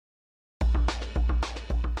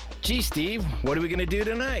Gee, Steve, what are we going to do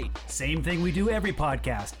tonight? Same thing we do every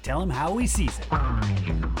podcast. Tell him how he sees it. All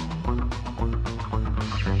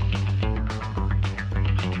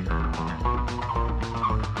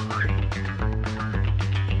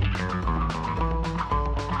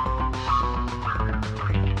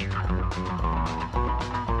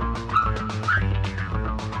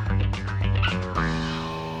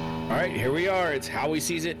right, here we are. It's How We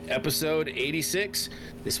Sees It, episode 86.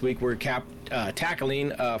 This week we're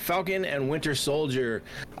tackling Falcon and Winter Soldier.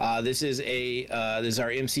 This is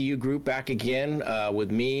our MCU group back again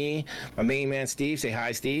with me, my main man Steve. Say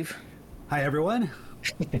hi, Steve. Hi, everyone.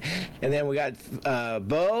 And then we got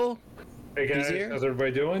Bo. Hey guys, how's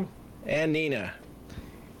everybody doing? And Nina.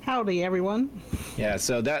 Howdy, everyone. Yeah,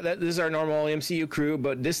 so that this is our normal MCU crew,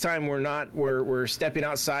 but this time we're stepping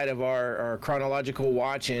outside of our chronological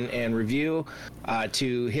watch and review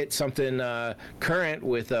to hit something current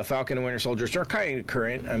with Falcon and Winter Soldier. Or kind of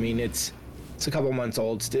current. I mean, it's a couple months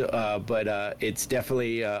old still, but it's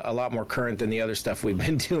definitely a lot more current than the other stuff we've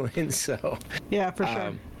been doing. So yeah, for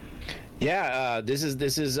sure. This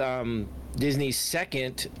is Disney's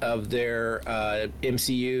second of their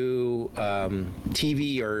MCU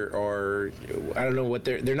TV or I don't know what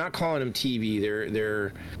they're not calling them TV.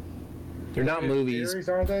 They're not movies. Series,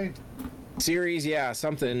 are they? Series, yeah,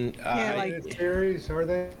 something. Series, are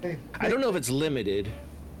they? I don't know if it's limited.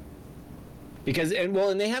 Because and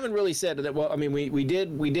they haven't really said that. Well, I mean, we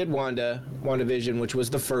did WandaVision, which was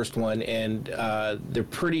the first one, and they're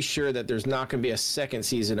pretty sure that there's not going to be a second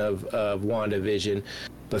season of WandaVision.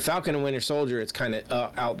 But Falcon and Winter Soldier, it's kind of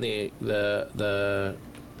out in the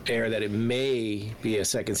air that it may be a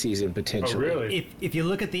second season potentially. Oh, really? If you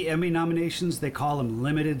look at the Emmy nominations, they call them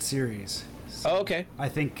limited series. So okay. I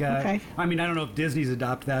think. Okay. I mean, I don't know if Disney's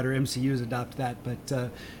adopt that or MCU's adopt that, but the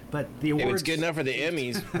awards. If it's good enough for the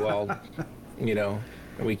Emmys, well, you know,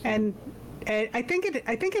 we. And I think it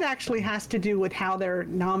actually has to do with how they're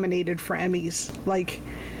nominated for Emmys. Like,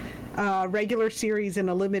 regular series and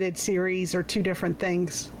a limited series are two different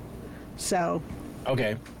things. So.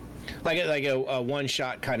 Okay. Like a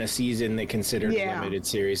one-shot kind of season they considered a limited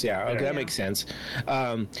series. Yeah, okay, that makes sense.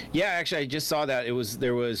 Actually, I just saw that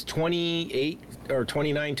there was 28 or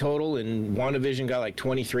 29 total, and WandaVision got like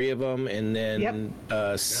 23 of them, and then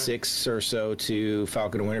 6 or so to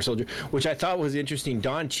Falcon and Winter Soldier, which I thought was interesting.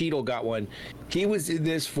 Don Cheadle got one. He was in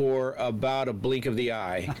this for about a blink of the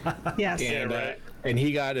eye. Yes. And, and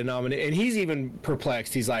he got a nomination, and he's even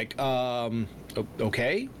perplexed. He's like,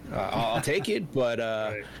 okay, I'll take it, but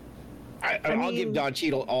I'll give Don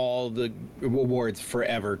Cheadle all the awards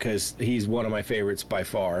forever because he's one of my favorites by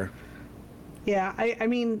far. Yeah, I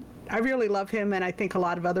mean, I really love him, and I think a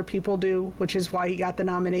lot of other people do, which is why he got the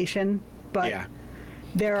nomination. But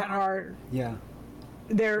there's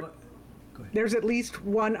at least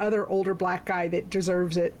one other older black guy that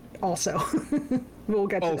deserves it also. We'll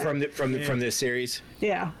get to that. from this series.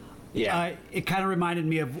 Yeah. Yeah. It kind of reminded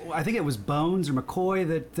me of, I think it was Bones or McCoy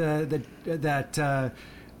that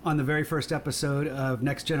on the very first episode of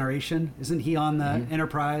Next Generation. Isn't he on the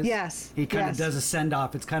Enterprise? Yes. He kind of does a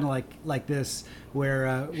send-off. It's kind of like this,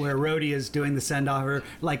 where Rhodey is doing the send-off, or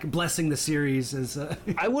like blessing the series.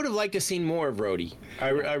 I would have liked to seen more of Rhodey. I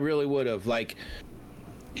really would have. Like,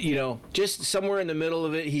 you know, just somewhere in the middle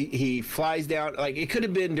of it, he flies down. Like, it could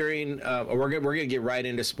have been during. We're gonna get right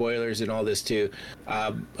into spoilers and all this too,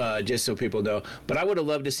 just so people know. But I would have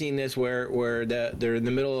loved to seen this where they're in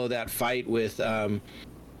the middle of that fight with.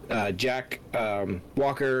 Jack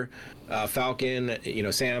Walker, Falcon,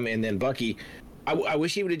 Sam, and then Bucky. I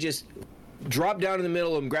wish he would have just dropped down in the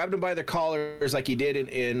middle of them, grabbed them by their collars like he did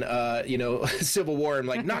in Civil War, and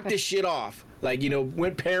like knocked this shit off. Like,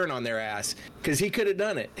 went parent on their ass, because he could have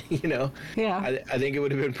done it. Yeah. I think it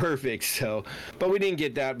would have been perfect. So, but we didn't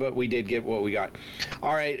get that, but we did get what we got.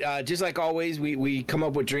 All right, just like always, we come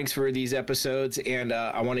up with drinks for these episodes, and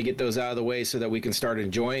I want to get those out of the way so that we can start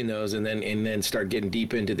enjoying those, and then start getting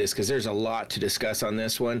deep into this, because there's a lot to discuss on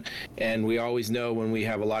this one, and we always know when we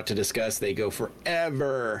have a lot to discuss, they go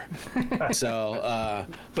forever. So,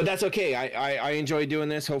 but that's okay. I enjoy doing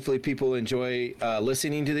this. Hopefully, people enjoy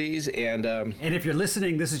listening to these, and if you're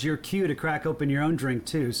listening, this is your cue to crack open your own drink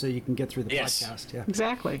too, so you can get through the podcast. Yeah,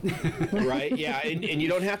 exactly. Right. Yeah, and you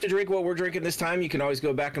don't have to drink what we're drinking this time. You can always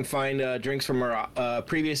go back and find drinks from our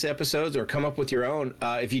previous episodes, or come up with your own.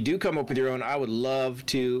 If you do come up with your own, I would love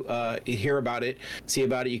to hear about it, see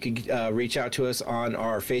about it. You can reach out to us on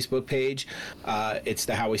our Facebook page. It's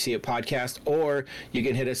the How We See It podcast, or you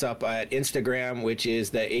can hit us up at Instagram, which is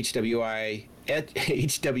the HWSI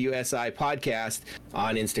podcast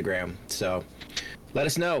on Instagram. So let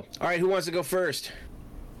us know. All right, who wants to go first?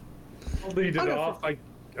 I'll lead it off.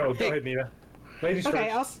 Oh, go ahead, Nina. Ladies Okay,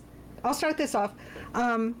 first. I'll start this off.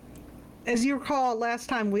 As you recall, last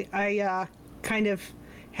time I kind of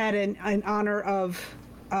had an honor of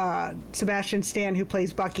Sebastian Stan, who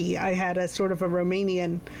plays Bucky. I had a sort of a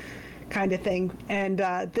Romanian kind of thing, and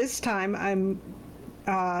this time I'm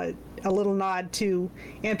a little nod to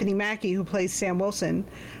Anthony Mackie, who plays Sam Wilson.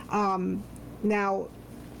 Now,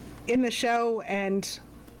 in the show and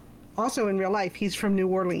also in real life, he's from New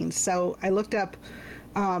Orleans. So I looked up,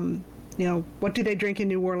 what do they drink in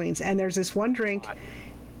New Orleans? And there's this one drink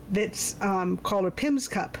that's called a Pimm's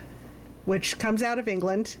Cup, which comes out of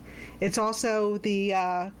England. It's also the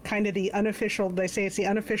kind of the unofficial, they say it's the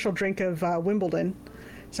unofficial drink of Wimbledon.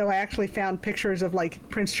 So I actually found pictures of like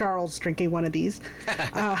Prince Charles drinking one of these.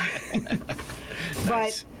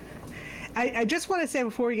 But I just want to say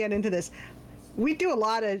before we get into this, we do a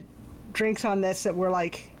lot of drinks on this that we're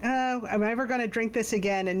like, oh, am I ever going to drink this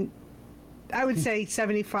again? And I would say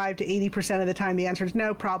 75 to 80% of the time the answer is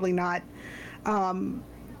no, probably not.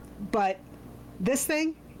 But this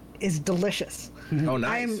thing is delicious. Oh,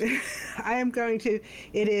 nice. I am going to,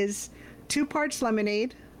 it is 2 parts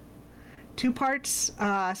lemonade, 2 parts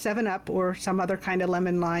 7-Up or some other kind of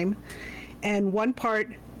lemon lime, and 1 part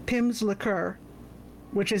Pimm's liqueur,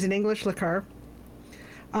 which is an English liqueur.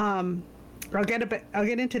 I'll get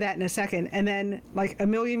into that in a second, and then like a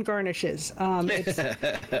million garnishes. It's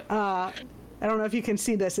I don't know if you can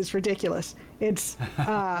see this. It's ridiculous. It's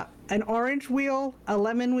an orange wheel, a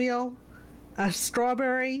lemon wheel, a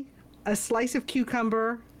strawberry, a slice of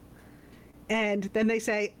cucumber, and then they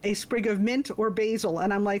say a sprig of mint or basil,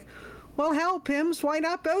 and I'm like, well, hell, Pimm's, why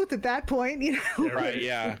not both at that point? You know? Right?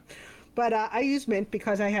 Yeah. But I used mint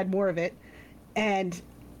because I had more of it, and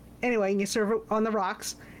anyway, you serve it on the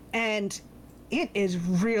rocks, and it is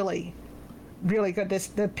really, really good.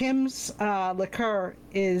 The Pimm's liqueur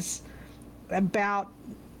is about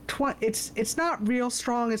 20. It's not real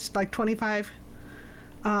strong. It's like 25.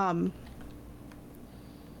 I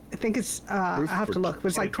think it's. I have to look.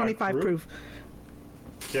 It's like 25 proof.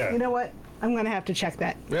 Yeah. You know what? I'm gonna have to check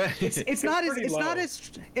that. It's not as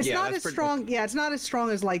strong. Yeah, it's not as strong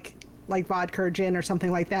as like vodka or gin or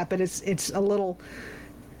something like that. But it's a little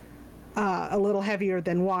heavier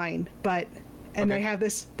than wine. But they have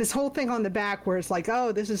this whole thing on the back where it's like,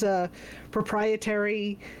 oh, this is a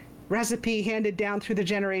proprietary recipe handed down through the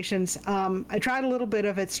generations. I tried a little bit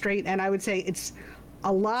of it straight, and I would say it's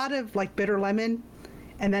a lot of like bitter lemon,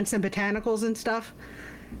 and then some botanicals and stuff.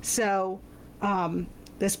 So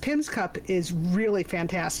this Pimm's Cup is really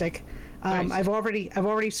fantastic. Nice. I've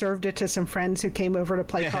already served it to some friends who came over to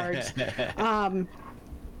play cards. And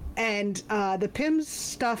the Pimm's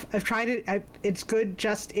stuff, I've tried it. It's good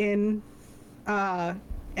just in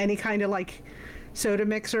any kind of like soda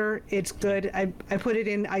mixer. It's good. I put it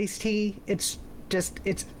in iced tea. It's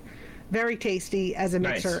very tasty as a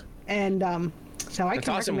mixer. Nice. And so I That's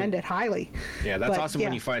can awesome. recommend it highly. Yeah, that's awesome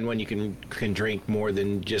when you find one you can drink more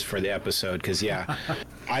than just for the episode. Because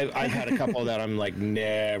I've had a couple that I'm like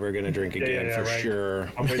never gonna drink again for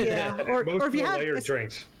sure. Yeah, or if you have layered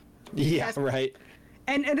drinks. Yeah, right.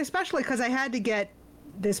 And especially because I had to get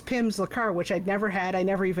this Pimm's liqueur, which I'd never had. I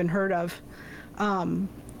never even heard of.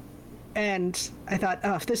 And I thought,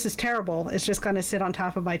 oh, if this is terrible, it's just going to sit on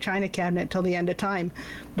top of my china cabinet till the end of time.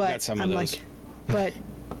 But Got some of those. But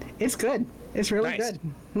it's good. It's really Nice.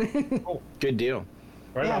 good. Good deal.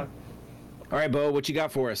 Right Yeah. on. All right, Bo, what you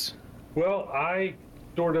got for us? Well, I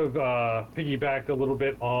sort of piggybacked a little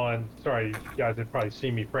bit on. Sorry, you guys have probably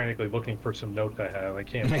seen me frantically looking for some notes I have. I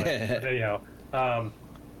can't find it. But anyhow,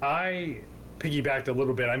 I piggybacked a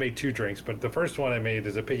little bit. I made 2 drinks, but the first one I made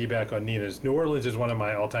is a piggyback on Nina's. New Orleans is one of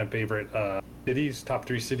my all-time favorite cities, top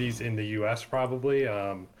 3 cities in the U.S. probably,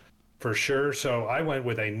 for sure. So I went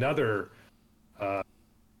with another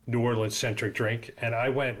New Orleans-centric drink, and I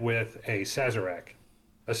went with a Sazerac.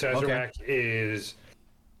 A Sazerac is,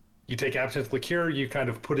 you take absinthe liqueur, you kind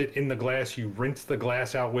of put it in the glass, you rinse the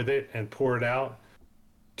glass out with it and pour it out.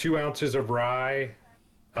 2 ounces of rye,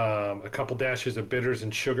 a couple dashes of bitters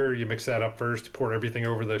and sugar. You mix that up first, pour everything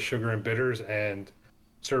over the sugar and bitters, and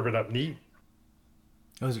serve it up neat.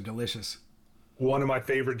 Those are delicious. One of my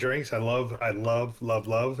favorite drinks. I love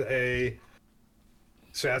a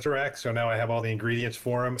Sazerac, so now I have all the ingredients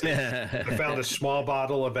for them. I found a small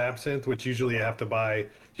bottle of absinthe, which usually you have to buy.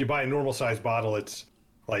 If you buy a normal size bottle, it's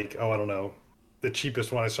like, I don't know. The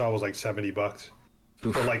cheapest one I saw was like $70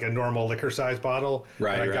 for like a normal liquor size bottle.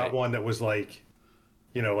 Right, and I got right. one that was like,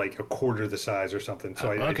 like a quarter the size or something.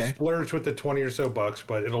 So I splurged with the 20 or so bucks,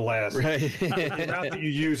 but it'll last. Right. The amount that you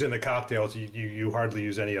use in the cocktails, you hardly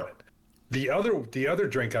use any of it. The other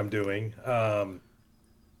drink I'm doing,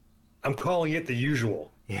 I'm calling it the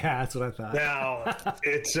usual. Yeah, that's what I thought. Now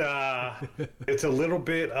it's a little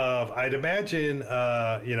bit of, I'd imagine,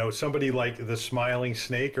 somebody like the smiling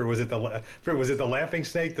snake, or was it the laughing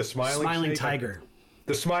snake, the smiling snake? Tiger.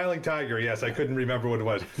 The smiling tiger, yes, I couldn't remember what it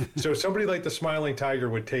was. So somebody like the smiling tiger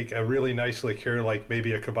would take a really nice liqueur, like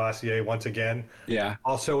maybe a Cavassier once again. Yeah.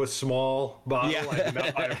 Also a small bottle, Yeah. I did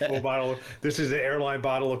not buy a full bottle. This is an airline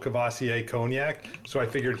bottle of Cavassier cognac, so I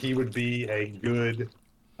figured he would be a good,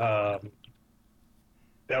 that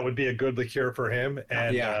would be a good liqueur for him.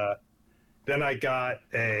 And then I got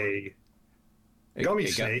a gummy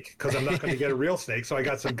snake, because I'm not going to get a real snake. So I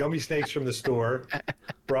got some gummy snakes from the store,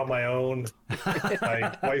 brought my own,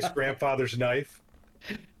 my wife's grandfather's knife.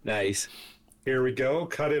 Nice. Here we go.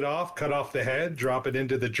 Cut off the head, drop it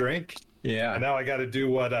into the drink. Yeah. And now I got to do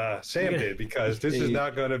what Sam did, because this is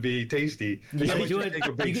not going to be tasty. You gotta do it.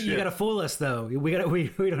 You gotta fool us though. We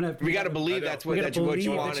don't have. We got to believe that's what gotta what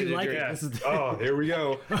you believe wanted that you to like drink. it. Yeah. Oh, here we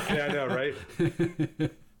go. Yeah, I know, right?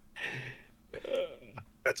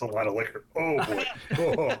 That's a lot of liquor. Oh boy.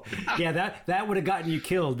 Oh. Yeah, that would have gotten you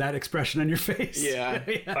killed. That expression on your face. Yeah.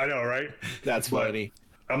 I know, right? That's funny.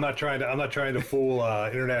 I'm not trying to fool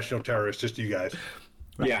international terrorists, just you guys.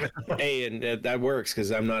 Yeah. Hey, and that works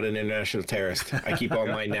because I'm not an international terrorist. I keep all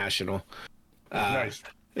my national. Nice.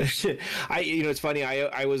 It's funny.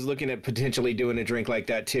 I was looking at potentially doing a drink like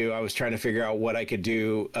that too. I was trying to figure out what I could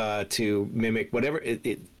do to mimic whatever.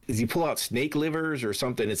 Is you pull out snake livers or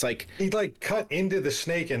something? It's like He cut into the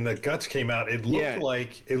snake and the guts came out. It looked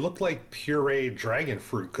like pureed dragon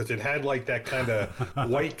fruit, because it had like that kind of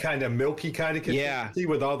white, kind of milky kind of consistency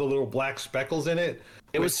with all the little black speckles in it.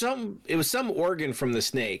 It was some organ from the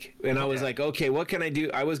snake, and I was like, okay, what can I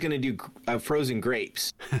do? I was gonna do frozen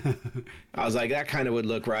grapes. I was like, that kind of would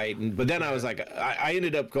look right, but then I was like, I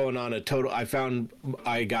ended up going on a total. I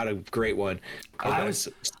got a great one. I was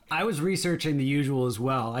researching the usual as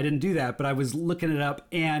well. I didn't do that, but I was looking it up,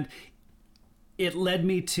 and it led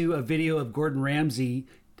me to a video of Gordon Ramsay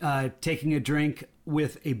taking a drink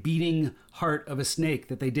with a beating heart of a snake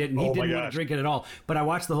that they did, and he didn't want to drink it at all. But I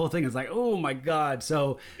watched the whole thing. It's like, oh my god!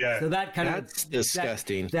 So that kind that's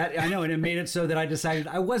disgusting. That I know, and it made it so that I decided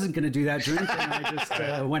I wasn't going to do that drink, and I just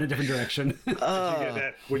went a different direction.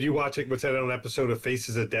 Would you watch it? Was that on an episode of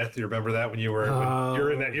Faces of Death? Do you remember that when you're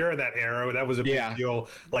in that era? That was a big deal.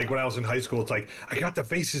 Like when I was in high school, it's like, I got the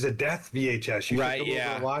Faces of Death VHS. You should come over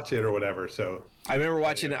and watch it or whatever. So I remember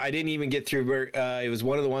watching it. I didn't even get through where it was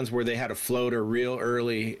one of the ones where they had a floater real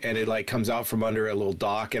early, and it like comes out from under a little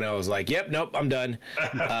dock, and I was like, yep, nope, I'm done.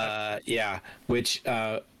 Which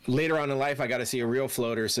later on in life I got to see a real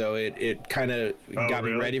floater, so it kind of got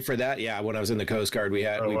me ready for that. Yeah, when I was in the Coast Guard, we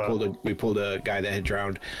pulled a guy that had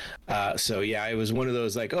drowned. It was one of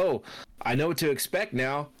those like, oh, I know what to expect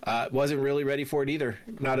now. Wasn't really ready for it either,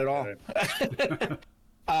 not at all.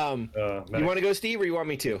 Nice. You want to go, Steve, or you want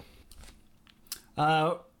me to?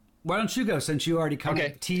 Why don't you go, since you already kind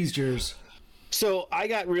of teased yours? So I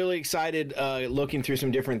got really excited looking through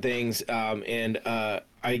some different things, and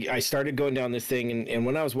I started going down this thing, and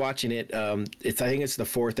when I was watching it, I think it's the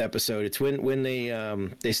 4th episode. It's when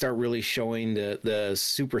they start really showing the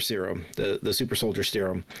super serum, the super soldier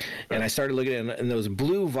serum, and I started looking at it, and those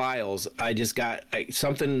blue vials. I just got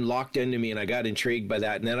something locked into me, and I got intrigued by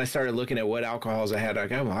that, and then I started looking at what alcohols I had.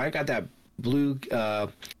 I got that blue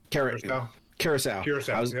Curacao.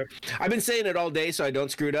 I've been saying it all day, so I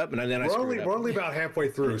don't screw it up, and then we're only about halfway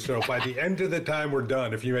through. So by the end of the time we're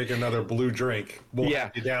done, if you make another blue drink, we'll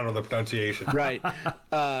have you down on the pronunciation. Right.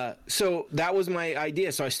 So that was my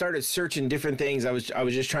idea. So I started searching different things. I was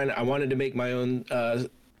just I wanted to make my own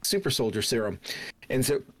super soldier serum, and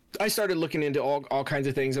so I started looking into all kinds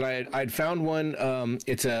of things, and I'd found one.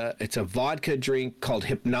 It's a vodka drink called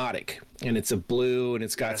Hypnotic, and it's a blue, and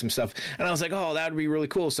it's got some stuff. And I was like, oh, that would be really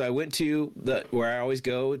cool. So I went to where I always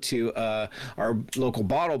go to our local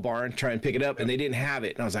bottle barn, try and pick it up, and they didn't have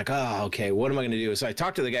it. And I was like, oh, okay, what am I going to do? So I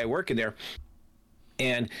talked to the guy working there,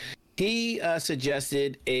 and he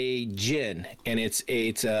suggested a gin, and it's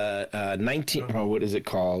a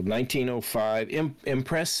 1905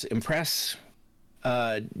 Impress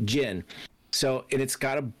gin. So, and it's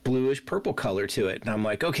got a bluish purple color to it, and I'm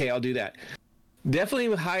like, okay, I'll do that.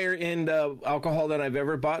 Definitely higher end alcohol than I've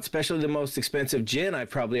ever bought, especially the most expensive gin I've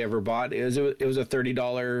probably ever bought. It was a $30,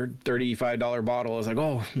 $35 bottle. I was like,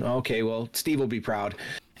 oh, okay, well, Steve will be proud.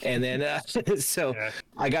 And then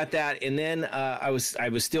I got that, and then I was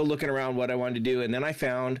still looking around what I wanted to do, and then I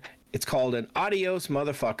found it's called an Adios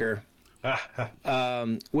Motherfucker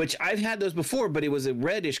which I've had those before, but it was a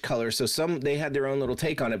reddish color. So they had their own little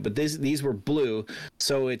take on it, but these were blue.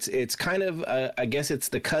 So it's kind of, I guess it's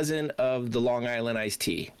the cousin of the Long Island iced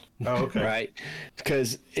tea. Oh, okay. Right?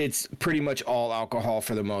 Because it's pretty much all alcohol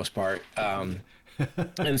for the most part.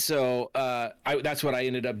 And so that's what I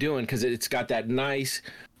ended up doing, because it's got that nice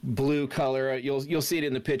blue color. You'll see it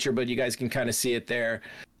in the picture, but you guys can kind of see it there.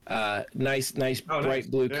 Nice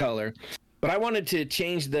bright blue color. But I wanted to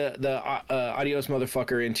change the Adios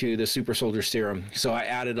Motherfucker into the Super Soldier Serum, so I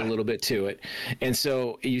added a little bit to it. And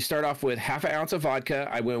so you start off with half an ounce of vodka.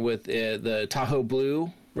 I went with the Tahoe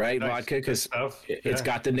Blue, right? Nice. Vodka, because it's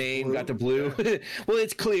got the name, blue. Got the blue. Yeah. Well,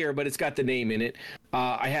 it's clear, but it's got the name in it.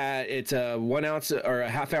 It's a 1 ounce or a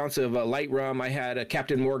half ounce of light rum. I had a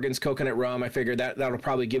Captain Morgan's coconut rum. I figured that'll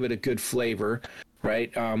probably give it a good flavor.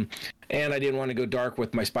 Right. And I didn't want to go dark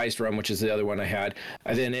with my spiced rum, which is the other one I had.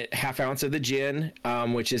 And then half ounce of the gin,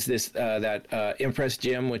 which is that Impress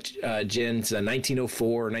gin, which gin's a 1904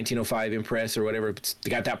 or 1905 Impress or whatever. It's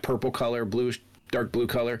got that purple color, dark blue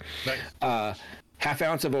color. Nice. Half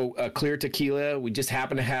ounce of a clear tequila. We just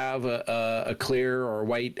happen to have a clear or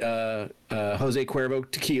white Jose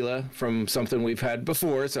Cuervo tequila from something we've had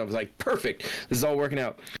before. So I was like, perfect. This is all working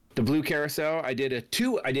out. The blue carousel, I did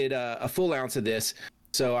a full ounce of this.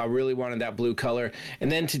 So I really wanted that blue color.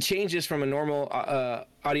 And then to change this from a normal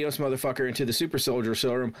Adios Motherfucker into the Super Soldier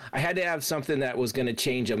Serum, I had to have something that was going to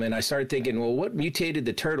change them. And I started thinking, well, what mutated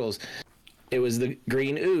the turtles? It was the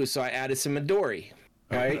green ooze. So I added some Midori.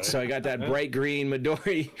 Right, okay. So I got that bright green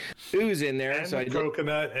Midori ooze in there. And so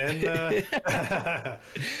coconut, and you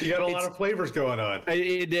got a lot of flavors going on.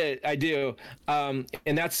 I do. And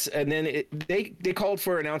then they called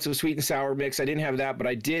for an ounce of sweet and sour mix. I didn't have that, but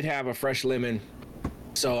I did have a fresh lemon.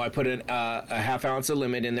 So I put a half ounce of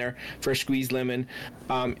lemon in there, fresh squeezed lemon,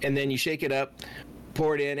 and then you shake it up.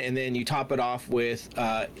 Pour it in, and then you top it off with,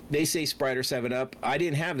 they say Sprite or 7-Up. I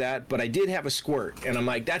didn't have that, but I did have a Squirt. And I'm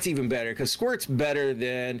like, that's even better, because Squirt's better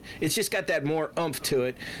than, it's just got that more oomph to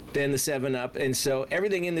it than the 7-Up. And so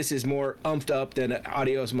everything in this is more oomphed up than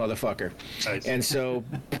Adios Motherfucker. Nice. And so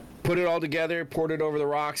put it all together, poured it over the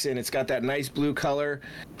rocks, and it's got that nice blue color.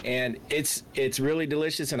 And it's really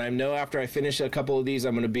delicious. And I know after I finish a couple of these,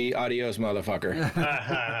 I'm going to be Adios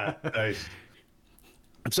Motherfucker. Nice.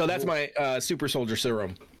 So that's my Super Soldier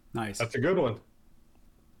Serum. Nice. That's a good one.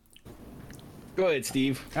 Go ahead,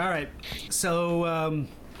 Steve. All right. So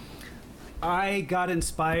I got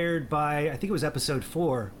inspired by, I think it was episode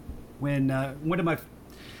 4, when one of my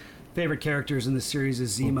favorite characters in the series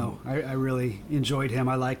is Zemo. I really enjoyed him.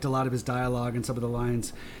 I liked a lot of his dialogue and some of the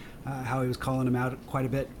lines, how he was calling him out quite a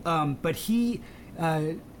bit. But he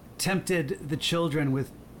tempted the children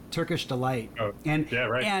with Turkish delight. Oh, yeah,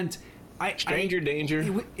 right. And Stranger danger.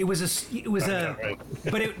 But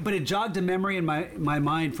it jogged a memory in my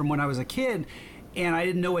mind from when I was a kid, and I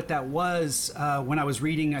didn't know what that was when I was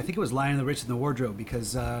reading. I think it was Lion, the Witch, and the Wardrobe,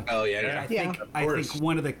 because I think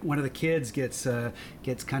one of the kids gets kind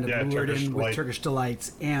of lured in with Turkish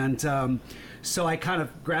delights, and so I kind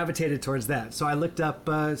of gravitated towards that. So I looked up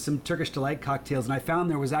some Turkish delight cocktails, and I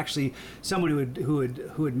found there was actually someone who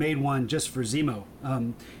had made one just for Zemo,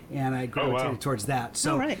 and I gravitated towards that.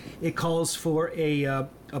 So it calls for a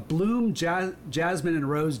Bloom Jasmine and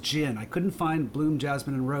Rose gin. I couldn't find Bloom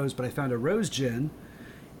Jasmine and Rose, but I found a rose gin,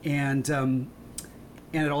 and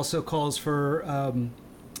it also calls for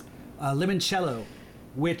limoncello,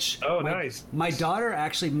 which nice. My daughter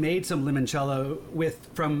actually made some limoncello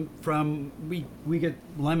from we get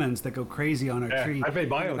lemons that go crazy on our tree. I've made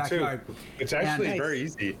my own too. It's actually very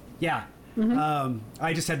easy. Yeah.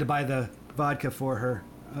 I just had to buy the vodka for her.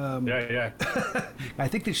 I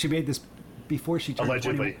think that she made this before she turned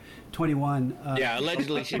allegedly 21.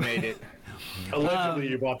 Allegedly she made it. Allegedly,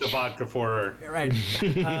 you bought the vodka for her. Right.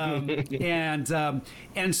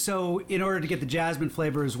 And so in order to get the jasmine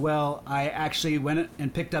flavor as well, I actually went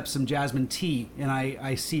and picked up some jasmine tea, and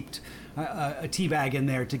I seeped a tea bag in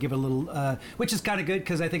there to give a little, which is kind of good,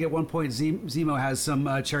 because I think at one point Zemo has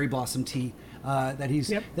some cherry blossom tea that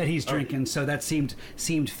he's drinking, so that seemed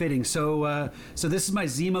fitting. So this is my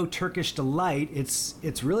Zemo Turkish Delight.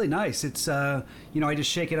 It's really nice. It's I just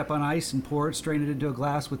shake it up on ice and pour it, strain it into a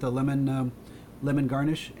glass with a lemon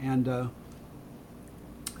garnish, and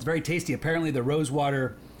it's very tasty. Apparently, the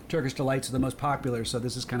rosewater Turkish Delights are the most popular, so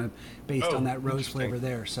this is kind of based on that rose flavor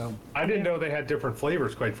there. So I didn't know they had different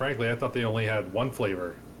flavors. Quite frankly, I thought they only had one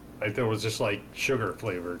flavor. I thought it was just like sugar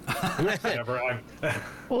flavored.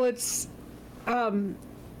 Well, it's a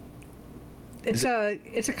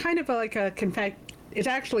kind of like a it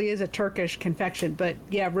actually is a Turkish confection, but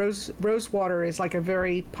yeah, rose water is like a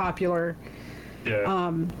very popular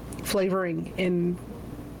flavoring in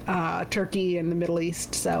Turkey and the Middle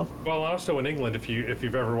East. So Well, also in England, if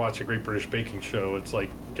you've ever watched a Great British Baking Show, it's like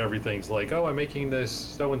everything's like, oh, I'm making this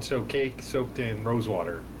so and so cake soaked in rose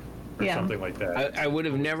water, or something like that. I would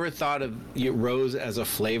have never thought of rose as a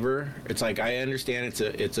flavor. It's like, I understand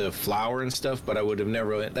it's a flour and stuff, but I would have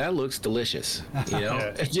never. That looks delicious. You know,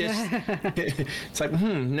 Yeah. it just it's like,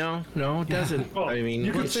 no, it doesn't. Well, I mean,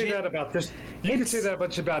 you could say that about this. You could say that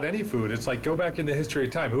much about any food. It's like, go back in the history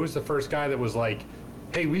of time. Who was the first guy that was like,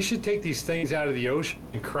 hey, we should take these things out of the ocean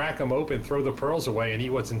and crack them open, throw the pearls away, and eat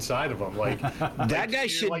what's inside of them? Like that guy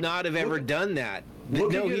should not have ever done that. No,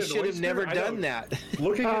 he should have never done that.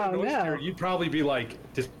 Looking at an oyster, no. you'd probably be like,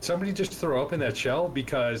 did somebody just throw up in that shell?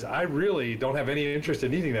 Because I really don't have any interest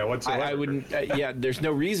in eating that whatsoever. I wouldn't. Yeah, there's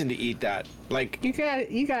no reason to eat that. Like, you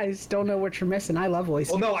guys don't know what you're missing. I love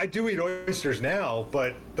oysters. Well, no, I do eat oysters now,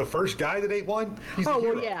 but the first guy that ate one, he's a oh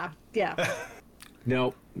hero. well, yeah.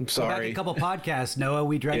 no, I'm Back sorry. a couple podcasts, Noah,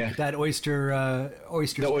 we drank that oyster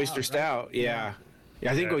The oyster stout, right? Yeah,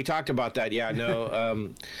 I think we talked about that. Yeah, no.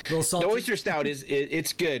 Little The salty. oyster stout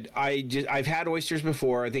it's good. I've had oysters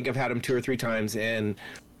before. I think I've had them 2 or 3 times, and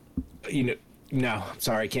no,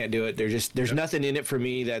 sorry, I can't do it. There's nothing in it for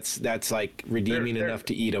me that's like redeeming They're- enough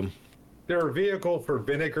to eat them. They're a vehicle for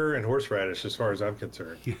vinegar and horseradish, as far as I'm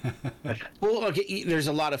concerned. Well, okay, there's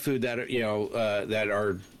a lot of food that are that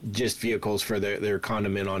are just vehicles for their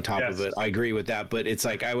condiment on top of Yes. it. I agree with that, but it's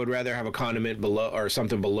like I would rather have a condiment below or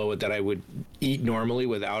something below it that I would eat normally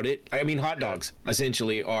without it. I mean, hot dogs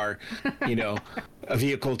essentially are, a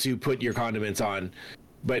vehicle to put your condiments on,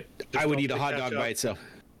 but I would don't eat a take hot dog ketchup. by itself.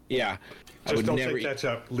 Yeah, I Just would don't never take eat.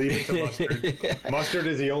 ketchup. Leave it to mustard. Mustard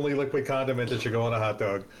is the only liquid condiment that should go on a hot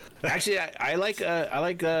dog. Actually, I like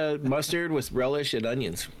mustard with relish and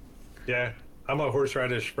onions. Yeah, I'm a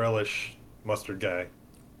horseradish relish mustard guy.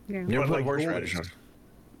 Yeah. Never But put like horseradish on. Goulash.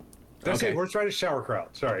 Did I say Okay. horseradish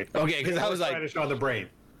sauerkraut? Sorry. Okay, because I was like, Horseradish on the brain.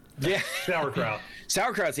 yeah. Sauerkraut.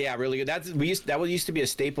 Sauerkraut's really good. That used to be a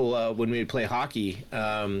staple when we would play hockey.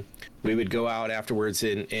 We would go out afterwards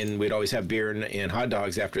and we'd always have beer and hot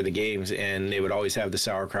dogs after the games, and they would always have the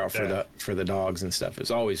sauerkraut for the dogs and stuff. It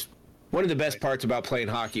was always one of the best parts about playing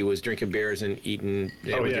hockey was drinking beers and eating with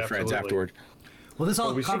your friends absolutely. afterward. Well, this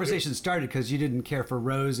whole we should conversation started because you didn't care for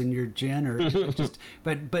rose in your gin, or just,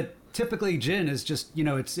 but typically gin is just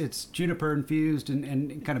it's juniper infused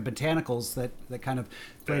and kind of botanicals that kind of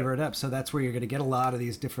flavor it up. So that's where you're going to get a lot of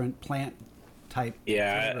these different plant type.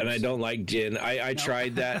 Yeah, flavors. and I don't like gin. I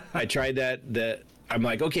tried that. I tried that. I'm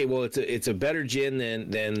like, okay, well, it's a better gin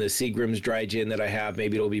than the Seagram's dry gin that I have.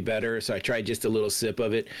 Maybe it'll be better. So I tried just a little sip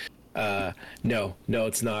of it. No,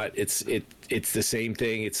 it's not. It's the same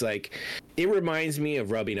thing. It's like, it reminds me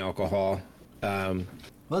of rubbing alcohol.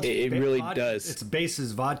 Well, it really vodka. does. It's base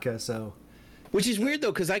is vodka, so Which is weird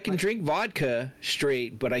though, because I can drink vodka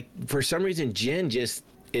straight, but for some reason gin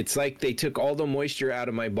it's like they took all the moisture out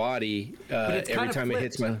of my body every time it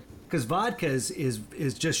hits my. Because vodka is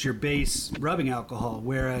just your base rubbing alcohol,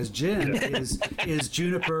 whereas gin is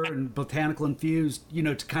juniper and botanical infused,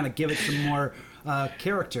 to kind of give it some more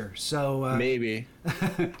character. So Maybe,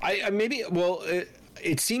 I maybe. Well,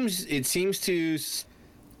 it seems to.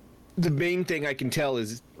 The main thing I can tell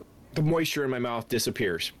is the moisture in my mouth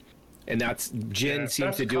disappears, and that's gin seems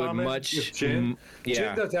That's to do it common much. with gin. Yeah,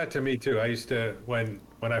 Gin does that to me too. I used to when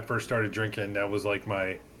I first started drinking. That was like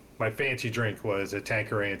my fancy drink was a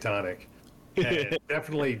Tanqueray and tonic, and it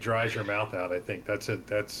definitely dries your mouth out. I think that's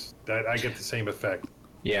I get the same effect.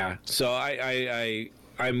 yeah. So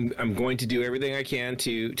I'm going to do everything I can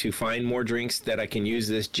to find more drinks that I can use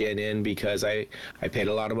this gin in, because I paid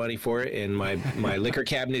a lot of money for it, and my liquor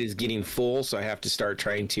cabinet is getting full, so I have to start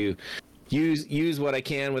trying to use what I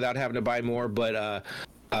can without having to buy more. But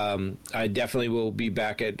I definitely will be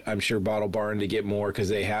back at, I'm sure, Bottle Barn to get more, because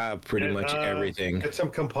they have pretty much everything. Get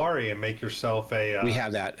some Campari and make yourself a. We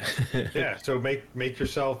have that. Yeah, so make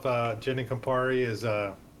yourself gin and Campari is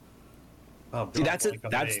See,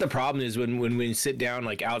 that's the problem is when we sit down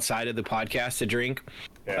like outside of the podcast to drink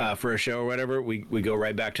for a show or whatever, we go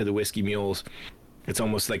right back to the Whiskey Mules. It's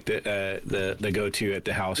almost like the go-to at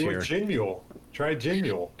the house Do here. a gin mule. Try gin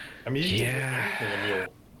mule. I mean, you can do anything a mule.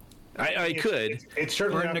 I could. It's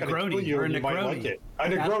certainly Or a not going to Negroni, kill you. or a and you might Negroni. like it. A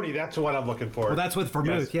Negroni, that's what I'm looking for. well, that's with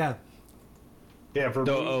vermouth, Yes. yeah. Yeah,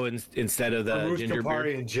 vermouth, Instead of the vermouth ginger Campari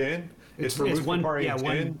beer. and gin. It's It's vermouth one, Campari yeah, and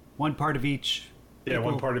gin. one part of each. Yeah,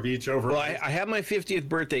 one part of each over. Well, I have my 50th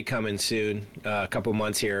birthday coming soon, a couple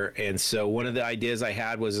months here, and so one of the ideas I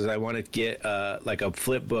had was I wanted to get like a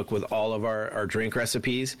flip book with all of our drink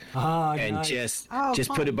recipes, and nice. just fun.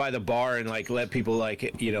 put it by the bar and like let people like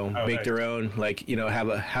make nice. their own, like have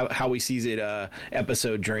a how we sees it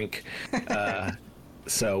episode drink.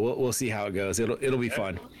 So we'll see how it goes. It'll be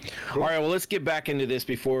fun. All right, well, let's get back into this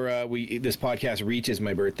before this podcast reaches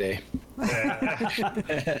my birthday.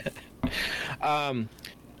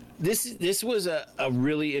 This was a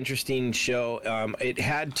really interesting show. It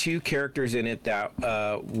had two characters in it that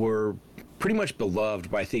were pretty much beloved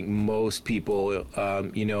by I think most people.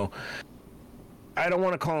 I don't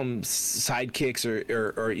want to call them sidekicks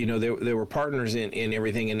or they were partners in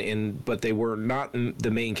everything, but they were not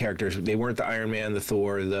the main characters. They weren't the Iron Man, the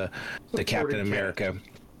Thor, the Captain America.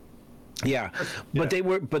 Yeah, but they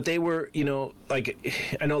were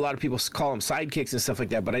like, I know a lot of people call them sidekicks and stuff like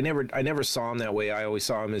that, but I never saw them that way. I always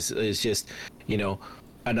saw them as just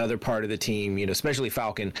another part of the team, especially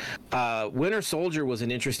Falcon. Winter Soldier was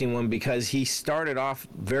an interesting one because he started off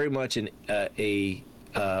very much an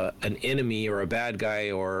enemy or a bad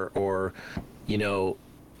guy or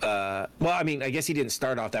well, I mean, I guess he didn't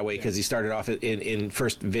start off that way because he started off in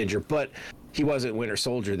First Avenger, but he wasn't Winter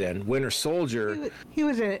Soldier then. Winter Soldier, he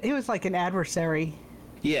was like an adversary.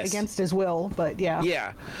 Yes. Against his will, but yeah.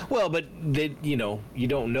 Yeah. Well, but you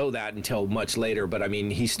don't know that until much later. But I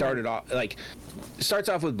mean, he started off starts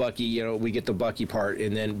off with Bucky. We get the Bucky part,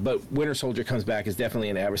 but Winter Soldier comes back as definitely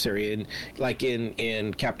an adversary, and like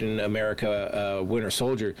in Captain America, Winter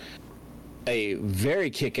Soldier, a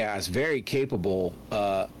very kick-ass, very capable,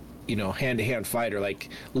 hand-to-hand fighter. Like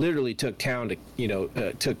literally took Cap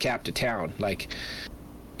to town. Like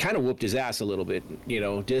kind of whooped his ass a little bit.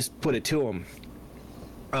 Just put it to him.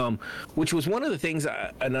 Which was one of the things,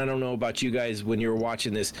 and I don't know about you guys when you were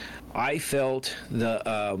watching this, I felt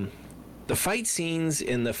the fight scenes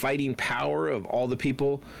and the fighting power of all the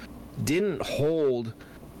people didn't hold,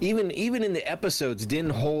 even in the episodes,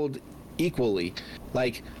 didn't hold equally.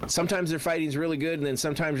 Like sometimes their fighting's really good, and then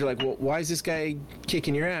sometimes you're like, well, why is this guy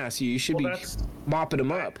kicking your ass? You should be mopping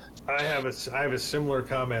him up. I have a similar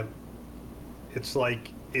comment. It's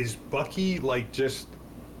like, is Bucky just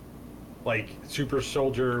like Super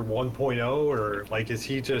Soldier 1.0, or like is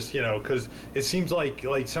he just because it seems like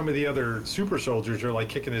some of the other super soldiers are like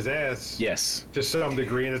kicking his ass, yes, to some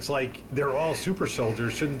degree, and it's like they're all super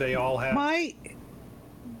soldiers. Shouldn't they all have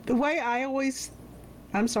the way I always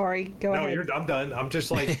I'm sorry, go ahead. No, I'm done. I'm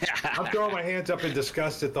just like I'm throwing my hands up in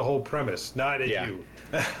disgust at the whole premise, not at you.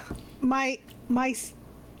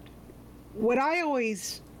 What I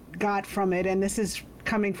always got from it, and this is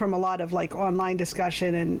coming from a lot of like online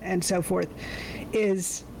discussion and so forth,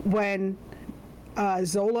 is when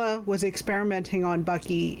Zola was experimenting on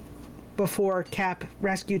Bucky before Cap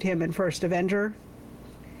rescued him in First Avenger,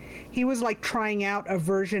 he was like trying out a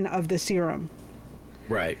version of the serum.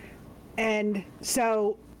 Right. And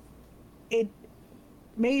so it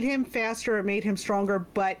made him faster, it made him stronger,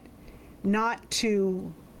 but not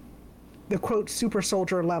to the quote super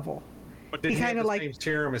soldier level. But did he have the same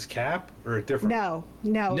serum as Cap, or a different? No.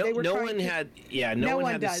 No one had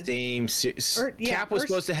the same. Cap was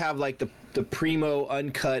supposed to have like the primo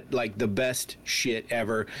uncut, like the best shit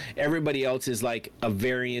ever. Everybody else is like a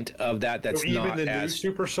variant of that. That's even not the as new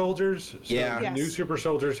super soldiers. Yeah, the new super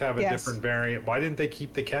soldiers have a different variant. Why didn't they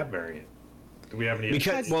keep the Cap variant? Do we have any?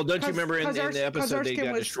 Because don't you remember in the episode they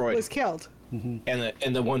got destroyed? Was killed.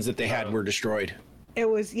 And the ones that they had were destroyed. It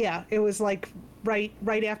was like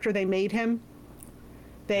right after they made him,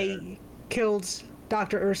 they killed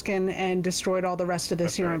Dr. Erskine and destroyed all the rest of the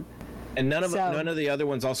serum. And none of the other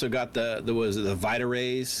ones also got the Vita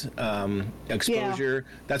Rays exposure.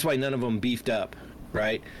 Yeah. That's why none of them beefed up,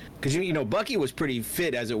 right? Because Bucky was pretty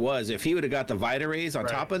fit as it was. If he would have got the Vita Rays on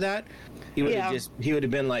top of that, he would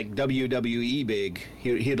have been like WWE big.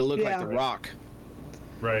 He'd have looked like The Rock.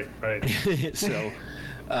 Right. So.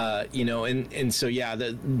 And so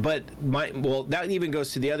that even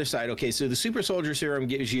goes to the other side. Okay, so the super soldier serum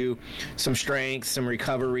gives you some strength, some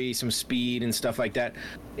recovery, some speed, and stuff like that.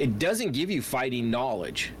 It doesn't give you fighting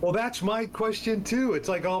knowledge. Well, that's my question too. It's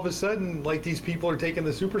like all of a sudden, like these people are taking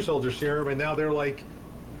the super soldier serum, and now they're like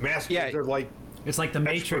masters. Yeah. They're like. It's like the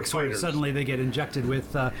Matrix, where suddenly they get injected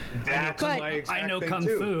with. I know kung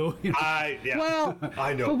fu. Well,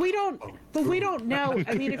 I know. But we don't know.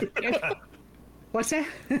 I mean, if what's that?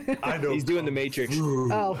 I know. He's doing the Matrix.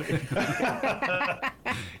 Oh.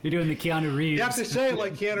 You're doing the Keanu Reeves. You have to say it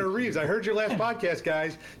like Keanu Reeves. I heard your last podcast,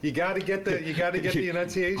 guys. You got to get the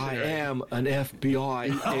enunciation. I am an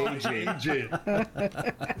FBI agent.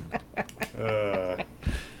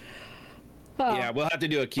 Yeah, we'll have to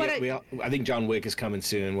do a key. But I think John Wick is coming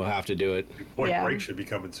soon. We'll have to do it. Point Yeah. Break should be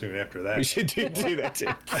coming soon after that. We should do that too.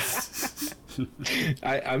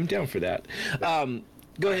 I'm down for that.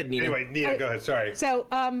 Go ahead, Nina. Anyway, Nina, go ahead. Sorry. So,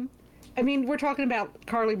 I mean, we're talking about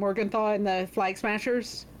Carly Morgenthau and the Flag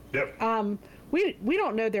Smashers. Yep. We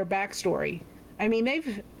don't know their backstory. I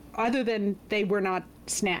mean, other than they were not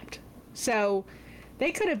snapped, so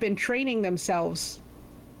they could have been training themselves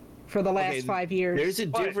for the last 5 years. There's a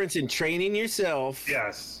difference in training yourself,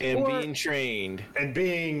 Yes. and being trained. And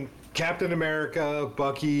being Captain America,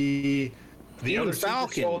 Bucky, the Even other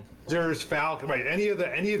Falcon. Super Soldiers, Falcon, right? Any of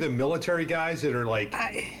the military guys that are like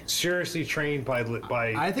seriously trained by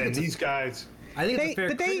I think and these guys. I think it's a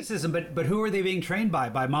fair criticism, but who are they being trained by?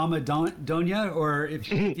 By Mama Donya, or if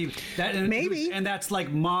you that Maybe. and that's like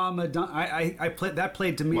Mama Madonna. I played that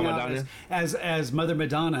played to me Mama out Donna? as Mother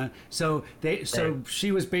Madonna. So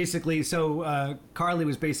she was basically Carly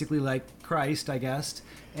was basically like Christ, I guess,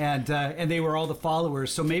 and they were all the followers.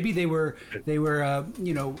 So maybe they were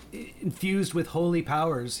infused with holy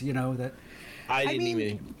powers. That. I didn't mean-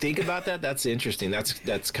 even think about that. That's interesting.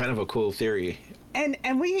 That's kind of a cool theory. And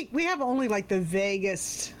we have only like the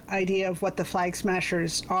vaguest idea of what the Flag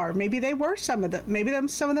Smashers are. Maybe they were some of them. Maybe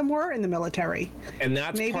some of them were in the military. And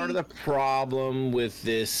that's part of the problem with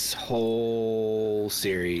this whole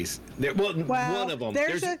series. One of them.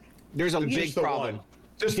 There's a big Just the problem. one.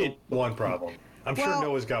 Just the one problem. I'm sure Well-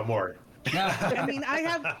 Noah's got more. I mean,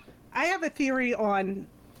 I have a theory on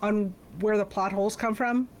where the plot holes come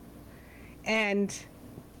from, and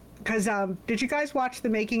because did you guys watch the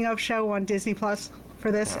making of show on Disney Plus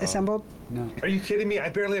for this Assembled? No. Are you kidding me? I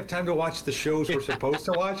barely have time to watch the shows we're supposed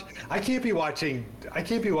to watch. I can't be watching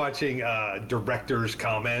directors'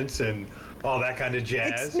 comments and all that kind of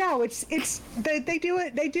jazz. They do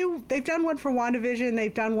it. They've done one for WandaVision.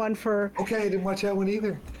 They've done one for Okay, I didn't watch that one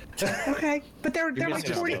either. okay, but they're like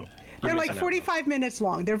missing out, 40. though. They're You're like missing out. 45 minutes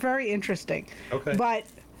long. They're very interesting. Okay. But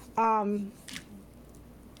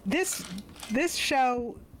this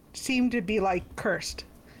show seemed to be like cursed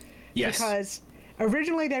Yes. because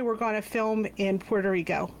originally they were going to film in Puerto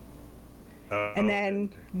Rico, and then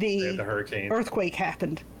They the had the hurricane. earthquake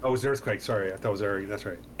happened, Oh, it was an earthquake. Sorry, I thought it was Eric. That's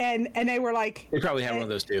right. and they were like, They probably have one of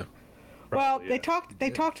those too. well, Probably, they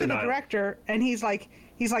yeah. talked to the Denial. director, and he's like,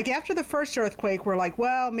 after the first earthquake, we're like,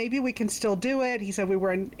 well, maybe we can still do it. He said we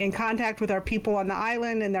were in contact with our people on the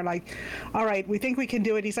island, and they're like, all right, we think we can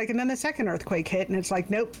do it. He's like, and then the second earthquake hit, and it's like,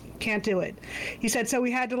 nope, can't do it. He said, so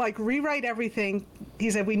we had to like rewrite everything.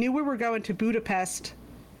 He said, we knew we were going to Bucharest.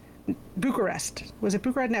 Was it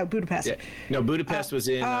Bucharest? No, Budapest. Yeah. No, Budapest was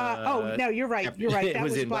in. Oh no, you're right. You're right. It That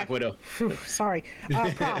was in Black Widow. Phew, sorry,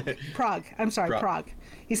 Prague. I'm sorry, Prague.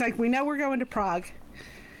 He's like, we know we're going to Prague.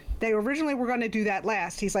 They originally were going to do that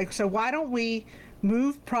last. He's like, so why don't we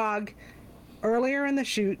move Prague earlier in the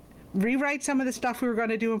shoot, rewrite some of the stuff we were going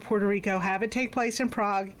to do in Puerto Rico, have it take place in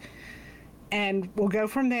Prague, and we'll go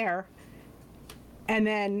from there. And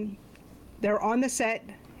then they're on the set,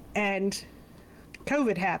 and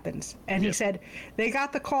COVID happens. And he said they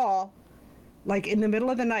got the call like in the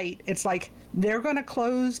middle of the night. It's like they're going to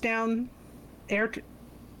close down they're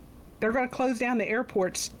going to close down the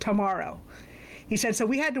airports tomorrow. He said, so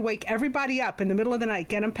we had to wake everybody up in the middle of the night,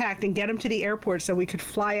 get them packed, and get them to the airport so we could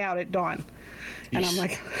fly out at dawn. And I'm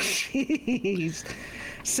like, jeez.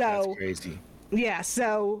 So That's crazy. yeah,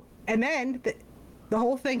 so and then the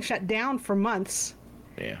whole thing shut down for months.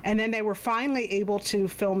 Yeah. And then they were finally able to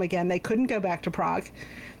film again. They couldn't go back to Prague.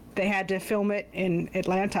 They had to film it in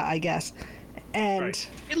Atlanta, I guess. And Right.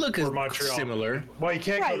 It looks Or Montreal. similar. Well, you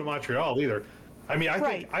can't go to Right. Montreal either. I mean, I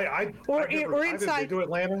Right. think I've Or never inside- been to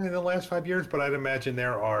Atlanta in the last 5 years, but I'd imagine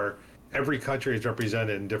every country is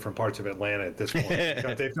represented in different parts of Atlanta at this point.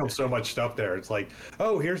 Because they film so much stuff there. It's like,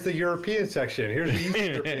 oh, here's the European section. Here's the Eastern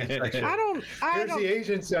European section. Here's the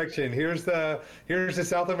Asian section. Here's the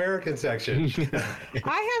South American section.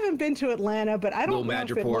 I haven't been to Atlanta, but I don't Little know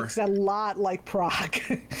if it Madripoor. looks a lot like Prague.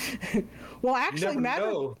 Well, actually, Never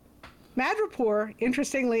know. Madripoor,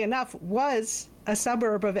 interestingly enough, was a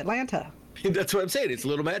suburb of Atlanta. That's what I'm saying. It's a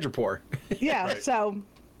little Madripoor. Yeah, Right. so,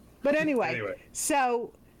 but anyway, Anyway.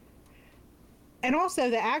 so, and also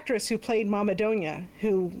the actress who played Mama Donya,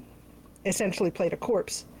 who essentially played a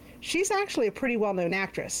corpse, she's actually a pretty well-known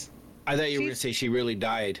actress. I thought you were going to She's- say she really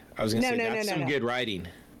died. I was going to No, say no, that's no, some no. good writing.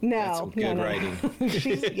 No, That's some good no. writing.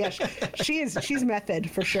 She's method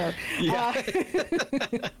for sure. Yeah.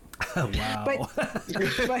 Wow. But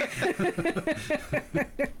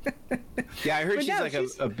Yeah, I heard But she's no, like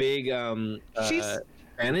she's- a big she's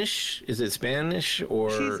Spanish? Is it Spanish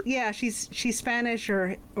or? She's Spanish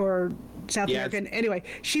or South Yeah, American. Anyway,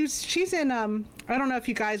 she's in I don't know if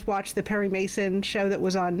you guys watched the Perry Mason show that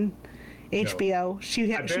was on HBO.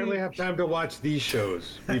 I barely have time to watch these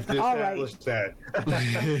shows. We've just All right. established that.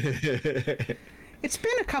 It's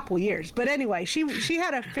been a couple years, but anyway, she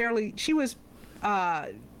had a fairly she was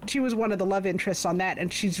one of the love interests on that,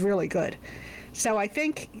 and she's really good. So I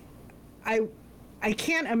think I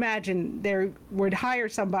can't imagine they would hire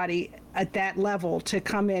somebody at that level to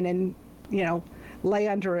come in and lay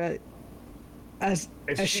under a And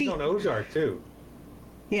she's sheet. on Ozark too.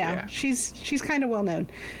 Yeah, she's kind of well known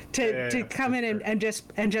to come in and just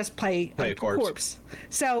play Play a a corpse.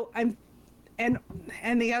 So I'm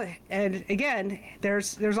and the other and again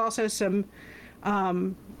there's also some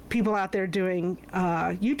people out there doing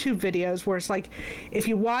YouTube videos where it's like if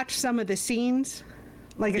you watch some of the scenes,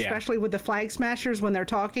 like especially with the Flag Smashers when they're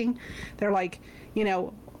talking, they're like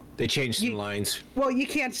They changed some lines. well you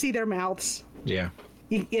can't see their mouths. Yeah.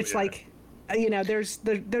 It's like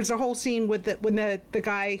there's a whole scene with when the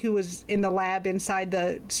guy who was in the lab inside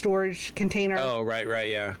the storage container. Oh, right,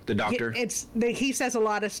 yeah. The doctor. He says a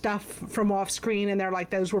lot of stuff from off screen, and they're like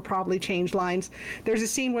those were probably changed lines. There's a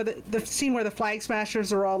scene where the scene where the Flag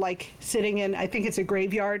Smashers are all like sitting in, I think it's a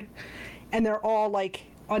graveyard, and they're all like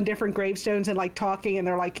on different gravestones and like talking, and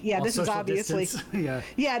they're like, yeah, All this is social obviously distance.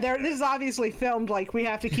 Yeah. this is obviously filmed, like we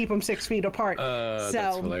have to keep them 6 feet apart.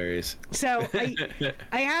 That's hilarious. So I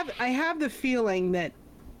have the feeling that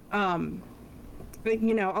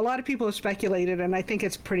a lot of people have speculated, and I think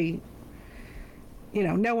it's pretty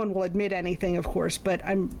no one will admit anything, of course, but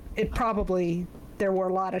there were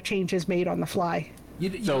a lot of changes made on the fly.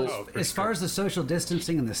 As far as the social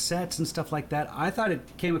distancing and the sets and stuff like that, I thought it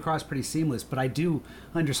came across pretty seamless, but I do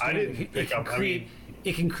understand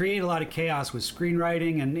it can create a lot of chaos with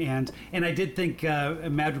screenwriting and I did think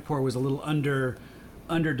Madripoor was a little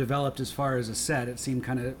underdeveloped as far as a set. It seemed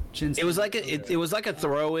kind of chintzy. It was like it was like a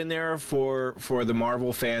throw in there for the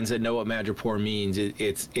Marvel fans that know what Madripoor means.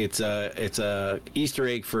 It's a Easter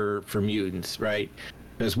egg for mutants, right?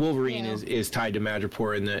 Because Wolverine is tied to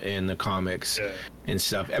Madripoor in the comics and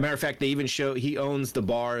stuff. As a matter of fact, they even show he owns the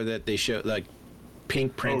bar that they show, like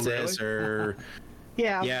Pink Princess or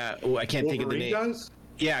Yeah. Well, I can't think of the Wolverine name. does?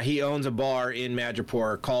 Yeah, he owns a bar in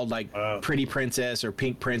Madripoor called like Pretty Princess or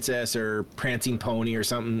Pink Princess or Prancing Pony or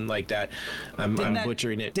something like that. I'm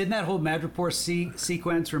butchering it. Didn't that whole Madripoor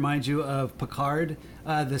sequence remind you of Picard?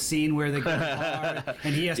 The scene where they go to the bar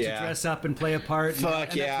and he has to dress up and play a part. Fuck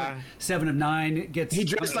and yeah. 7 of 9 gets. He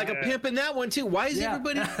dressed like a pimp in that one too. Why is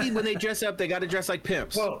everybody when they dress up they got to dress like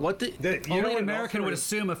pimps? Well, what the? Only an American would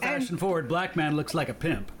assume a fashion-forward black man looks like a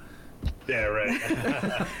pimp. Yeah, right.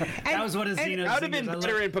 That was what a Xeno. That would have been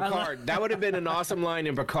better in Picard. That would have been an awesome line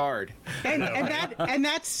in Picard. And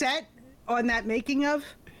that set on that making of,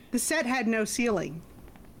 the set had no ceiling.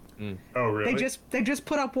 Oh, really? They just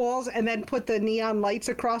put up walls and then put the neon lights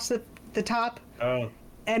across the top. Oh.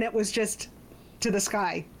 And it was just to the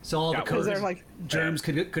sky. So all the Because they're COVID like, germs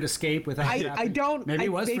could escape without. I don't. Maybe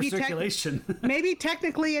it was for maybe circulation. maybe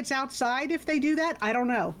technically it's outside if they do that. I don't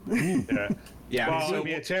know. Yeah. Yeah. Well, so- I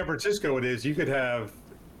mean, in San Francisco, it is. You could have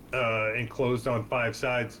enclosed on 5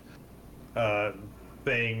 sides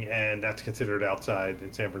thing, and that's considered outside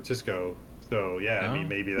in San Francisco. So yeah, I mean,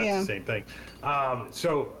 maybe that's the same thing.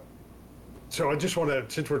 So I just want to,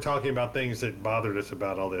 since we're talking about things that bothered us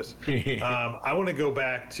about all this, I want to go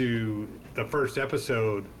back to the first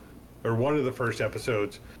episode, or one of the first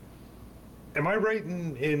episodes. Am I right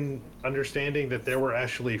in understanding that there were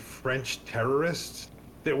actually French terrorists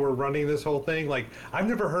that were running this whole thing? Like, I've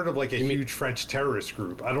never heard of like a huge French terrorist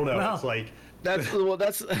group. I don't know. Well, it's like that was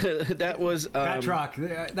Batroc. That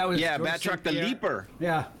was George Batroc St. the Pierre. Leaper.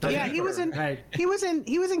 Yeah. Yeah, he was in. Right. He was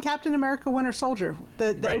in Captain America: Winter Soldier.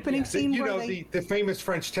 The opening scene you where know, they. the famous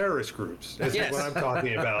French terrorist groups. That's Yes. what I'm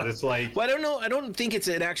talking about. It's like, Well, I don't know. I don't think it's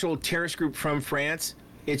an actual terrorist group from France.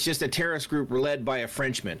 It's just a terrorist group led by a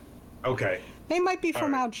Frenchman. okay. They might be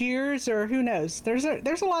from right. Algiers or who knows. There's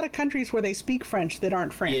a lot of countries where they speak French that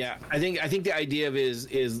aren't French. Yeah, I think the idea of is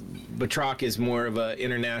Batroc is more of a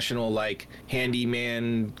international like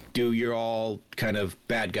handyman, do your all kind of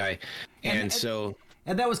bad guy, and so.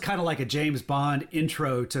 And that was kind of like a James Bond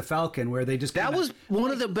intro to Falcon, where they just That was one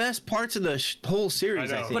of the best parts of the whole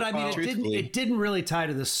series, I I know. think. But I mean, it didn't really tie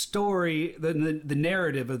to the story, the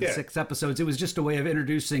narrative of the 6 episodes. It was just a way of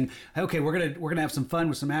introducing. Okay, we're gonna have some fun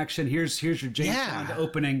with some action. Here's your James Bond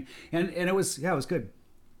opening, and it was good.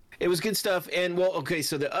 It was good stuff. And well, okay,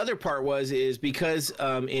 so the other part is because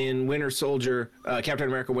in Winter Soldier, Captain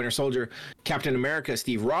America: Winter Soldier, Captain America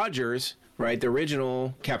Steve Rogers, right, the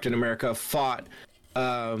original Captain America fought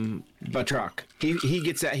Batroc. He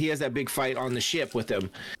gets that. He has that big fight on the ship with him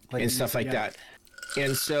and stuff like that.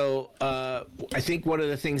 And so I think one of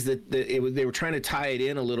the things that they were trying to tie it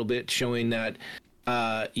in a little bit, showing that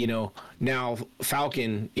now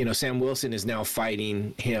Falcon, Sam Wilson is now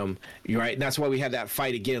fighting him, right? And that's why we had that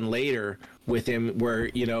fight again later with him, where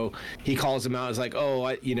he calls him out. It's like,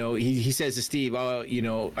 he says to Steve, I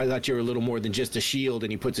thought you were a little more than just a shield,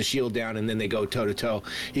 and he puts a shield down, and then they go toe to toe.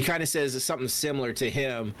 He kind of says something similar to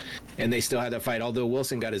him, and they still had that fight. Although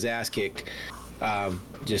Wilson got his ass kicked.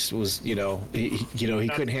 Just was, he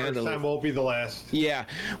couldn't handle it. Time won't be the last. Yeah.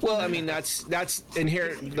 Well, I mean, that's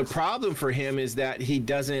inherent. The problem for him is that he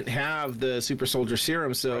doesn't have the super soldier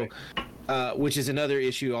serum. So, which is another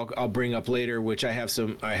issue I'll bring up later, which I have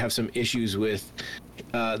some issues with,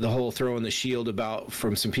 the whole throwing the shield about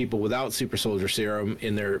from some people without super soldier serum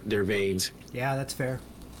in their veins. Yeah, that's fair.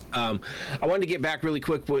 I wanted to get back really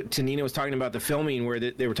quick to Nina was talking about the filming, where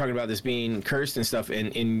they were talking about this being cursed and stuff,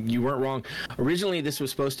 and you weren't wrong. Originally, this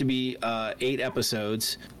was supposed to be 8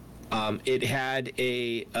 episodes. It had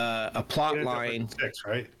a plot line. 6,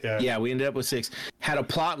 right? Yeah. Yeah, we ended up with 6. Had a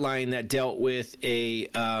plot line that dealt with a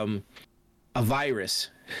virus,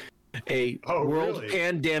 a world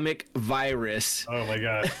pandemic virus. Oh my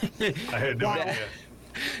God, I had no idea.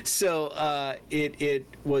 So it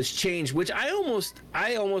was changed, which I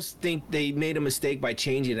almost think they made a mistake by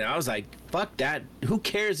changing it. I was like, fuck that. Who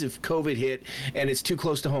cares if COVID hit and it's too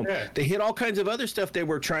close to home? Yeah. They hit all kinds of other stuff. They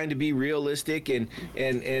were trying to be realistic and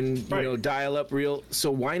dial up real.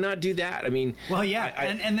 So why not do that? I mean, well, yeah,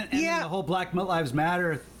 and the whole Black Lives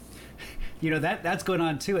Matter. That's going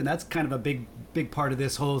on too, and that's kind of a big part of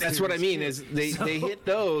this whole. That's what I mean. Is they hit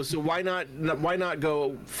those? So why not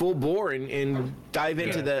go full bore and dive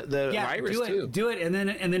into the virus too? Do it, and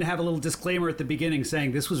then have a little disclaimer at the beginning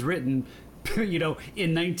saying this was written,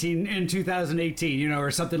 in 2018, or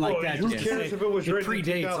something like that. Who cares if it was written in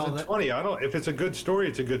 2020? If it's a good story,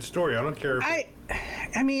 it's a good story. I don't care.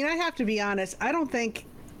 I mean, I have to be honest. I don't think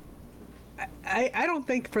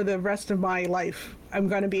for the rest of my life I'm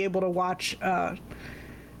going to be able to watch a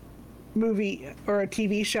movie or a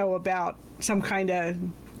TV show about some kind of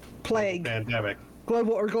plague,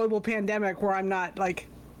 global pandemic, where I'm not like,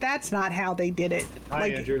 that's not how they did it. Hi,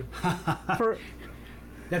 Andrew.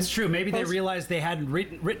 That's true. Maybe they realized they hadn't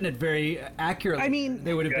written it very accurately. I mean,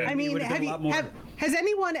 they would have been. I mean, a lot more. Has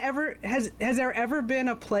anyone ever has there ever been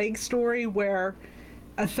a plague story where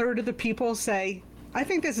a third of the people say, I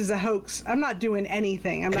think this is a hoax. I'm not doing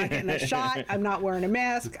anything. I'm not getting a shot. I'm not wearing a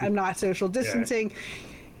mask. I'm not social distancing. Yeah.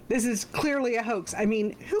 This is clearly a hoax. I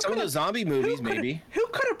mean, some of the zombie movies, maybe. Who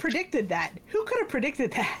could have predicted that?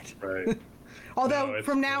 Right.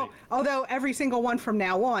 Although every single one from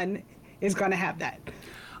now on is going to have that.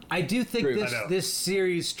 I do think this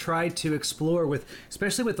series tried to explore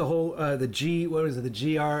especially with the whole the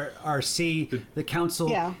GRRC, the council.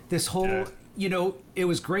 Yeah. This whole. Yeah. It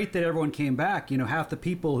was great that everyone came back. Half the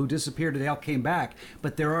people who disappeared, they all came back.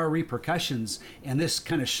 But there are repercussions, and this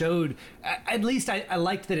kind of showed. At least I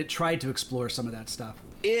liked that it tried to explore some of that stuff.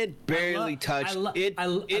 It barely touched. It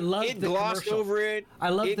glossed over it. I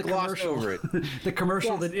love the commercial. Over it. The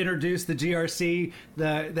commercial that introduced the GRC,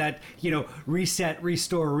 that reset,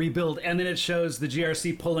 restore, rebuild, and then it shows the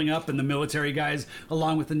GRC pulling up and the military guys,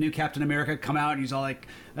 along with the new Captain America, come out, and he's all like,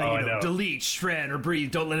 delete, shred, or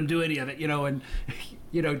breathe. Don't let him do any of it. And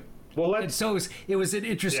so it was an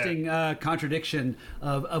interesting contradiction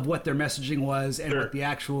of what their messaging was and what the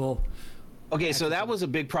actual. Okay, so that was a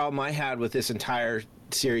big problem I had with this entire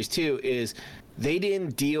series too, is they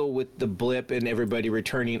didn't deal with the blip and everybody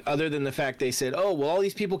returning, other than the fact they said, oh, well, all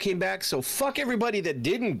these people came back, so fuck everybody that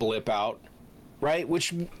didn't blip out, right?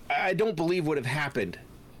 Which I don't believe would have happened.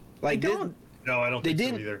 Like, No, I don't think so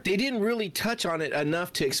either. They didn't really touch on it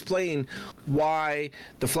enough to explain why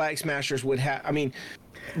the Flag Smashers would have. I mean,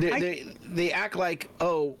 they act like,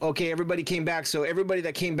 oh, okay, everybody came back, so everybody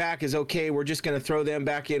that came back is okay. We're just going to throw them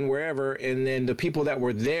back in wherever, and then the people that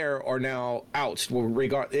were there are now out.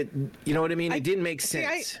 You know what I mean? It didn't make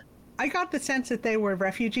sense. I got the sense that they were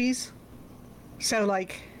refugees. So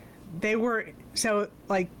they were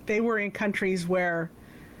in countries where,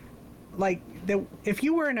 if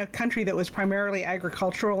you were in a country that was primarily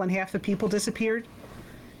agricultural and half the people disappeared,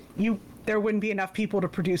 there wouldn't be enough people to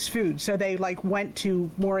produce food. So they went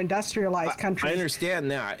to more industrialized countries. I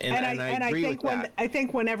understand that, and I agree with that. I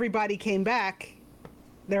think when everybody came back,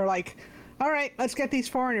 they're like, all right, let's get these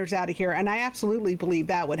foreigners out of here. And I absolutely believe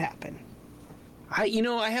that would happen. I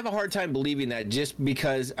have a hard time believing that, just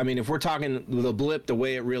because, I mean, if we're talking the blip, the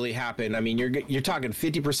way it really happened, I mean, you're talking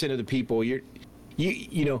 50% of the people. You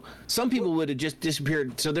you know, some people would have just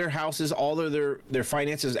disappeared. So their houses, all of their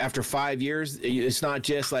finances after 5 years, it's not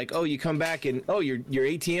just like, oh, you come back and oh, your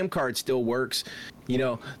ATM card still works. You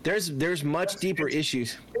know, there's much deeper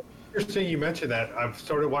issues. Interesting you mentioned that. I've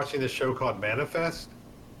started watching this show called Manifest.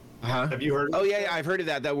 Have you heard? Oh yeah, I've heard of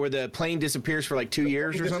that. Where the plane disappears for like 2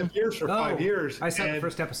 years or something. Disappears for 5 years. I saw the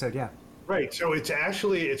first episode. Yeah. Right. So it's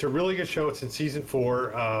a really good show. It's in season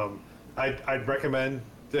 4. I'd recommend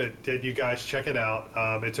that you guys check it out.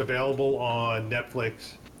 It's available on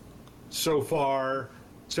Netflix so far.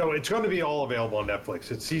 So it's going to be all available on Netflix.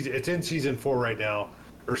 It's in season 4 right now,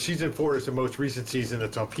 or season 4 is the most recent season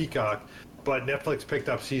that's on Peacock. But Netflix picked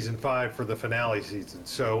up season 5 for the finale season,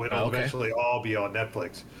 so it'll eventually all be on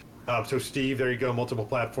Netflix. So Steve, there you go, multiple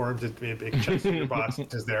platforms. It checks your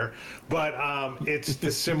boxes there. But it's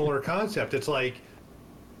the similar concept. It's like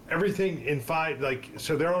everything in 5, like,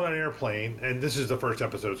 so they're on an airplane, and this is the first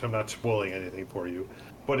episode, so I'm not spoiling anything for you.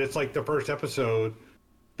 But it's like the first episode,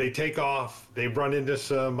 they take off, they run into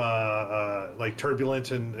some like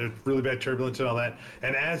turbulence and really bad turbulence and all that.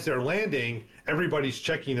 And as they're landing, everybody's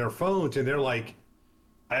checking their phones, and they're like,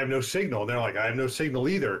 I have no signal. And they're like, I have no signal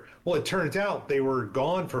either. Well, it turns out they were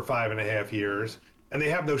gone for 5.5 years, and they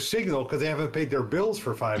have no signal because they haven't paid their bills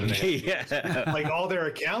for 5.5 years. Yeah. Like all their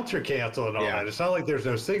accounts are canceled and all that. It's not like there's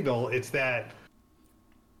no signal. It's that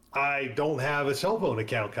I don't have a cell phone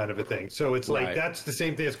account kind of a thing. So it's like that's the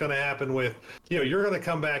same thing that's going to happen with, you know, you're going to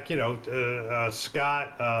come back, you know,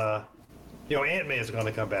 Scott, you know, Ant-Man's going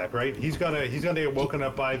to come back, right? He's going to get woken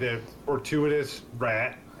up by the fortuitous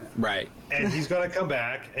rat. Right. And he's going to come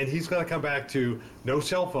back, and he's going to come back to no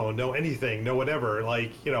cell phone, no anything, no whatever,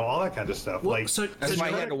 like, you know, all that kind of stuff. Well, like, that's why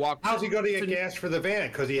he had to walk. how's he going to get gas for the van?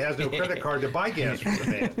 Because he has no credit card to buy gas for the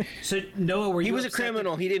van. So Noah, were you? He was a upset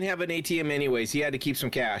criminal. He didn't have an ATM anyways. He had to keep some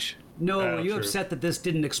cash. Noah, were you true. upset that this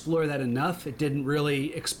didn't explore that enough? It didn't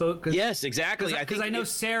really expose. Yes, exactly. Because I know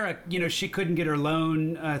Sarah, you know, she couldn't get her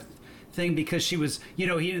loan thing because she was, you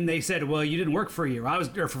know, and they said, well, you didn't work for a year. I was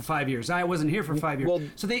there for 5 years. I wasn't here for 5 years. Well,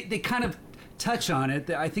 so they kind of touch on it.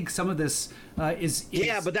 I think some of this is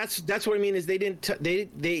yeah, but that's what I mean is they didn't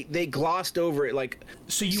they glossed over it. Like,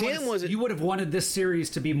 so Sam wasn't. You would have wanted this series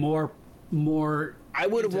to be more. I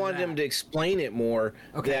would have into wanted that. them to explain it more.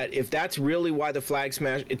 Okay. That if that's really why the Flag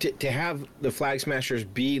Smash to have the Flag Smashers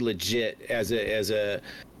be legit as a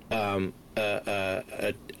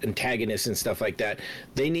antagonist and stuff like that,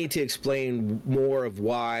 they need to explain more of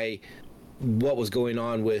what was going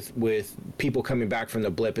on with people coming back from the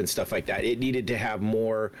blip and stuff like that. It needed to have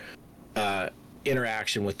more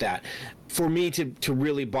interaction with that for me to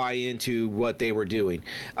really buy into what they were doing.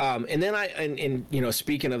 And then and you know,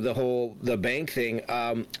 speaking of the bank thing,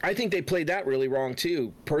 I think they played that really wrong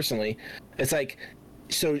too, personally. It's like,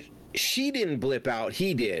 so she didn't blip out,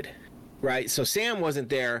 he did, right? So Sam wasn't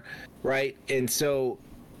there, right? And so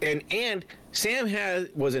and Sam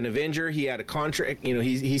was an Avenger. He had a contract. You know,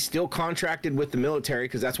 he's still contracted with the military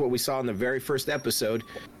because that's what we saw in the very first episode.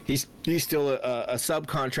 He's still a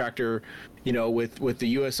subcontractor, you know, with the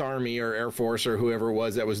U.S. Army or Air Force or whoever it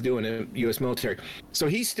was that was doing it, U.S. military. So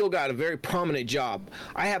he's still got a very prominent job.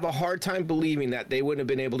 I have a hard time believing that they wouldn't have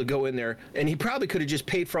been able to go in there, and he probably could have just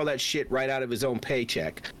paid for all that shit right out of his own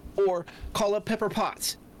paycheck, or call up Pepper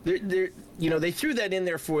Potts. They're you know, they threw that in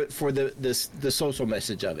there for the social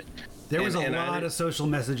message of it. There was a lot of social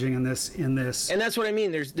messaging in this. And that's what I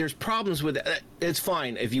mean. There's problems with it. It's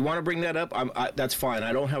fine. If you want to bring that up, that's fine.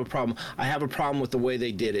 I don't have a problem. I have a problem with the way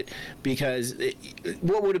they did it, because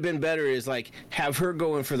what would have been better is like have her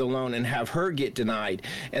go in for the loan and have her get denied,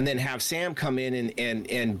 and then have Sam come in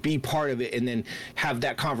and be part of it, and then have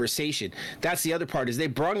that conversation. That's the other part, is they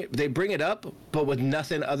bring it up, but with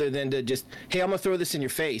nothing other than to just, hey, I'm gonna throw this in your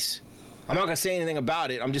face. I'm not gonna say anything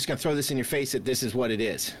about it. I'm just gonna throw this in your face that this is what it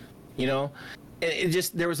is. You know, it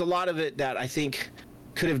just, there was a lot of it that I think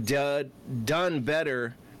could have done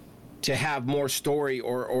better to have more story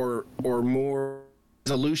or more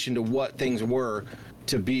resolution to what things were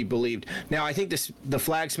to be believed. Now, I think the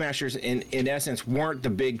Flag Smashers in essence weren't the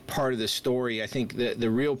big part of the story. I think the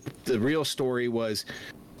real story was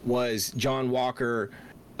John Walker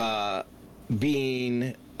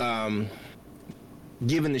being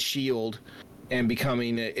given the shield and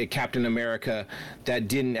becoming a Captain America that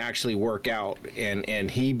didn't actually work out, and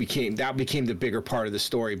became the bigger part of the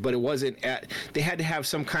story. But it wasn't they had to have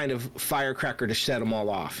some kind of firecracker to set them all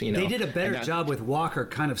off. You know, they did a better job with Walker,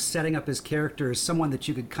 kind of setting up his character as someone that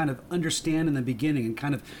you could kind of understand in the beginning and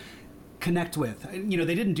kind of connect with. You know,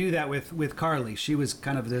 they didn't do that with Carly. She was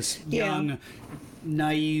kind of this young,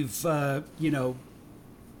 naive, you know,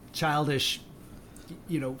 childish,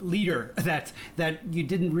 leader that you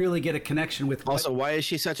didn't really get a connection with. Also, why is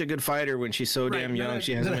she such a good fighter when she's so damn young?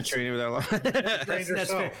 She hasn't been training with that long.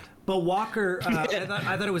 That's fair. But Walker, I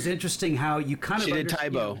thought it was interesting how you kind of She did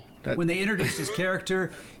Tybo. When they introduced his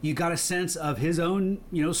character, you got a sense of his own,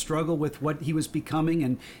 struggle with what he was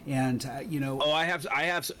becoming, and Oh, I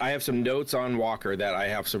have some notes on Walker that I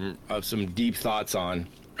have some deep thoughts on.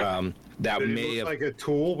 That Did may he have. look like a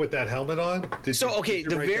tool with that helmet on? Did you write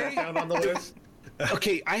that down on the list?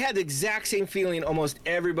 Okay, I had the exact same feeling almost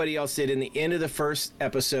everybody else did in the end of the first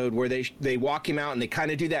episode, where they walk him out and they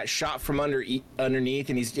kind of do that shot from underneath,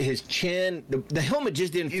 and his chin, the helmet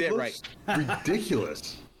just didn't fit right.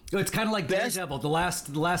 Ridiculous. It's kind of like Daredevil, the last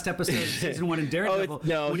episode of season 1 in Daredevil.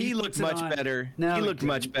 He looked much better. No, he looked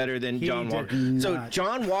much better than John Walker. So not.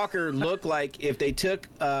 John Walker looked like if they took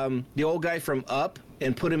the old guy from Up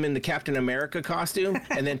and put him in the Captain America costume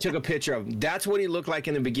and then took a picture of him. That's what he looked like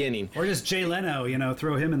in the beginning. Or just Jay Leno,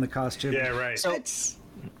 throw him in the costume. Yeah, right. So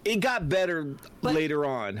it got better later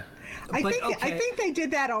on. I think they did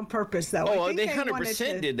that on purpose, though. Oh, I think they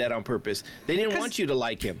 100% did that on purpose. They didn't want you to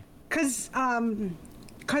like him.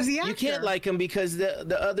 Because the actor, You can't like him because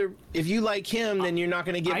the other. If you like him, then you're not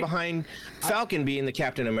going to get behind Falcon being the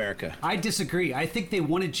Captain America. I disagree. I think they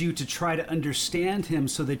wanted you to try to understand him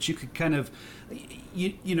so that you could kind of,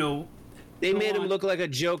 They made him look like a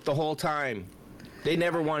joke the whole time. They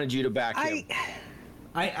never wanted you to back him.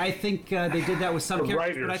 I think they did that with some The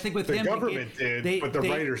characters, writers, but I think with the him, government did, but the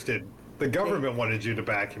writers did. The government wanted you to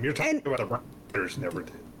back him. You're talking about the writers never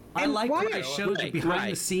did. I like why- when they showed the Right,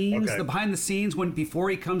 behind the scenes, Okay. the behind the scenes before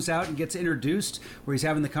he comes out and gets introduced, where he's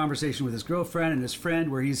having the conversation with his girlfriend and his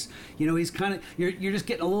friend, where he's kind of you're just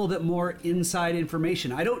getting a little bit more inside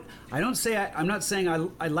information. I'm not saying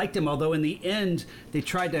I liked him, although in the end they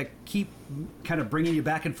tried to keep kind of bringing you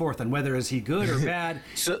back and forth on whether is he good or bad.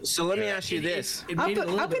 So let me ask you this. It made it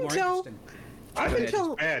a little bit more interesting.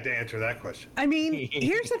 Until I had to answer that question. I mean,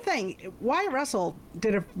 here's the thing. Wyatt Russell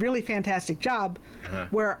did a really fantastic job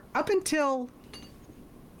where up until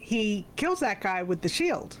he kills that guy with the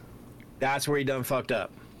shield, That's where he done fucked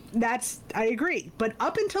up. I agree. But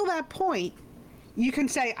up until that point, you can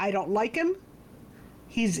say, I don't like him.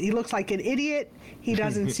 He looks like an idiot. He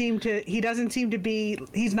doesn't seem to be,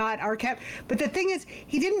 he's not our cap. But the thing is,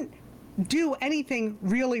 he didn't do anything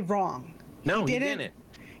really wrong. No, he didn't.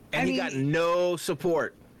 And I he mean, got no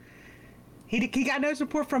support. He got no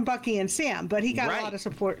support from Bucky and Sam, but he got a lot of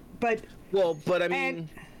support. But I mean, and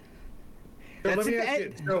So let me ask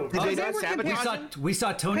you. So, did they they not were sabotage him? We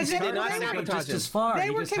saw Tony 'Cause they Stark were go sabotaging just him. as far. they He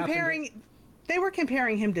were just happened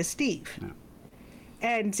comparing him to Steve.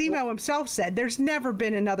 And Zemo himself said there's never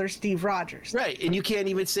been another Steve Rogers. Right, and you can't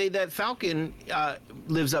even say that Falcon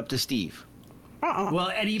lives up to Steve. Well,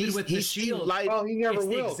 and even He's- with the he's shield, like- well, he never it's the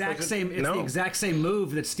will. exact 'cause same. It's No. the exact same move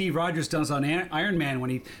that Steve Rogers does on Iron Man when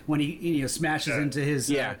he smashes into his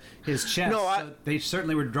his chest. No, So they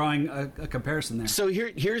certainly were drawing a comparison there. So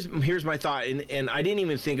here's my thought, and I didn't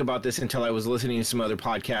even think about this until I was listening to some other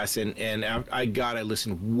podcasts, and I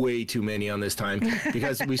listened way too many on this time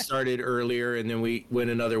because we started earlier and then we went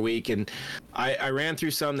another week, and I ran through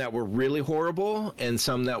some that were really horrible and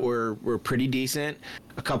some that were pretty decent,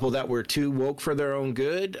 a couple that were too woke for their own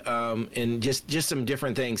good, and just some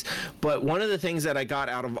different things. But one of the things that I got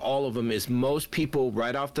out of all of them is most people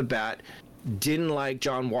right off the bat didn't like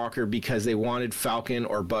John Walker because they wanted Falcon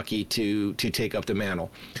or Bucky to take up the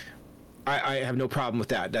mantle. I have no problem with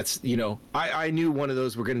that. That's, I knew one of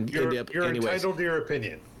those were going to end up You're anyways. entitled to your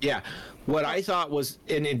opinion. Yeah. What I thought was,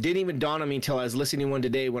 and it didn't even dawn on me until I was listening to one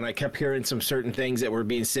today when I kept hearing some certain things that were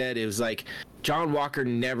being said. It was like John Walker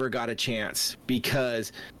never got a chance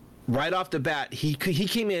because right off the bat, he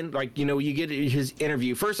came in like, you get his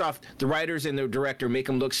interview. First off, the writers and the director make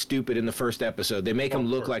him look stupid in the first episode. They make him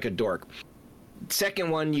look like a dork. Second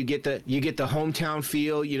one, you get the hometown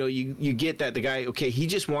feel. You get that the guy, okay, he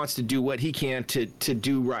just wants to do what he can to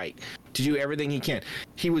do right, to do everything he can.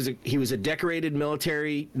 He was a decorated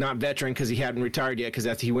military, not veteran because he hadn't retired yet,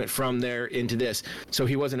 because he went from there into this, so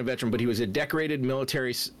he wasn't a veteran, but he was a decorated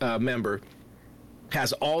military member.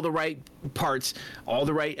 Has all the right parts, all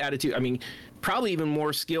the right attitude. I mean, probably even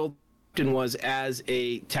more skilled than was as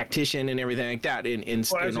a tactician and everything like that.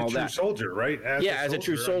 As all a true that. soldier, right? As a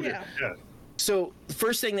true soldier. Yeah. So the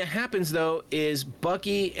first thing that happens though is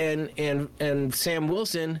Bucky and Sam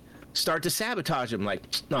Wilson start to sabotage him. Like,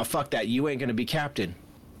 no, fuck that. You ain't gonna be captain.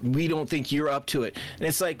 We don't think you're up to it. And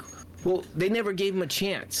it's like, well, they never gave him a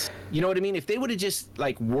chance. You know what I mean? If they would have just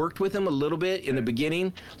like worked with him a little bit in the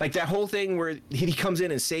beginning, like that whole thing where he comes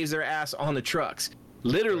in and saves their ass on the trucks.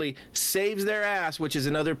 literally saves their ass, which is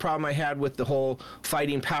another problem I had with the whole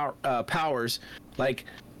fighting powers. Like,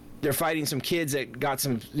 they're fighting some kids that got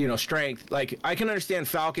some, strength. Like, I can understand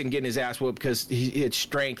Falcon getting his ass whooped because it's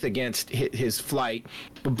strength against his flight.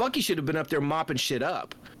 But Bucky should have been up there mopping shit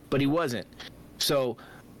up, but he wasn't. So,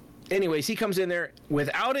 anyways, he comes in there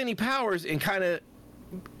without any powers and kind of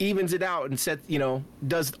evens it out and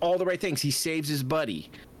does all the right things. He saves his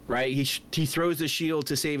buddy, right? He throws the shield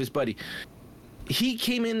to save his buddy. He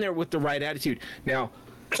came in there with the right attitude. Now,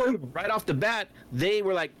 right off the bat, they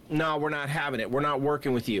were like, no, we're not having it. We're not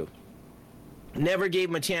working with you. Never gave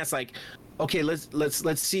him a chance. Like, okay, let's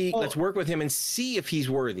see, let's work with him and see if he's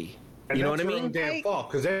worthy. You know what I mean? Damn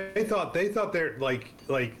fault, because they thought they're like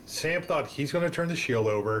Sam thought he's going to turn the shield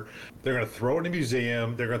over. They're going to throw it in the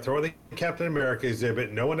museum. They're going to throw it in the Captain America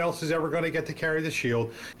exhibit. No one else is ever going to get to carry the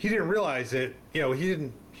shield. He didn't realize that. He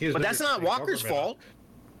didn't. But that's not Walker's fault.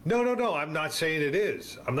 No. I'm not saying it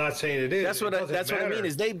is. That's what I mean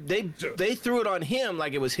is they threw it on him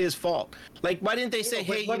like it was his fault. Like, why didn't they say,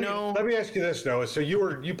 hey, Let me ask you this, Noah. So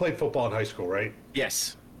you played football in high school, right?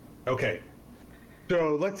 Yes. Okay.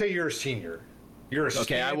 So let's say you're a senior. You're a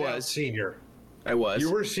standout senior. I was. You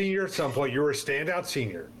were a senior at some point. You were a standout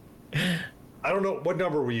senior. I don't know what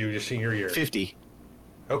number were you your senior year. 50.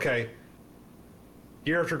 Okay.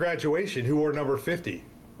 Year after graduation, who wore number 50?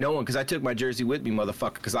 No one, because I took my jersey with me,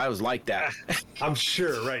 motherfucker, because I was like that. I'm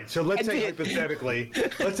sure, right. So let's say hypothetically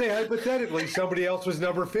somebody else was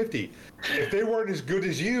number 50. If they weren't as good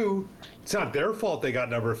as you, it's not their fault they got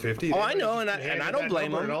number 50. Oh, I know, and I don't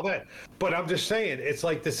blame them. And all that. But I'm just saying, it's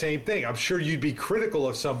like the same thing. I'm sure you'd be critical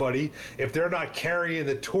of somebody if they're not carrying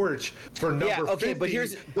the torch for number 50 but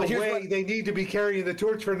here's they need to be carrying the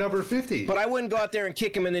torch for number 50. But I wouldn't go out there and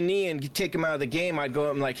kick him in the knee and take him out of the game. I'd go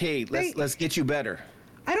up and like, hey, let's get you better.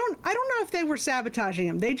 I don't know if they were sabotaging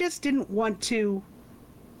him. They just didn't want to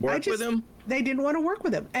work with him. They didn't want to work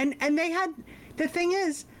with him. And they had, the thing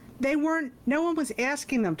is, no one was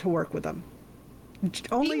asking them to work with him.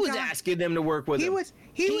 Only he was asking them to work with him.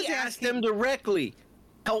 He asked them directly,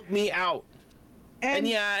 help me out. And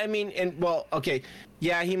yeah, I mean,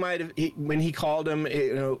 yeah, he might have, when he called him,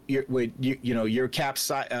 your Cap's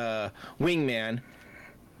wingman.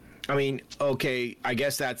 I mean, okay, I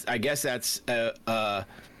guess that's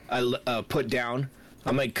put down.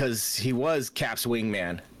 I'm like, because he was Cap's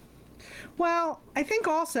wingman. Well, I think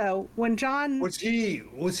also when John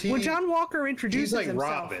when John Walker introduces himself,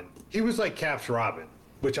 Robin. He was like Cap's Robin,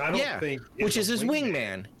 which I don't think which is his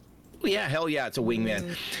wingman. Well, yeah, hell yeah, it's a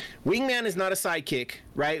wingman. Wingman is not a sidekick,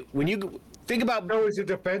 right? When you think about, no, is a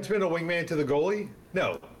defenseman a wingman to the goalie?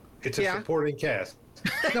 No, it's a supporting cast.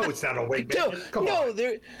 No, it's not a wingman. No,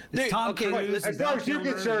 they're okay.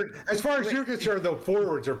 As far as you're concerned, the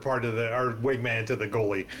forwards are part of our wingman to the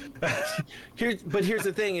goalie. Here's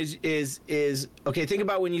the thing: is okay. Think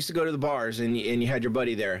about when you used to go to the bars and you had your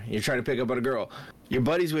buddy there. You're trying to pick up on a girl. Your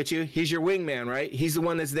buddy's with you. He's your wingman, right? He's the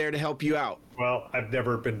one that's there to help you out. Well, I've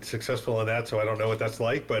never been successful in that, so I don't know what that's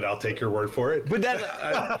like. But I'll take your word for it. But that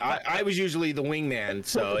I was usually the wingman,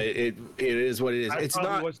 so it is what it is. It's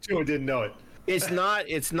not. Was too. I didn't know it. It's not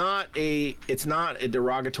a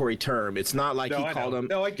derogatory term. It's not like he called him.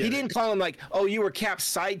 No, I get he didn't call him like, oh, you were Cap's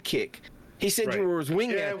sidekick. He said you were his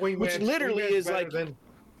wingman, which literally is like.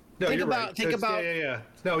 Think about. Yeah.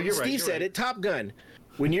 No, you're right. Steve said it. Top Gun.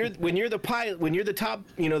 When you're the pilot, when you're the top,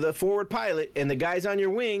 the forward pilot, and the guy's on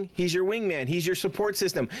your wing, he's your wingman. He's your support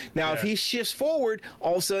system. Now, if he shifts forward,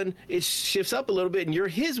 all of a sudden it shifts up a little bit, and you're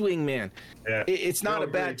his wingman. Yeah. It's not a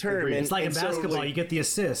bad term. And, it's like in basketball, you get the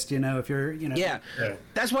assist. If you're, Yeah.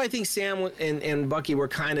 That's why I think Sam and Bucky were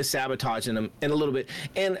kind of sabotaging him in a little bit.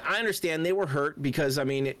 And I understand they were hurt because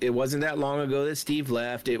it wasn't that long ago that Steve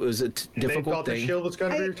left. It was a difficult they thought thing. The shield was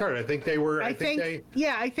going to be returned. I think they were.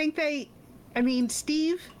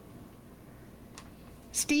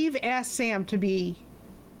 Steve asked Sam to take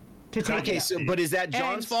it. But is that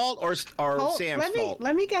John's fault or Sam's fault?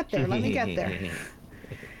 Let me get there.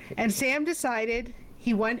 And Sam decided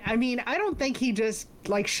he went. I don't think he just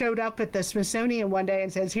showed up at the Smithsonian one day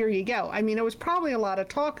and says, "Here you go." There was probably a lot of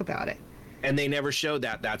talk about it. And they never showed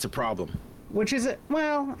that. That's a problem. Which is,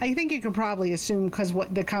 I think you could probably assume because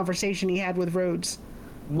what the conversation he had with Rhodes.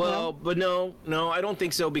 Well, but no, I don't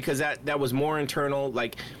think so because that was more internal.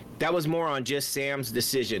 That was more on just Sam's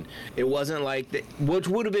decision. It wasn't like that, which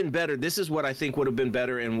would have been better. This is what I think would have been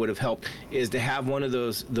better and would have helped is to have one of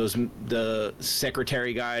the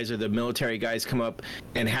secretary guys or the military guys come up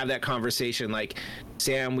and have that conversation. Like,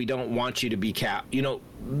 Sam, we don't want you to be Cap.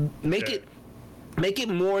 Make it. make it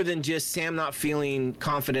more than just Sam not feeling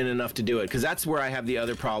confident enough to do it, because that's where I have the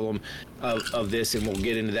other problem of this, and we'll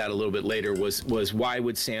get into that a little bit later. Was why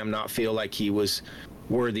would Sam not feel like he was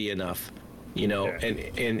worthy enough? You know, Yeah.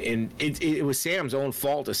 and it was Sam's own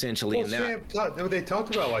fault essentially Well, in that. they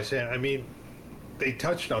talked about why Sam. I mean, they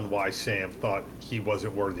touched on why Sam thought he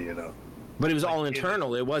wasn't worthy enough. But it was all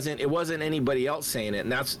internal. It wasn't anybody else saying it,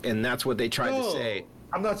 and that's what they tried to say.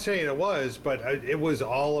 I'm not saying it was, but it was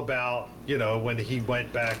all about, you know, when he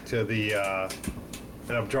went back to the,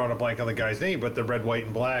 and I'm drawing a blank on the guy's name, but the red, white,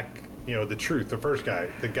 and black, you know, the truth, the first guy,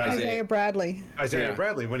 the guy. Isaiah Bradley. Isaiah Yeah.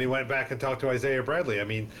 Bradley, when he went back and talked to Isaiah Bradley. I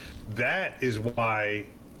mean, that is why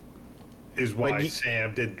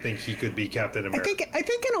Sam didn't think he could be Captain America. I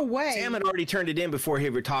think in a way. Sam had already turned it in before he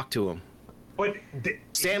ever talked to him. But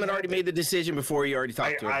Sam had already made the decision before he already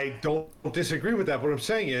talked to him. I don't disagree with that. What I'm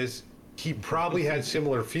saying is he probably had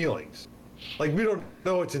similar feelings. Like, we don't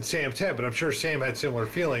know what's in Sam's head, but I'm sure Sam had similar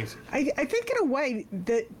feelings. I think in a way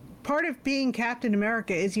that part of being Captain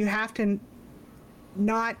America is you have to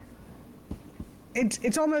not.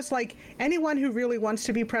 It's almost like anyone who really wants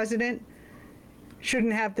to be president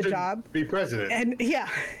shouldn't have the job. Be president. And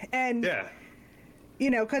yeah,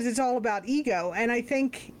 you know, because it's all about ego. And I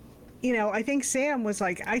think Sam was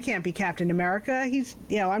like, I can't be Captain America. He's,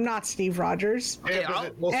 you know, I'm not Steve Rogers. Okay,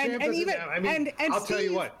 Sam doesn't have, I mean, I'll tell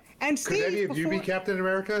you what. And Could Steve, any of you be before- Captain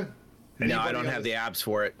America? No, I Anybody don't have else? the abs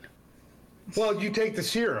for it. Well, you take the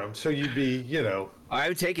serum, so you'd be, you know. I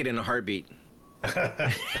would take it in a heartbeat.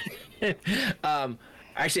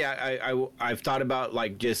 Actually, I've thought about,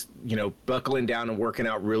 like, just, you know, buckling down and working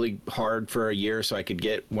out really hard for a year so I could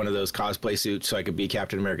get one of those cosplay suits so I could be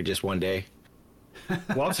Captain America just one day.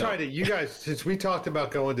 Well, I'm trying to, you guys, since we talked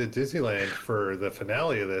about going to Disneyland for the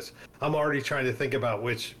finale of this, I'm already trying to think about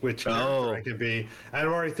which character I could be. And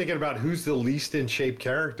I'm already thinking about who's the least in shape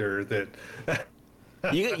character that.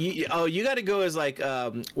 You got to go as, like,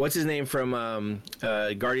 what's his name from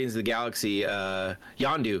Guardians of the Galaxy?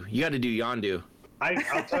 Yondu. You got to do Yondu.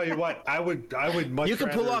 I'll tell you what, I would much You can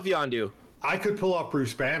pull rather- off Yondu. I could pull off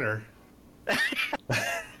Bruce Banner.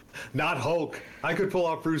 Not Hulk. I could pull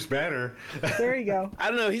off Bruce Banner. There you go. I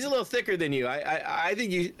don't know. He's a little thicker than you. I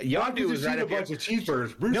think Yondu was right a up here. bunch of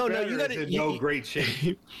cheeseburgers. Bruce Banner you gotta- is in no great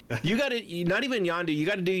shape. You got to not even Yondu. You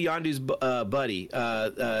got to do Yondu's buddy,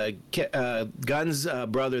 Gunn's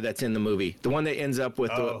brother that's in the movie, the one that ends up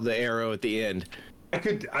with the arrow at the end. I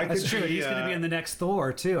could. That's true. Be, He's going to be in the next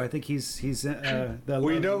Thor too. I think he's the.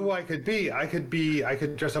 We know who I could be. I could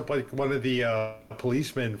dress up like one of the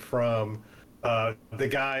policemen from the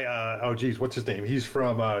guy. Oh, geez, what's his name? He's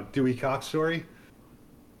from Dewey Cox Story.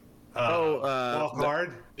 Walk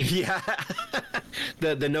Hard. Yeah,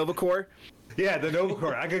 the Nova Corps. Yeah, the Nova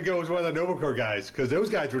Corps. I could go as one of the Nova Corps guys because those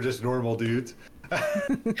guys were just normal dudes.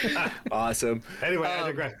 Awesome. Anyway, I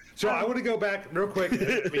digress. So I want to go back real quick.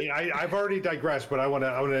 I mean, I've already digressed, but I want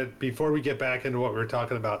to before we get back into what we were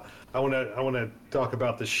talking about, I want to talk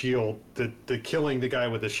about the shield, the killing the guy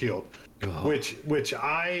with the shield, which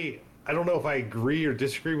I don't know if I agree or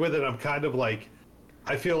disagree with it. I'm kind of like,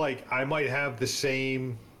 I feel like I might have the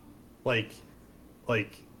same, like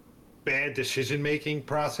bad decision making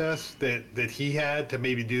process that he had to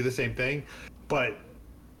maybe do the same thing, but.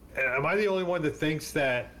 Am I the only one that thinks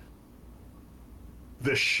that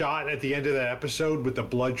the shot at the end of that episode with the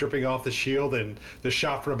blood dripping off the shield and the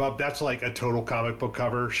shot from above, that's like a total comic book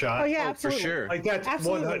cover shot? Oh yeah, For absolutely. sure. Like that's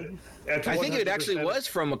Absolutely. I think it actually was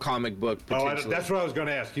from a comic book. Potentially. That's what I was going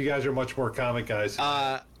to ask. You guys are much more comic guys.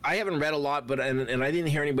 I haven't read a lot, but and I didn't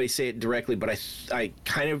hear anybody say it directly, but I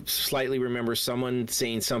kind of slightly remember someone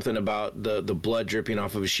saying something about the blood dripping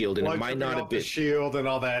off of a shield, and blood it might dripping not off have the been. shield and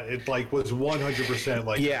all that. It like was 100%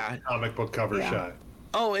 like Yeah. a comic book cover shot.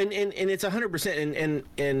 Oh, and it's 100%,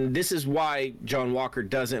 and this is why John Walker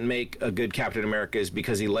doesn't make a good Captain America, is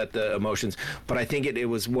because he let the emotions. But I think it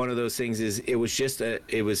was one of those things. It was just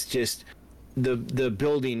the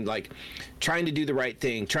building, like trying to do the right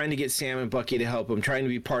thing, trying to get Sam and Bucky to help him, trying to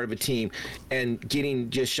be part of a team, and getting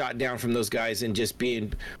just shot down from those guys and just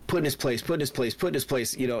being put in his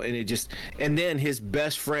place, you know, and then his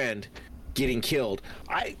best friend getting killed.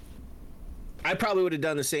 I probably would have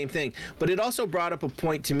done the same thing, but it also brought up a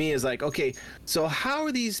point to me is like, okay, so how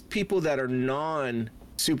are these people that are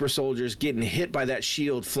non-super soldiers getting hit by that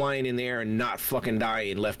shield flying in the air and not fucking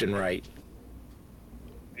dying left and right?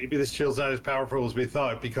 maybe the shield's not as powerful as we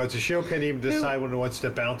thought because the shield can't even decide when it wants to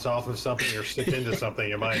bounce off of something or stick into something,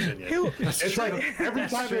 in my opinion. It's like every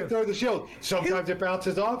time they throw the shield, sometimes it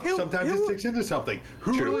bounces off, sometimes it sticks into something.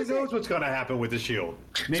 Who really knows what's going to happen with the shield?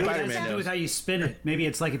 Maybe it has Spider-Man to do knows. with how you spin it. Maybe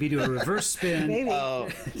it's like if you do a reverse spin. Maybe.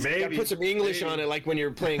 Maybe. Put some English on it, like when you're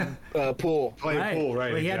playing pool. Playing pool,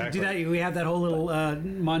 right? Well, he had to do that. We have that whole little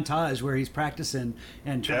montage where he's practicing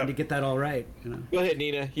and trying to get that all right. You know? Go ahead,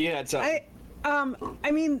 Nina. You had something.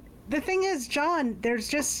 I mean, the thing is, John, there's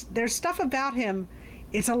stuff about him.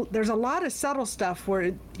 There's a lot of subtle stuff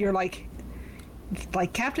where you're like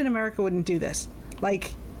Captain America wouldn't do this.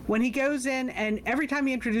 Like when he goes in and every time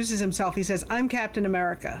he introduces himself, he says, "I'm Captain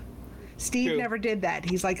America." Steve True. never did that.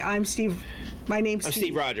 He's like, "I'm Steve. My name's I'm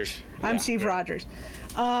Steve Rogers. I'm Steve Rogers."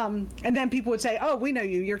 And then people would say, "Oh, we know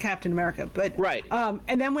you. You're Captain America." But Right.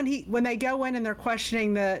 And then when they go in and they're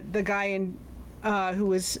questioning the guy in who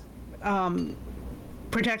was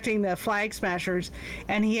protecting the Flag Smashers,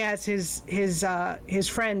 and he has his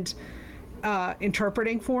friend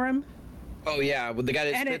interpreting for him. Oh yeah, with the guy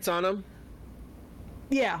that And spits on him.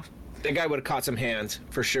 Yeah. That guy would have caught some hands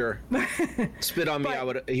for sure. Spit on me,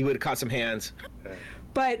 he would have caught some hands.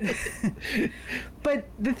 But but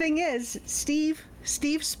the thing is, Steve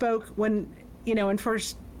spoke when in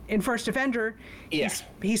first Avenger. Yeah.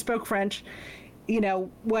 He spoke French.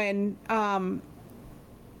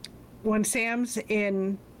 When Sam's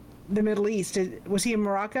in the Middle East, was he in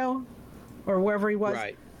Morocco or wherever he was?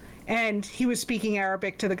 Right. And he was speaking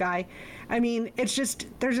Arabic to the guy. I mean, it's just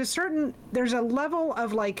there's a level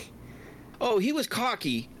of like. Oh, he was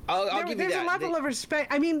cocky. I'll give you that. There's a level of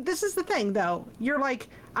respect. I mean, this is the thing, though. You're like,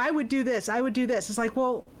 I would do this. I would do this. It's like,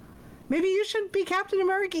 well, maybe you shouldn't be Captain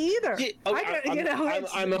America either. Yeah,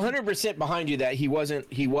 I'm 100% behind you that he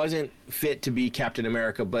wasn't fit to be Captain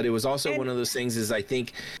America, but it was also one of those things. Is I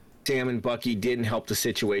think Sam and Bucky didn't help the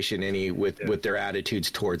situation any with their attitudes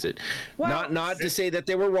towards it. Well, not to say that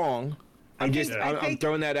they were wrong. I'm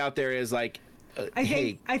throwing that out there as like, I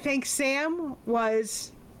think Sam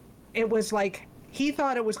was. It was like he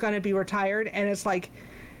thought it was going to be retired, and it's like,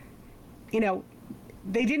 they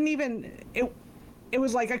didn't even. It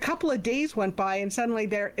was like a couple of days went by, and suddenly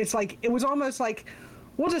it's like it was almost like,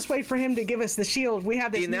 we'll just wait for him to give us the shield. We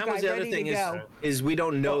have this new guy ready to go. Is we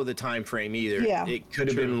don't know the time frame either. Yeah. It could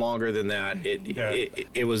have been longer than that.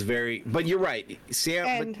 It was very. But you're right,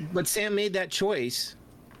 Sam. But Sam made that choice.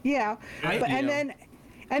 Yeah, and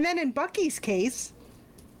then in Bucky's case,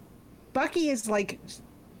 Bucky is like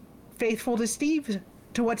faithful to Steve,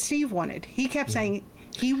 to what Steve wanted. He kept saying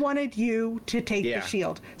he wanted you to take the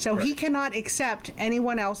shield, so he cannot accept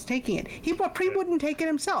anyone else taking it. He wouldn't take it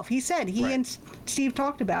himself. He said and Steve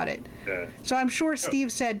talked about it. Yeah. So I'm sure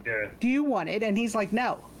Steve said, "Do you want it?" And he's like,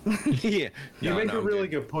 "No." Yeah. You make a really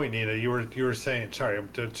good point, Nina. You were saying. Sorry, I'm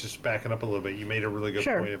just backing up a little bit. You made a really good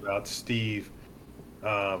point about Steve.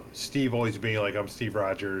 Steve always being like, "I'm Steve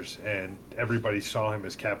Rogers," and everybody saw him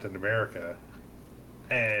as Captain America.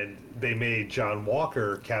 And they made John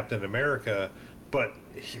Walker Captain America, but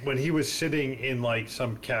when he was sitting in like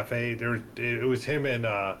some cafe, it was him and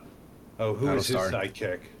who was his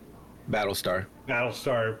sidekick? Battlestar.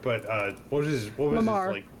 But what was Lamar.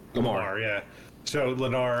 his like? Lamar, yeah. So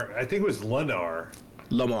Lennar, I think it was Lennar.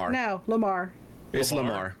 Lamar. No, Lamar. It's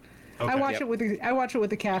Lamar. Okay. I watch it with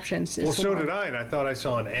the captions. Well, so did I, and I thought I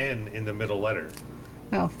saw an N in the middle letter.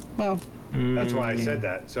 Oh, well. That's why I said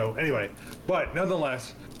that. So anyway, but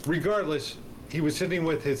nonetheless, regardless, he was sitting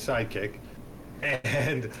with his sidekick,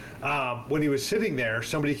 and when he was sitting there,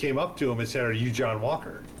 somebody came up to him and said, "Are you John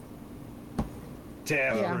Walker?" To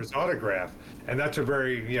ask for his autograph. And that's a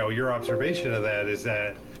very, your observation of that is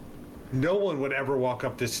that no one would ever walk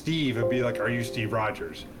up to Steve and be like, "Are you Steve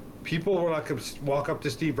Rogers?" People would walk up to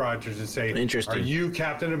Steve Rogers and say, "Are you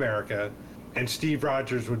Captain America?" And Steve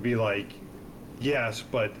Rogers would be like, "Yes,"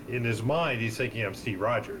 but in his mind, he's thinking, "I'm Steve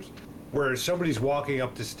Rogers." Whereas somebody's walking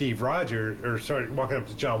up to Steve Rogers, walking up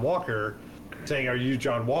to John Walker, saying, "Are you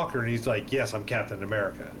John Walker?" And he's like, "Yes, I'm Captain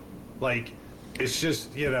America." Like, it's just,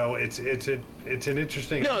 it's an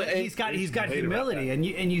interesting. No, he's got humility,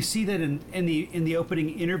 and you see that in the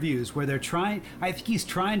opening interviews where they're trying. I think he's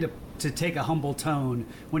trying to take a humble tone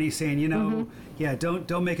when he's saying,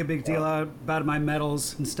 don't make a big deal about my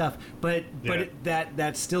medals and stuff. But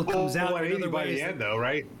that still comes out in other by ways. the end, though,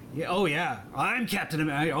 right? Yeah, oh yeah, I'm Captain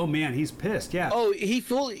America. Oh man, he's pissed. Yeah. Oh, he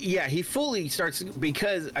fully starts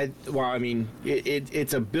because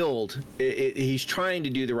it's a build. He's trying to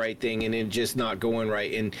do the right thing and it's just not going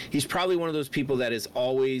right. And he's probably one of those people that is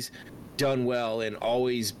always done well and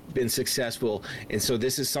always been successful, and so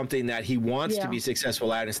this is something that he wants to Yeah. be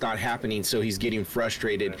successful at, and it's not happening, so he's getting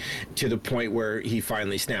frustrated to the point where he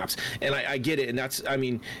finally snaps. And I get it, and that's, I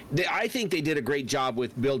mean, I think they did a great job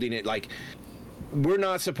with building it. Like, we're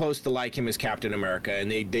not supposed to like him as Captain America,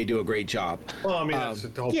 and they do a great job. Well, I mean, that's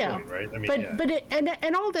the whole Yeah, point, right? I mean, but yeah. but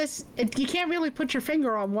and all this, you can't really put your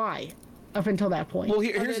finger on why up until that point. Well,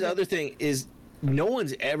 here's the other thing: is no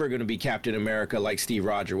one's ever going to be Captain America like Steve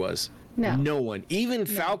Rogers was. No. No one. Even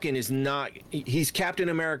Falcon is not. He's Captain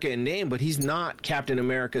America in name, but he's not Captain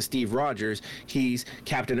America Steve Rogers. He's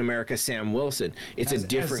Captain America Sam Wilson. It's a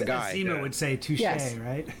different guy. As Zemo would say, touche, Yes.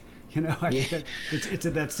 right? You know, I think that it's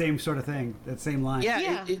that same sort of thing, that same line.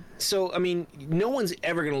 Yeah. Yeah. So I mean, no one's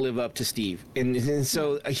ever going to live up to Steve, and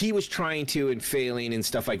so he was trying to and failing and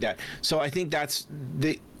stuff like that. So I think that's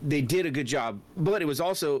they did a good job, but it was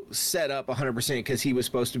also set up 100% because he was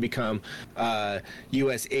supposed to become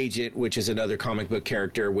U.S. Agent, which is another comic book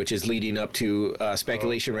character, which is leading up to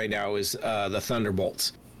speculation right now is the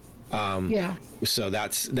Thunderbolts. Yeah. So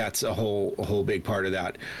that's a whole big part of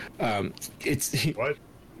that. It's What?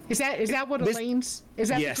 Is that what This- Elaine's? Is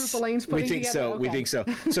that yes, the group Elaine's we putting think together? so. We Okay. think so.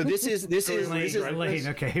 So this is Elaine,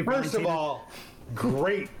 okay. First of Valentina. all,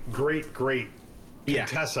 great yeah,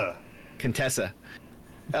 Contessa. Contessa.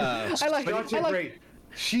 I like. Such I a like. great.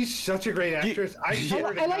 She's such a great actress. I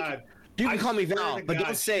swear to I like- God. You can I call me swear Val, to but God,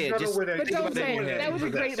 don't say she's it. gonna Just win a- But think don't about it say in it. your That head. was a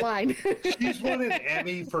great line. She's won an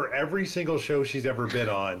Emmy for every single show she's ever been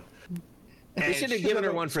on. They should have given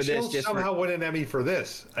her one for this. She'll Just for, somehow win an Emmy for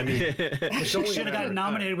this. I mean, it's only Should a have matter gotten of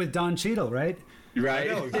nominated with Don Cheadle, right? right?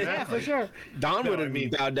 time. I know, Yeah, exactly. for sure. Don No, would have I mean-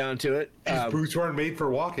 bowed down to it. His boots weren't made for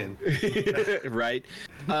walking. Right.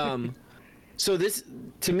 So this,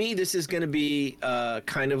 to me, this is going to be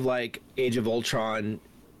kind of like Age of Ultron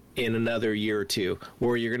in another year or two,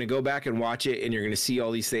 where you're going to go back and watch it, and you're going to see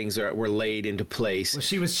all these things that were laid into place. Well,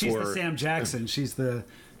 she's the for- Sam Jackson. She's the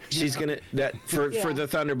She's gonna that for Yeah. the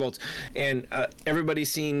Thunderbolts, and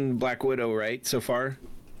everybody's seen Black Widow, right? So far.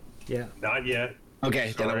 yeah. Not yet.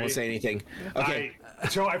 Okay, then I Sorry. went say anything. Okay.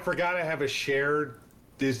 So I forgot I have a shared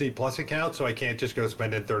Disney Plus account, so I can't just go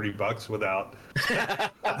spending $30 without.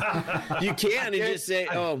 You can and just say,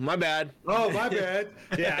 "Oh, my bad." Oh, my bad.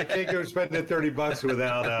 Yeah, I can't go spending $30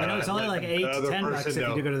 without. I know it's only like letting $8 the to other $10 if person you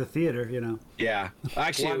know. do go to the theater. You know. Yeah,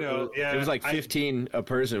 actually, Well, no, yeah, it was like I- 15 a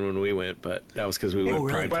person when we went, but that was because we went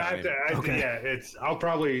really? prime But time. Okay. yeah, I'll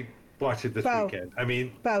probably watch it this Bo. weekend. I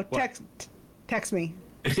mean, Bo, what? text me.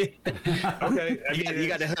 Okay, I mean, You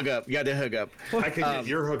got to hook up. You got to hook up. I can get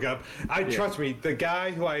your hookup. Trust me, the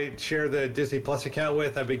guy who I share the Disney Plus account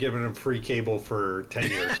with, I've been giving him free cable for 10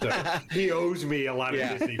 years, so he owes me a lot of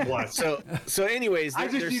Yeah. Disney Plus. So, anyways, I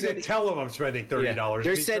just they're need to setting, tell him I'm spending $30.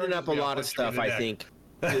 they're He setting charges up a me lot of bunch stuff. for the I neck. think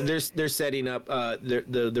they're setting up.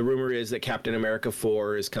 The rumor is that Captain America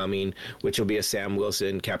 4 is coming, which will be a Sam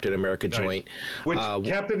Wilson Captain America Nice. joint. Which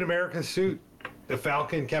Captain America suit, the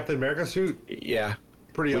Falcon Captain America suit, Yeah.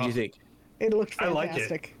 pretty What do awesome. you think? It looked I like it.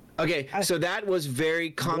 fantastic. Okay, so that was very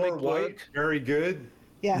comic More white, book. very good.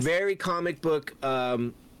 Yes. Very comic book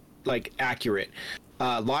like accurate.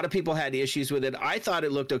 A lot of people had issues with it. I thought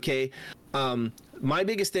it looked okay. My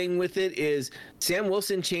biggest thing with it is Sam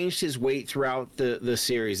Wilson changed his weight throughout the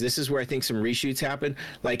series. This is where I think some reshoots happened.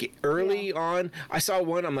 Like early on, I saw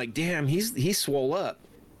one, I'm like, damn, he's swole up.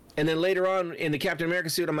 And then later on in the Captain America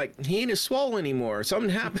suit, I'm like, he ain't as swole anymore. Something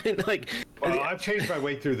happened. Like, Well, I've changed my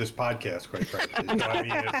weight through this podcast, quite frankly. So, I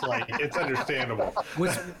mean, it's understandable.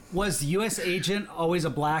 Was U.S. Agent always a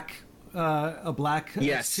black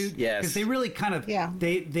Yes, suit? yes. Because they really kind of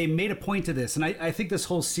they made a point to this, and I think this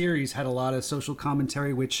whole series had a lot of social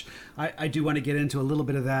commentary, which I do want to get into a little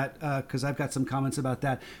bit of that because I've got some comments about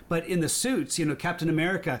that. But in the suits, Captain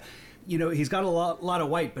America, he's got a lot of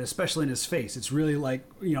white, but especially in his face, it's really like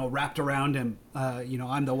wrapped around him.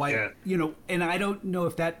 I'm the white. Yeah. And I don't know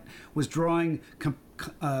if that was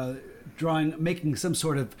making some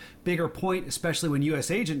sort of bigger point, especially when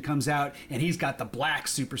U.S. Agent comes out and he's got the black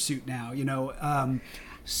super suit now.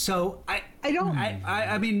 So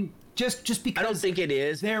I mean, just because I don't think it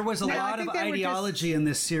is. there was a No, I lot of think they were ideology in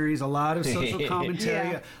this series, a lot of social commentary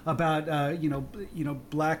Yeah. about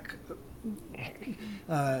black.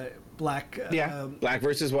 Black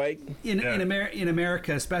versus white. In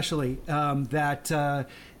America, especially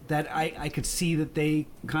that I could see that they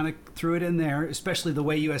kind of threw it in there, especially the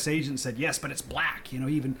way U.S. Agent said yes, but it's black.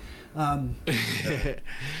 Even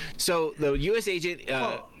So the U.S. Agent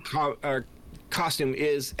costume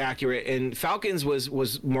is accurate, and Falcon's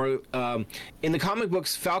was more in the comic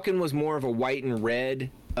books. Falcon was more of a white and red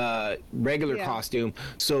regular Yeah. costume.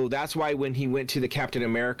 So that's why when he went to the Captain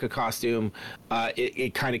America costume,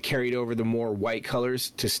 it kind of carried over the more white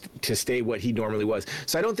colors to stay what he normally was.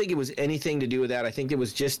 So I don't think it was anything to do with that. I think it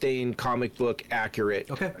was just staying comic book accurate.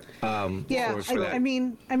 Okay. Yeah, for that. I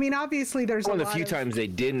mean, obviously there's One a of the lot few of, times they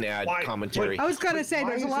didn't add Why- commentary. I was gonna But say why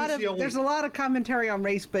there's a is lot this of the only- there's a lot of commentary on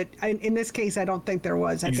race, but in this case, I don't think there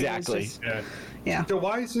was. I think it was Exactly. just- Yeah. yeah. So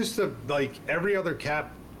why is this the like every other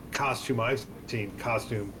Cap costume I've seen,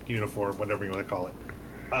 costume, uniform, whatever you want to call it?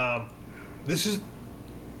 This is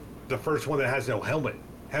the first one that has no helmet,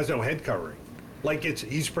 has no head covering. Like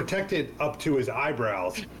he's protected up to his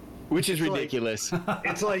eyebrows. Which is like- ridiculous.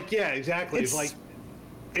 It's like, yeah, exactly. It's, It's- like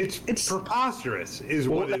it's preposterous, is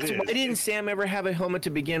Well, what it that's is. why didn't Sam ever have a helmet to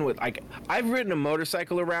begin with? Like, I've ridden a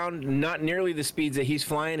motorcycle around, not nearly the speeds that he's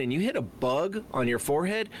flying, and you hit a bug on your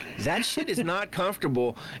forehead. That shit is not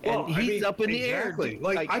comfortable, and Well, I he's mean, up in the exactly. air.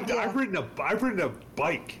 Like, I've ridden a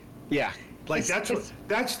bike. yeah, Like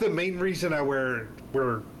that's the main reason I wear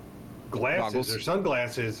glasses Goggles. or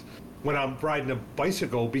sunglasses when I'm riding a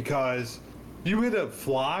bicycle, because you hit a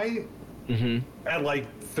fly at like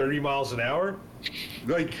 30 miles an hour,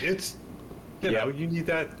 like it's you know, you need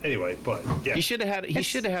that anyway. But yeah, he should have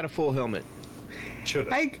had a full helmet.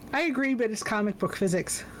 should have. I agree, but it's comic book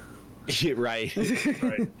physics. Yeah, right.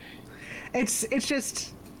 Right. It's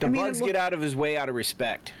just The I mean, bugs get out of his way out of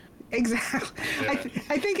respect. exactly. Yeah.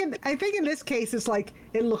 I think in this case, it's like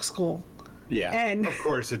it looks cool, Yeah. and Of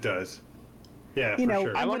course it does. Yeah, you for know,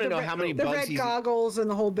 sure. I with wanna the know red- how many the bugs red he's- goggles and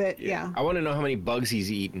the whole bit. Yeah. I want to know how many bugs he's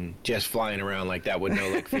eaten just flying around like that with no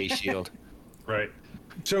like face shield. Right.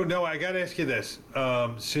 So no, I got to ask you this: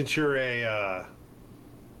 since you're a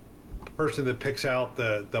person that picks out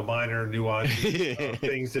the minor nuances of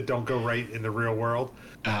things that don't go right in the real world,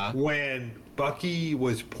 Uh-huh. when Bucky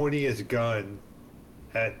was pointing his gun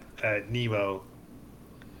at Nemo,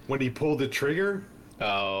 when he pulled the trigger,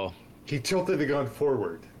 Oh, he tilted the gun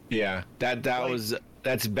forward. yeah.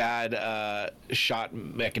 That's bad shot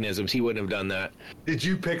mechanisms. He wouldn't have done that. Did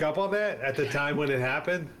you pick up on that at the time when it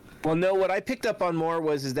happened? Well, no. What I picked up on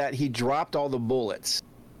more is that he dropped all the bullets.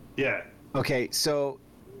 Yeah. Okay, so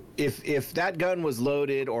if that gun was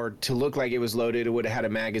loaded, or to look like it was loaded, it would have had a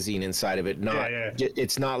magazine inside of it. Not, Yeah.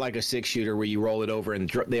 It's not like a 6-shooter where you roll it over and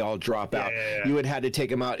they all drop out. Yeah. You would have had to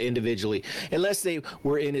take them out individually, unless they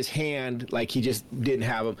were in his hand, like he just didn't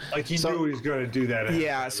have them. Like he knew he was going to do that.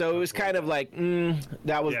 Yeah, so it was kind of like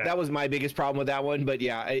that was my biggest problem with that one. But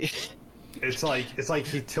yeah, It's like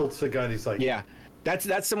he tilts the gun. He's like, yeah.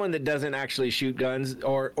 That's someone that doesn't actually shoot guns,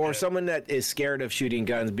 or someone that is scared of shooting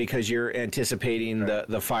guns because you're anticipating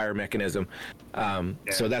the fire mechanism.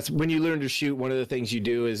 So that's when you learn to shoot. One of the things you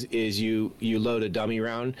do is you load a dummy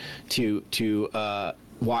round to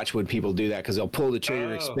watch when people do that, because they'll pull the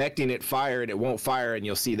trigger expecting it fire and it won't fire, and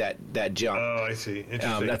you'll see that jump. Oh, I see.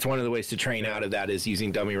 Interesting. That's one of the ways to train out of that, is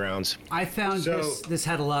using dummy rounds. I found So- this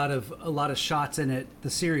had a lot of shots in it.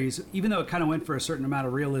 The series, even though it kind of went for a certain amount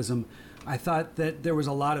of realism, I thought that there was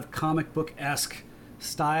a lot of comic book-esque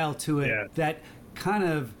style to it. Yeah. That kind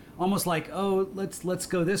of almost like, oh, let's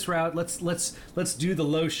go this route. Let's do the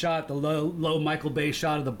low shot, the low Michael Bay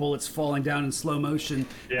shot of the bullets falling down in slow motion.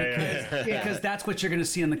 Yeah. Because that's what you're going to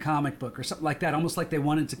see in the comic book or something like that. Almost like they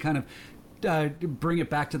wanted to kind of bring it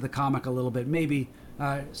back to the comic a little bit, maybe.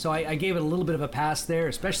 So I gave it a little bit of a pass there,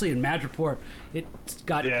 especially in Madripoor. It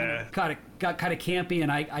got kind of campy,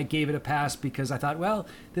 and I gave it a pass because I thought, well,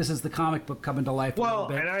 this is the comic book coming to life a Well,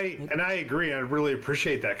 little bit. and I agree. I really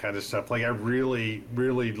appreciate that kind of stuff. Like I really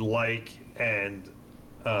like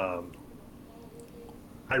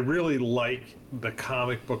I really like the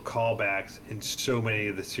comic book callbacks in so many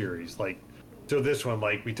of the series. Like, so this one,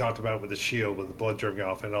 like we talked about with the shield, with the blood dripping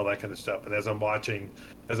off, and all that kind of stuff. And as I'm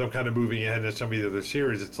kind of moving ahead to some of the other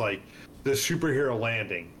series, it's like the superhero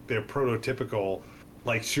landing, their prototypical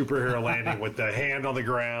like superhero landing with the hand on the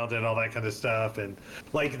ground and all that kind of stuff, and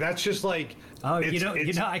like that's just like Oh,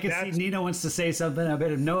 I can see Nina wants to say something. I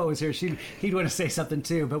bet if Noah was here, he'd want to say something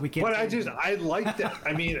too, but we can't. But I like that.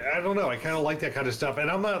 I mean, I don't know. I kind of like that kind of stuff, and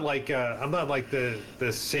I'm not like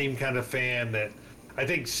the same kind of fan that. I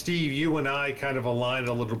think Steve, you and I kind of aligned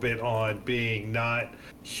a little bit on being not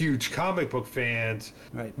huge comic book fans.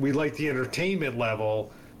 Right. We like the entertainment level.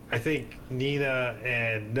 I think Nina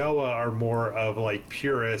and Noah are more of like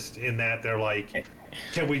purists in that they're like,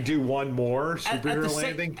 can we do one more superhero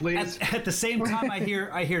landing, please? At the same time, I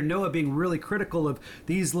hear Noah being really critical of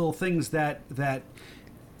these little things that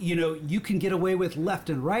you can get away with left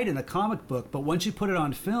and right in a comic book, but once you put it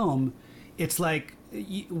on film, it's like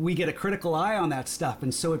we get a critical eye on that stuff,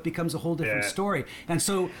 and so it becomes a whole different story. And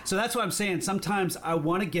so that's what I'm saying. Sometimes I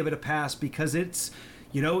want to give it a pass because it's,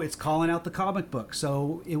 it's calling out the comic book.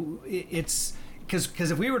 So it's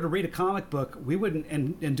because if we were to read a comic book, we wouldn't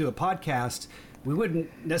and do a podcast, we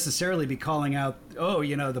wouldn't necessarily be calling out,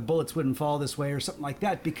 the bullets wouldn't fall this way or something like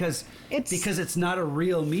that, because it's not a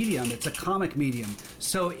real medium, it's a comic medium.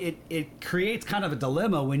 So it creates kind of a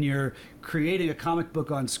dilemma when you're creating a comic book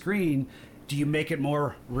on screen. Do you make it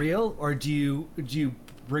more real, or do you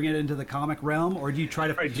bring it into the comic realm, or do you try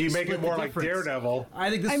to do you make it more like Daredevil? I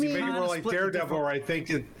think this is make it more like Daredevil, or I think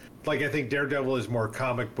Daredevil is more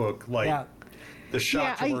comic book like. Yeah. The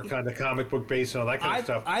shots are more kind of comic book based and all that kind of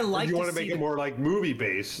stuff. I like. You want to make it more like movie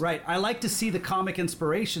based, right? I like to see the comic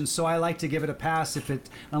inspiration, so I like to give it a pass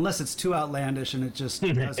unless it's too outlandish and it just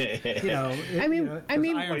doesn't. I mean,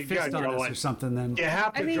 Iron Fist on us or something. Then you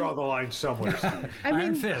have to draw the line somewhere.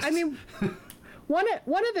 Iron Fist. One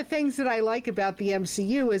of the things that I like about the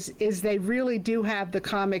MCU is they really do have the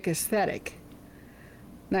comic aesthetic.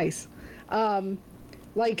 Nice,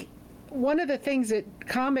 like. One of the things that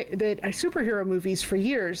superhero movies for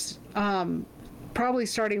years, probably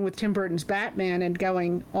starting with Tim Burton's Batman and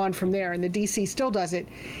going on from there, and the DC still does it,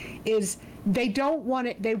 is they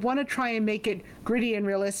want to try and make it gritty and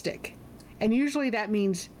realistic, and usually that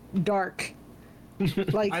means dark.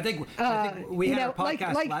 Like I think we had a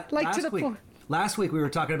podcast last week. Last week we were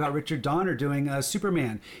talking about Richard Donner doing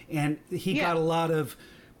Superman, and he got a lot of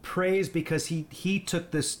praise because he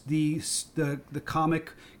took the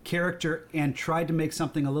comic character and tried to make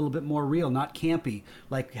something a little bit more real, not campy,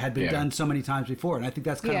 like had been done so many times before. And I think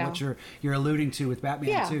that's kind of what you're alluding to with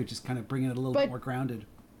Batman too, just kind of bringing it a little bit more grounded.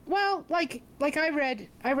 Well, like I read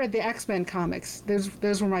the X-Men comics.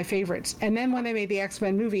 Those were my favorites. And then when they made the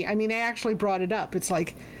X-Men movie, I mean, they actually brought it up. It's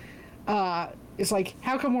like,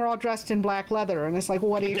 how come we're all dressed in black leather? And it's like, well,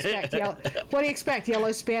 what do you expect? What do you expect? Yellow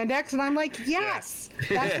spandex? And I'm like, yes,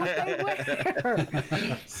 that's what they wear.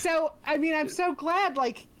 So, I mean, I'm so glad,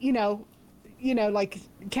 like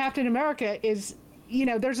Captain America is,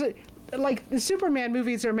 there's like the Superman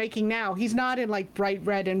movies they're making now. He's not in like bright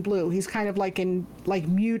red and blue. He's kind of like in like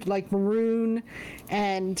mute, like maroon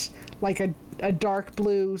and like a dark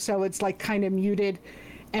blue. So it's like kind of muted.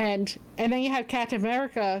 And then you have Captain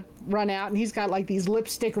America run out, and he's got like these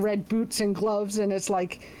lipstick red boots and gloves, and it's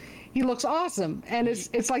like he looks awesome. And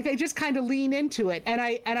it's like they just kind of lean into it, and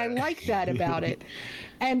I like that about it.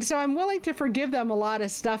 And so I'm willing to forgive them a lot of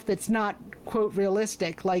stuff that's not quote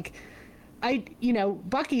realistic. Like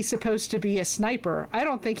Bucky's supposed to be a sniper. I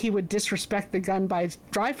don't think he would disrespect the gun by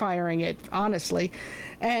dry firing it, honestly.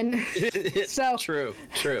 And so true.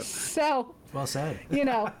 So well said.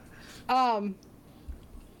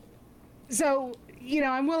 So,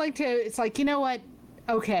 I'm willing to, it's like, you know what?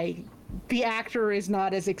 Okay, the actor is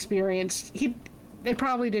not as experienced. They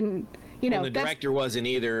probably didn't, the director wasn't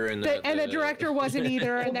either. And the director wasn't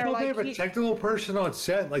either. And they're don't like, they have a technical person on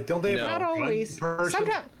set? Like, don't they have not a always. person?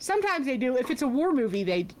 Sometimes they do. If it's a war movie,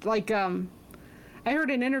 they, like, I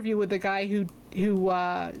heard an interview with the guy who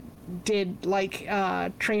did, like,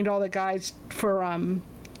 trained all the guys for,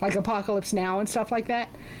 like, Apocalypse Now and stuff like that.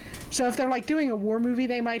 So if they're like doing a war movie,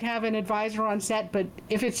 they might have an advisor on set. But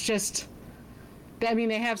if it's just, I mean,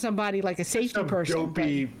 they have somebody like a safety person.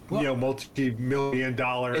 Dopey,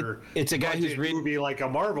 multi-million-dollar. It's a guy who's movie like a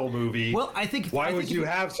Marvel movie. Well, why would you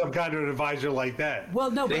have some kind of advisor like that? Well,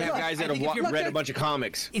 no, they have guys that have read a bunch of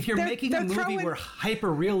comics. If you're making a movie where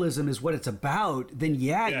hyper-realism is what it's about, then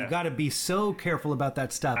you got to be so careful about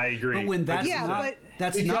that stuff. I agree. But when that's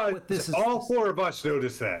not what this is. All four of us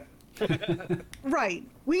noticed that. Right.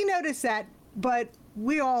 We notice that, but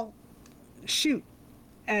we all shoot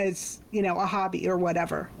as, a hobby or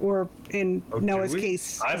whatever. Or in Noah's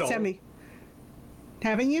case, semi.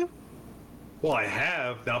 Haven't you? Well, I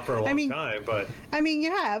have, not for a long time, but... I mean,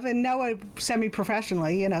 you have, and Noah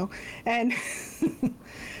semi-professionally, and... yeah.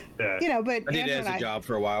 But I did it as a job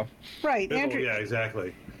for a while. Right, Andrew... Yeah,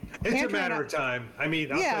 exactly. It's a matter of time. I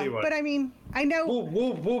mean, I'll tell you what. But I mean, I know...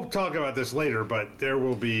 We'll talk about this later, but there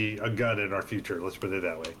will be a gun in our future. Let's put it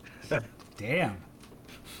that way. Damn.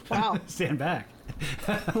 Wow. Stand back.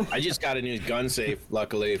 I just got a new gun safe,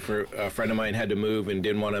 luckily. For a friend of mine had to move and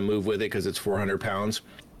didn't want to move with it because it's 400 pounds.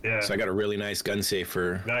 Yeah. So I got a really nice gun safe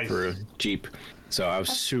for a Jeep. So I was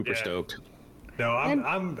super stoked. No,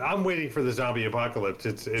 I'm waiting for the zombie apocalypse.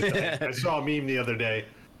 I saw a meme the other day.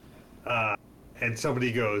 And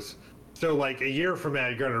somebody goes, so like a year from now,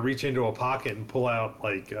 you're going to reach into a pocket and pull out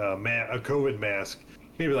like a COVID mask.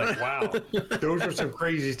 You'll be like, wow, those are some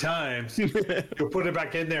crazy times. You'll put it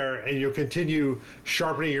back in there and you'll continue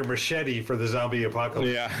sharpening your machete for the zombie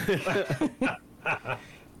apocalypse. Yeah.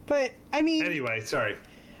 But I mean, anyway, sorry.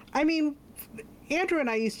 I mean, Andrew and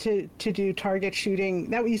I used to do target shooting.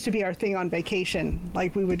 That used to be our thing on vacation.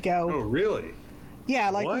 Like we would go. Oh, really? Yeah,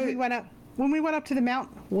 like What? when we went up to the mount.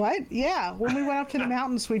 What? Yeah, when we went up to the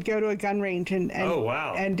mountains, we'd go to a gun range and Oh,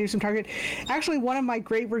 wow. and do some target. Actually, one of my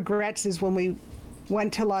great regrets is when we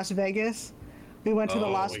went to Las Vegas. We went to the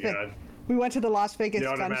Oh, Las my Vegas. God. We went to the Las Vegas The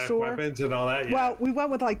gun automatic store. weapons and all that. Yeah. Well, we went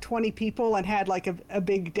with like 20 people and had like a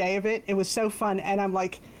big day of it. It was so fun, and I'm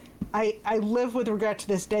like, I live with regret to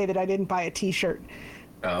this day that I didn't buy a T-shirt.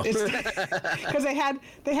 Oh. Because they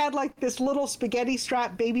had like this little spaghetti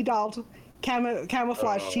strap baby doll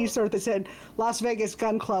camouflage T-shirt that said Las Vegas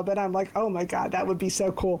Gun Club, and I'm like, oh my god, that would be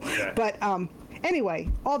so cool. Yeah. But anyway,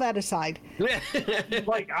 all that aside,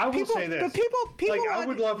 Like I will people- say this. but people like I want-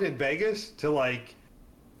 would love in Vegas to like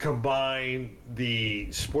combine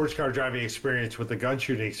the sports car driving experience with the gun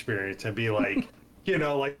shooting experience and be like, you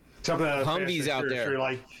know, like something out of Fast Humvees and out Furious, there. You're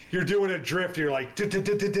like you're doing a drift. You're like,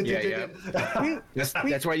 Yeah.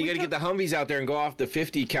 That's why you got to get the Humvees out there and go off the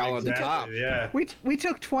 50 cal on the top. Exactly, yeah. we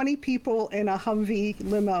took 20 people in a Humvee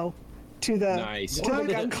limo to the Nice. to the What?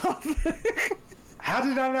 gun club. How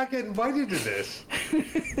did I not get invited to this?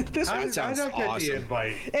 This How was did I sounds not get awesome. the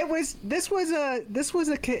invite? This was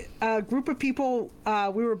a group of people.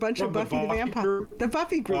 We were a bunch of From the Buffy the Buffy Vampire, group? the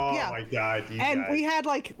Buffy group. Oh yeah. my god! You And guys.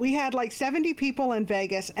 we had like 70 people in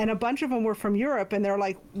Vegas, and a bunch of them were from Europe. And they're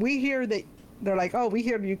like, we hear that. They're like, oh, we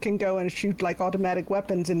hear you can go and shoot like automatic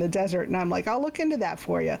weapons in the desert. And I'm like, I'll look into that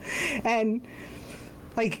for you. And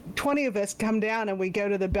like 20 of us come down and we go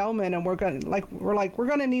to the Bellman, and we're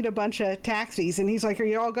gonna need a bunch of taxis. And he's like, are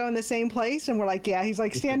you all going the same place? And we're like, yeah. He's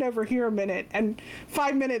like, stand over here a minute. And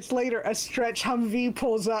 5 minutes later, a stretch Humvee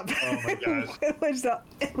pulls up. Oh my gosh.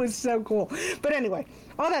 It was so cool. But anyway,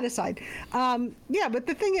 all that aside, yeah. But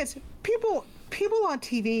the thing is, people on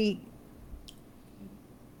TV,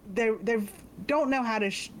 they don't know how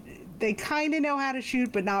to. They kind of know how to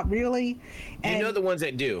shoot, but not really. And You know the ones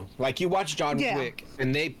that do. Like you watch John Yeah. Wick,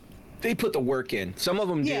 and they put the work in. Some of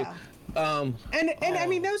them Yeah. do. And I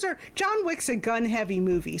mean, those are John Wick's a gun heavy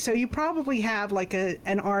movie, so you probably have like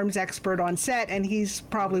an arms expert on set, and he's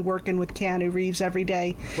probably working with Keanu Reeves every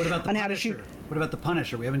day What about the on how to Punisher? shoot. What about the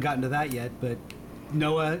Punisher? We haven't gotten to that yet, but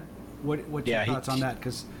Noah, what's Yeah, your thoughts on that?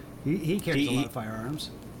 Because he carries a lot of firearms.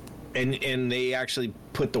 And they actually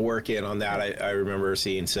put the work in on that. I remember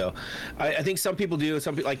seeing. So I think some people do.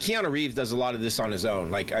 Some people, like Keanu Reeves, does a lot of this on his own.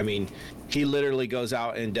 Like I mean, he literally goes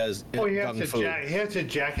out and does Well, he has kung to fu. he has to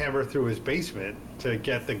jackhammer through his basement to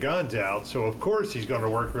get the guns out. So of course he's going to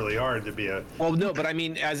work really hard to be a. Well, no, but I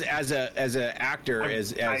mean, as a actor,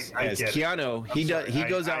 as I get it. Keanu, I'm sorry. he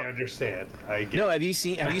goes I out. understand. I get. No, have you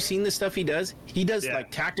seen the stuff he does? He does Yeah,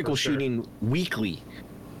 like tactical for sure. shooting weekly.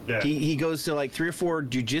 Yeah. He goes to like 3 or 4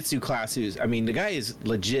 jujitsu classes. I mean, the guy is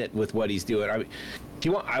legit with what he's doing. I mean,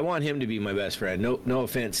 I want him to be my best friend. No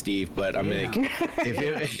offense, Steve, but I'm like,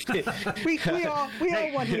 We all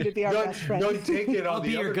want you to be our Don't, best friend. don't take it on I'll the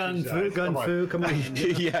be your other gun two fu, sides. gun Come on. fu. Come on.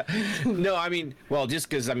 yeah. No, I mean, well, just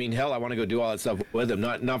because I mean, hell, I want to go do all that stuff with him.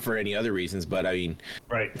 Not for any other reasons, but I mean,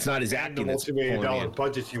 Right. it's not his And acting the that's multi-million pulling me dollar in.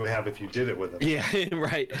 budgets you would have if you did it with him. Yeah,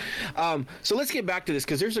 right. So let's get back to this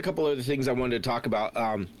because there's a couple other things I wanted to talk about.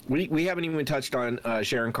 We haven't even touched on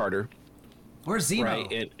Sharon Carter, Or Zemo.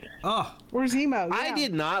 right? And Oh, Or Zemo. Yeah. I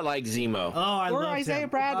did not like Zemo. I Or loved Isaiah him.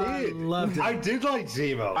 Bradley. I loved him. I did like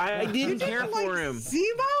Zemo. I didn't care Like for him. Zemo?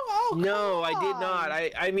 Oh, No, I come did on. not.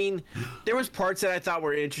 I mean, there was parts that I thought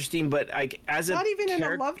were interesting, but like as a Not even in a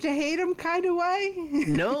character, love to hate him kind of way.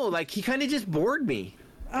 no, like he kind of just bored me.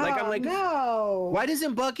 Like I'm like, no. why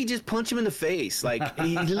doesn't Bucky just punch him in the face? Like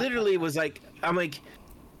he literally was like, I'm like,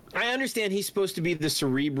 I understand he's supposed to be the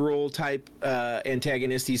cerebral type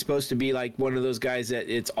antagonist. He's supposed to be like one of those guys that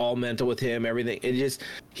it's all mental with him, everything.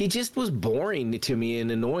 He just was boring to me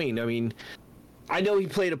and annoying. I mean, I know he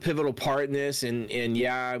played a pivotal part in this, and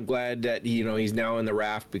yeah, I'm glad that he's now in the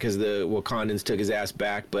raft because the Wakandans took his ass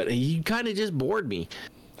back. But he kind of just bored me.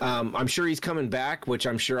 I'm sure he's coming back, which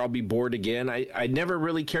I'm sure I'll be bored again. I never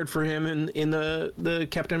really cared for him in the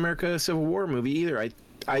Captain America Civil War movie either.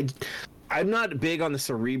 I'm not big on the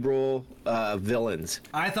cerebral villains.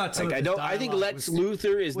 I thought some Like, of his I think dialogue Lex was-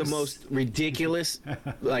 Luthor is the was- most ridiculous,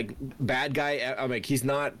 like bad guy. I'm like, he's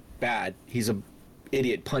not bad. He's a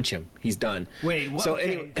idiot. Punch him. He's done. Wait, what, So okay.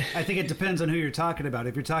 anyway, I think it depends on who you're talking about.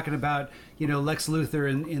 If you're talking about, Lex Luthor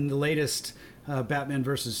in the latest Batman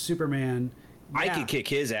versus Superman, I yeah. could kick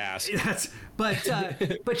his ass. but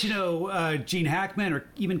Gene Hackman or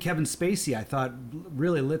even Kevin Spacey, I thought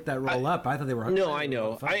really lit that role up. I thought they were. No, I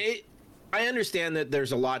know. I understand that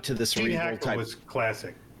there's a lot to the Gene cerebral Hackman type. was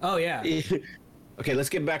classic. Oh yeah. Okay, let's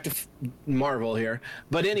get back to Marvel here.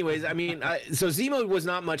 But anyways, I mean, so Zemo was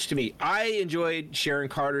not much to me. I enjoyed Sharon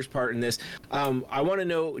Carter's part in this. I want to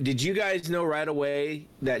know, did you guys know right away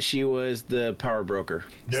that she was the power broker?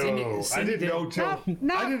 No, I didn't know till I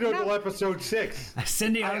didn't know till episode 6.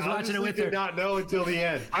 Cindy, I was watching it with her. I did not know until the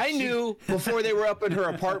end. I knew before they were up in her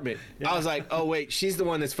apartment. I was like, oh wait, she's the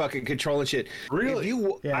one that's fucking controlling shit. Really?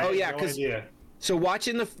 Oh yeah, because. So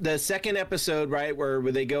watching the second episode, right, where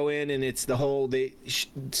they go in and it's the whole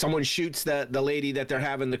someone shoots the lady that they're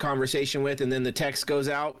having the conversation with, and then the text goes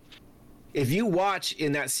out. If you watch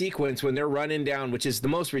in that sequence when they're running down, which is the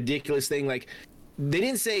most ridiculous thing, like they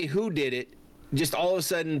didn't say who did it, just all of a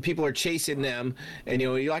sudden people are chasing them, and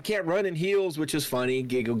I can't run in heels, which is funny,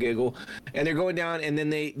 giggle giggle, and they're going down, and then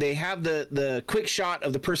they have the quick shot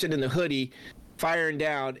of the person in the hoodie firing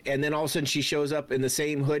down, and then all of a sudden she shows up in the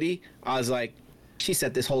same hoodie. I was like, she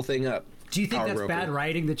set this whole thing up. Do you think that's bad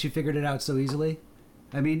writing that you figured it out so easily?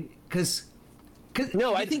 I mean, because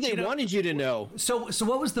no, I think they wanted you to know. So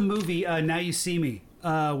what was the movie Now You See Me,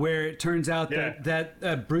 where it turns out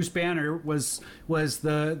that Bruce Banner was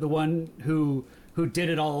the one who did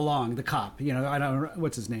it all along, the cop. I don't know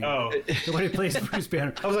what's his name. Oh, the one who plays Bruce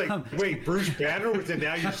Banner. I was like, wait, Bruce Banner was in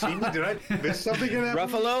Now You See Me? Did I miss something in that?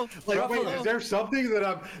 Ruffalo? Like, wait, is there something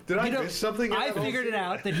that did I miss something? I figured it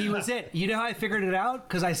out that he was it. You know how I figured it out?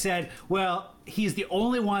 Because I said, well, he's the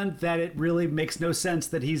only one that it really makes no sense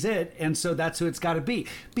that he's it, and so that's who it's got to be.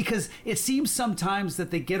 Because it seems sometimes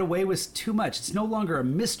that they get away with too much. It's no longer a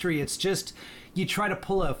mystery. It's just you try to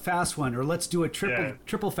pull a fast one, or let's do a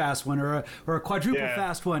triple fast one, or a quadruple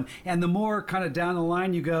fast one, and the more kind of down the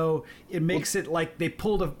line you go, it makes it like they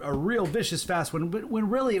pulled a real vicious fast one, but when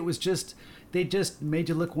really it was just they just made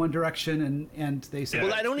you look one direction, and they said,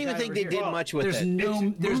 well, I don't even think they did much with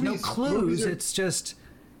it. There's no clues. It's just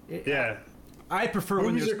I prefer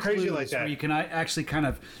when there's crazy clues like that, where you can actually kind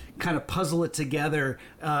of puzzle it together,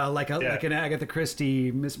 like an Agatha Christie,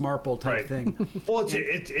 Miss Marple type thing. Well,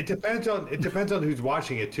 it depends on who's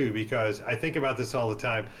watching it too, because I think about this all the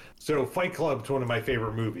time. So Fight Club's one of my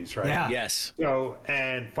favorite movies, right? Yeah. Yes. So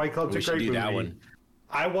and Fight Club's a great movie. That one.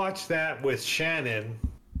 I watched that with Shannon,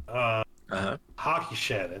 Hockey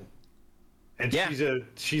Shannon, and she's a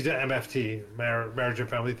MFT, marriage and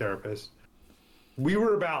family therapist. We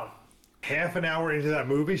were about half an hour into that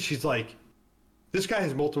movie. She's like, this guy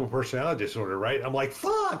has multiple personality disorder, right? I'm like,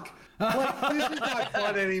 fuck! Like, this is not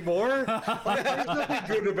fun anymore. Like, there's nothing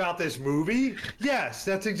good about this movie. Yes,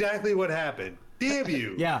 that's exactly what happened. Damn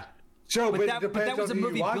you. Yeah. So, but that was a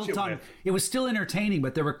movie built on. It was still entertaining,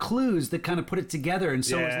 but there were clues that kind of put it together, and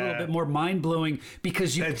so it was a little bit more mind blowing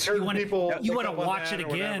because you want to watch it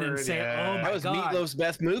again and say, "Oh my god, that was Meatloaf's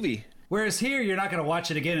best movie." Whereas here, you're not going to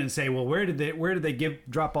watch it again and say, "Well, where did they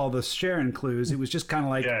drop all the Sharon clues?" It was just kind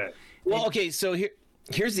of like, well, okay, so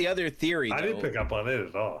here's the other theory. I didn't pick up on it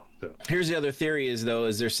at all. So. Here's the other theory: is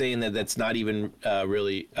they're saying that that's not even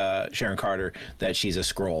really Sharon Carter; that she's a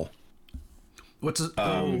Skrull.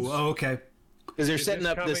 Okay. Because they're setting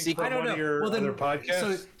up the sequel. I don't know. Well, then,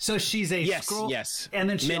 so she's a Skrull. Yes. And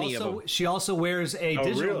then she also wears a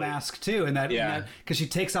digital mask too, and because she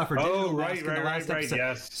takes off her digital mask in the last episode.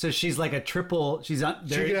 Yes. So she's like a triple. She's on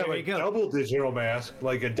there. She could have you go. Double digital mask,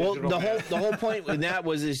 like a digital. Well, the whole point with that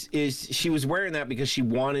is she was wearing that because she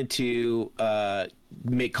wanted to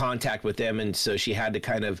make contact with them, and so she had to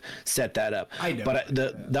kind of set that up. I know. But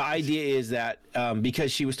the idea is that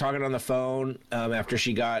because she was talking on the phone after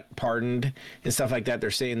she got pardoned and stuff like that, they're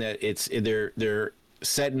saying that they're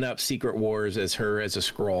setting up Secret Wars as her as a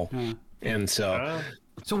Skrull, and so.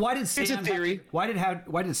 So why did Sam? It's a theory. Why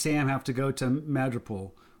did Sam have to go to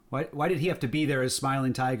Madripoor? Why did he have to be there as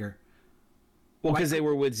Smiling Tiger? Well, because they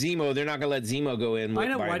were with Zemo, they're not going to let Zemo go in by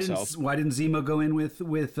himself. Why didn't Zemo go in with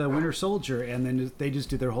Winter Soldier, and then they just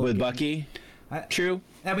do their whole with game? Bucky? True.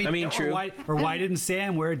 I mean, true. Or why didn't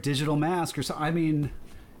Sam wear a digital mask or something? I mean,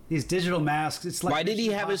 these digital masks. It's like why did he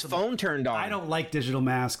have his phone turned on? I don't like digital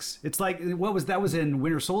masks. It's like that was in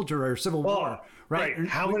Winter Soldier or Civil War, right?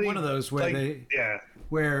 How many one of those where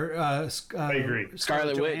where I agree.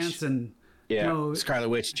 Scarlet Johansson. Witch. Yeah, no, Scarlet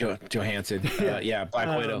Witch Johansson.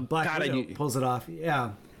 Black Widow. Black Widow pulls it off.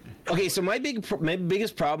 Yeah. Okay, so my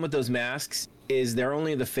biggest problem with those masks is they're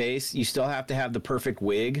only the face. You still have to have the perfect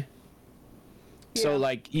wig. Yeah. So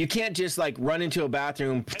like you can't just like run into a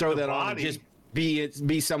bathroom, throw that on, and just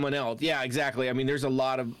be someone else. Yeah, exactly. I mean, there's a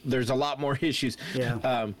lot more issues.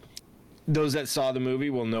 Yeah. Those that saw the movie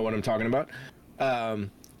will know what I'm talking about.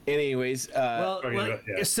 Anyways,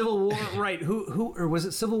 Civil War, right? Who or was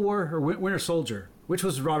it Civil War or Winter Soldier? Which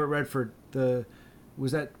was Robert Redford?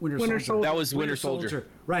 Was that Winter Soldier? That was Winter Soldier.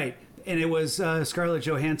 Right. and it was Scarlett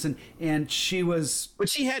Johansson, and she was. But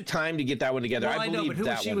she had time to get that one together. Well, I know, but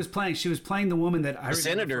who she was playing? She was playing the woman that I remember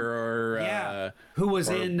senator who was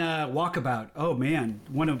in Walkabout. Oh man,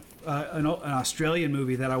 one of an Australian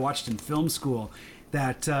movie that I watched in film school.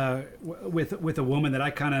 That with a woman that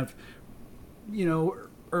I kind of,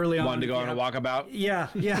 early on wanted to go on a walkabout. Yeah.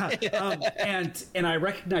 And I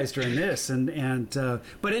recognized her in this,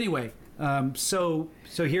 but anyway, so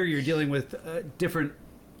here you're dealing with different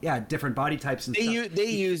body types and stuff. They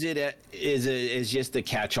use it as just a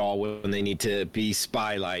catch-all when they need to be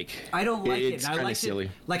spy-like. I don't like it. It's kind of silly.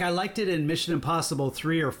 I liked it in Mission Impossible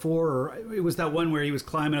 3 or 4, or it was that one where he was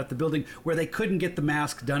climbing up the building where they couldn't get the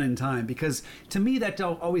mask done in time. Because to me, that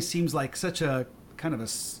always seems like such a kind of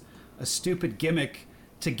a stupid gimmick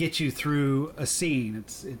to get you through a scene.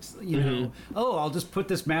 It's I'll just put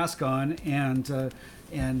this mask on and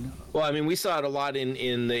well, I mean, we saw it a lot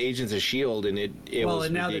in the Agents of S.H.I.E.L.D., and it was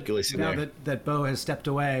ridiculous. Now that Bo has stepped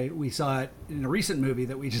away, we saw it in a recent movie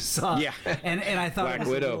that we just saw. Yeah. And I thought Black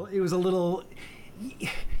Widow. It was a little,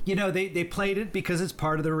 they played it because it's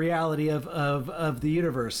part of the reality of the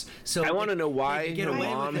universe. So I want to know why get her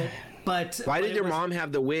away mom. with it, but why did her mom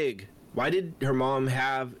have the wig? Why did her mom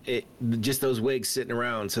have just those wigs sitting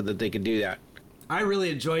around so that they could do that? I really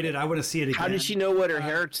enjoyed it. I want to see it again. How did she know what her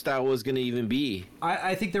hairstyle was going to even be?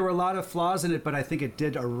 I think there were a lot of flaws in it, but I think it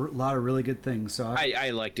did a lot of really good things. So I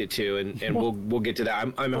liked it too, and we'll get to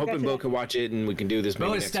that. I'm hoping Bo can watch it and we can do this maybe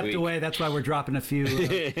Bo next has stepped week. away. That's why we're dropping a few,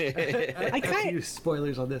 few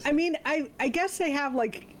spoilers on this. I mean, I guess they have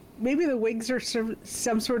maybe the wigs are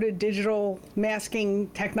some sort of digital masking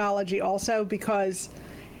technology also, because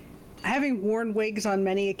having worn wigs on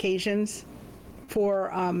many occasions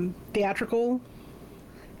for theatrical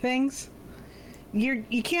things,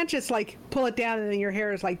 you can't just pull it down and then your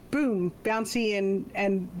hair is boom, bouncy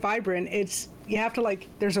and vibrant. You have to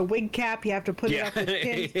there's a wig cap, you have to put it up with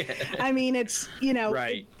pins. Yeah. I mean, it's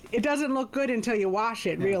right. It doesn't look good until you wash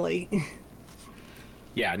it, really.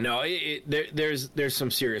 Yeah, no, there's some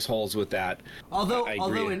serious holes with that. Although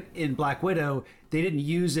in Black Widow they didn't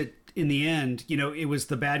use it in the end. It was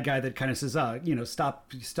the bad guy that kind of says,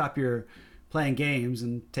 stop your playing games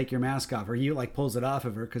and take your mask off, or he pulls it off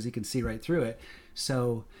of her because he can see right through it.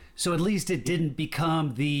 So at least it didn't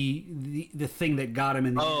become the thing that got him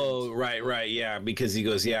in the end. Right, yeah, because he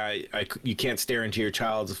goes, you can't stare into your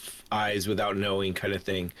child's eyes without knowing, kind of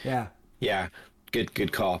thing. Yeah,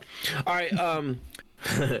 good call. All right,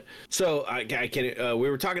 so I can. We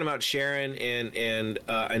were talking about Sharon, and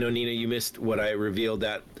I know, Nina, you missed what I revealed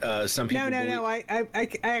that some people. No. I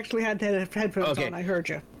actually had the headphones on. I heard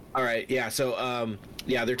you. All right, yeah. So,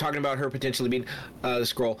 they're talking about her potentially being the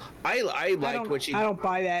Skrull. I liked what she. I don't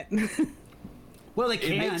buy that. Well, they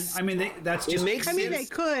can. That's just. It makes sense. They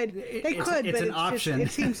could. It's but an option.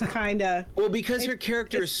 It seems kind of. Well, because her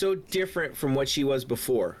character is so different from what she was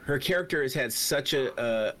before. Her character has had such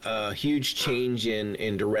a huge change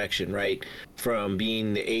in direction, right? From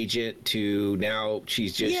being the agent to now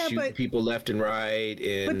she's just shooting people left and right.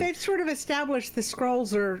 But they've sort of established the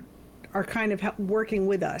Skrulls are kind of working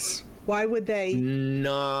with us. Why would they?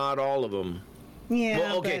 Not all of them. Yeah.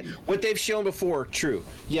 Well, okay. What they've shown before, true.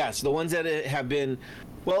 Yes, the ones that have been,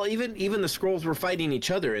 well, even the Skrulls were fighting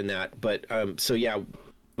each other in that. But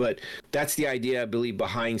but that's the idea, I believe,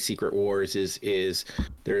 behind Secret Wars is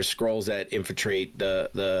there's Skrulls that infiltrate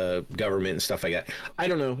the government and stuff like that. I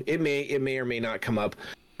don't know. It may or may not come up.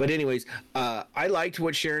 But anyways, I liked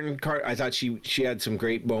what Sharon Carter. I thought she had some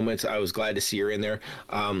great moments. I was glad to see her in there.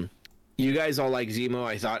 You guys all like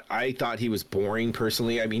Zemo. I thought he was boring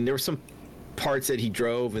personally. I mean, there were some parts that he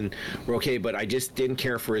drove and were okay, but I just didn't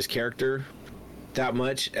care for his character that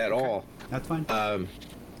much at all. That's fine. I'm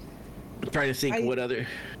trying to think what other.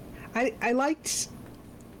 I liked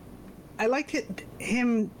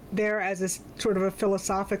him there as a sort of a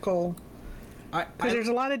philosophical. Because there's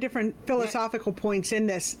a lot of different philosophical points in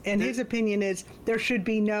this, and his opinion is there should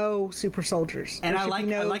be no super soldiers. And I like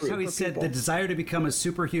how he said the desire to become a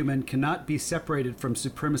superhuman cannot be separated from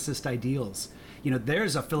supremacist ideals.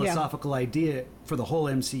 There's a philosophical idea for the whole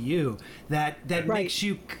MCU that makes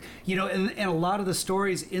you, and a lot of the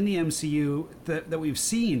stories in the MCU that we've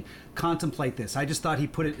seen contemplate this. I just thought he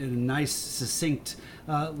put it in a nice, succinct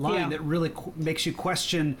line that really makes you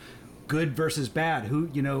question good versus bad.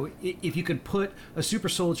 If you could put a super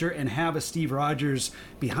soldier and have a Steve Rogers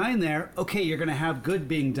behind there, okay, you're going to have good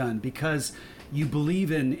being done because you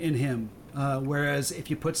believe in him. Whereas if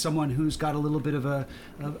you put someone who's got a little bit of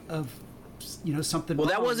something. Well,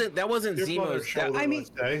 that wasn't Zemo's.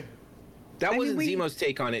 That wasn't Zemo's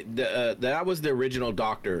take on it. That was the original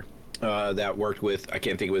Doctor that worked with. I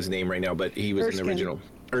can't think of his name right now, but he was in the original.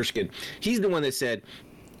 Erskine. He's the one that said,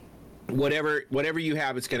 whatever you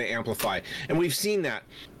have, it's going to amplify. And we've seen that,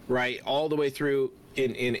 right, all the way through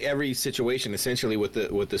in every situation, essentially, with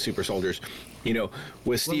the super soldiers. You know,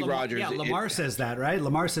 with Steve Rogers. Yeah, Lamar says that, right?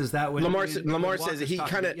 Lamar says that. Lamar says that he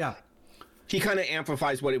kind of. Yeah. He kind of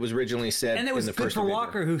amplifies what it was originally said. And it was in the good first for Avenger.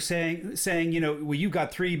 Walker, who's saying, you know, well, you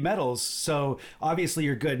got 3 medals, so obviously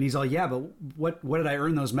you're good. And he's all, yeah, but what did I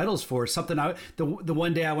earn those medals for? Something the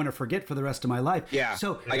one day I want to forget for the rest of my life. Yeah.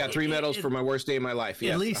 So I got 3 medals for my worst day of my life.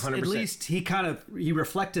 Yes, at least 100%. at least he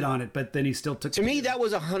reflected on it, but then he still took. To me, that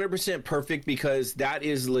was 100% perfect because that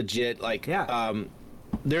is legit. Like, Yeah.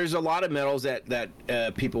 There's a lot of medals that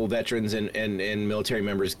people, veterans and military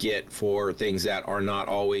members get for things that are not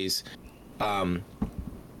always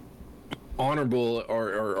honorable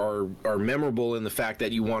or memorable in the fact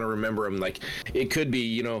that you want to remember them. Like, it could be,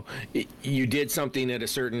 you know, you did something at a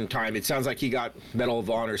certain time. It sounds like he got Medal of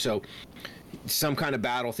Honor, so some kind of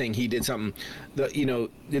battle thing, he did something. You know,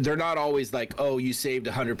 they're not always like, oh, you saved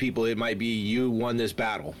 100 people. It might be you won this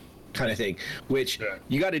battle kind of thing, which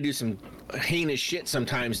you got to do some heinous shit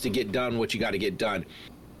sometimes to get done what you got to get done,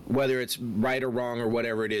 whether it's right or wrong or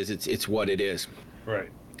whatever it is. It's what it is. Right.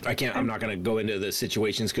 I'm not going to go into the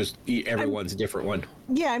situations because everyone's a different one.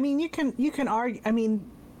 Yeah, I mean, you can argue. I mean,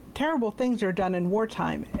 terrible things are done in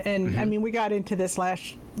wartime, and I mean, we got into this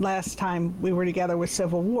last time we were together with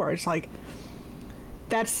Civil War. It's like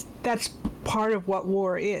that's part of what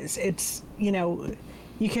war is. It's, you know,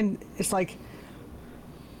 it's like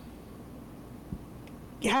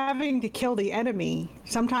having to kill the enemy.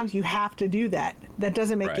 Sometimes you have to do that. That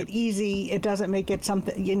doesn't make it easy. It doesn't make it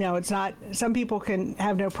something, you know, it's not, some people can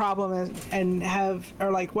have no problem and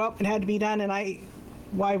are like, well, it had to be done, and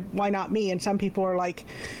why not me? And some people are like,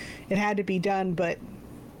 it had to be done, but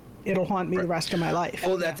it'll haunt me the rest of my life.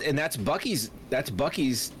 Well, that's Bucky's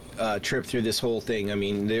trip through this whole thing. I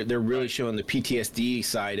mean, they're really showing the PTSD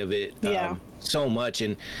side of it so much,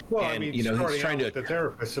 and I mean, you know, he's trying to the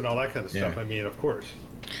therapist and all that kind of stuff. I mean, of course.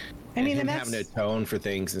 I mean, and and having to atone for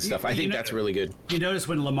things and stuff. I think that's really good. You notice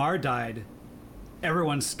when Lamar died,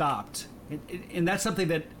 everyone stopped. And that's something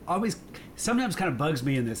that always sometimes kind of bugs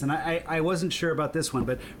me in this. And I wasn't sure about this one,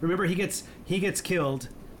 but remember, he gets killed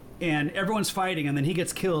and everyone's fighting, and then he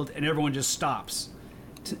gets killed and everyone just stops.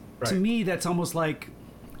 To me, that's almost like...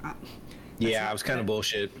 Yeah, it was kind of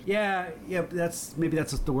bullshit. Yeah, that's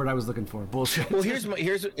the word I was looking for. Bullshit. Well, here's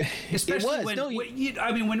especially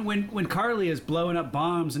when Carly is blowing up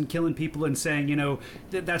bombs and killing people and saying, you know,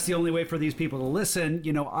 that's the only way for these people to listen.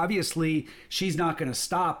 You know, obviously she's not going to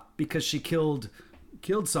stop because she killed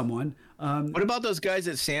someone. What about those guys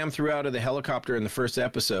that Sam threw out of the helicopter in the first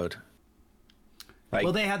episode? Like,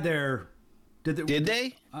 well, they had their. Did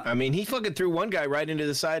they? I mean, he fucking threw one guy right into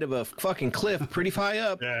the side of a fucking cliff pretty high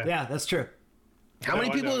up. Yeah, that's true. How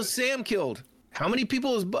many people has Sam killed? How many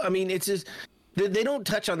people is... I mean, it's just... They don't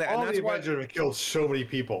touch on that. All and that's the Avengers have killed so many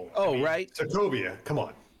people. Oh, right. Sokovia, come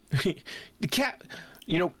on. The cat...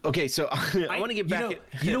 You know, okay, so I want to get back...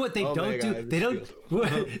 You know what they don't do? They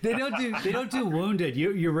don't do wounded.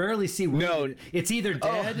 You rarely see wounded. No. It's either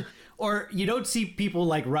dead... Or you don't see people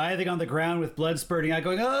like writhing on the ground with blood spurting out,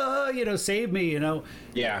 going, "Oh, you know, save me!" You know.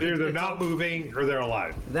 Yeah. They're not moving, or they're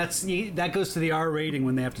alive. That goes to the R rating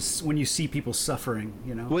when you see people suffering.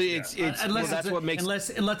 You know. Well, it's unless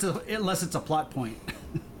it's a plot point.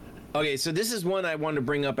 Okay, so this is one I wanted to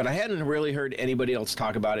bring up, and I hadn't really heard anybody else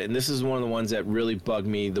talk about it, and this is one of the ones that really bugged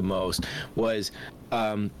me the most, was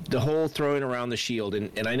the whole throwing around the shield.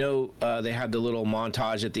 And I know they had the little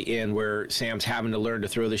montage at the end where Sam's having to learn to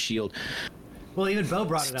throw the shield. Well, even Bo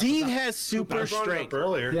brought it up. Steve has super strength.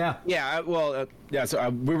 Earlier. Yeah. Yeah, so I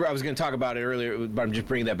was going to talk about it earlier, but I'm just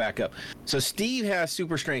bringing that back up. So Steve has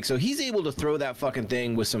super strength, so he's able to throw that fucking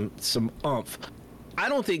thing with some oomph. I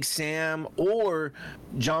don't think Sam or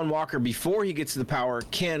John Walker, before he gets to the power,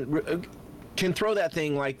 can throw that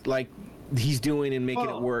thing like he's doing and making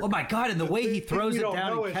it work. Oh my God! And the way he throws it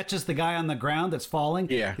down and catches the guy on the ground that's falling.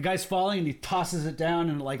 Yeah. The guy's falling and he tosses it down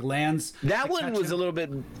and it like lands. That one was a little bit.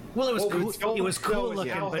 Well, it was cool. It was cool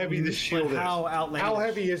looking. How heavy the shield is? How outlandish? How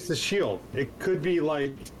heavy is the shield? It could be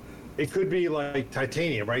like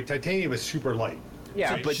titanium, right? Titanium is super light.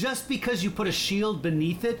 Yeah, So but just because you put a shield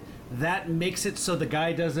beneath it, that makes it so the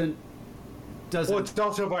guy doesn't. Well, it's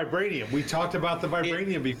also vibranium. We talked about the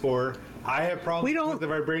vibranium before. I have problems with the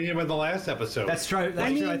vibranium in the the episode. That's true.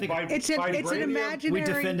 That's true. I think it's an imaginary. we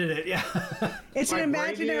defended it. Yeah. It's an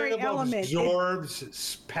imaginary element.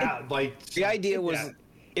 Absorbs the idea was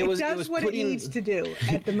it was what putting, it needs to do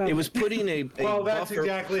at the moment. It was putting a Well, that's buffer.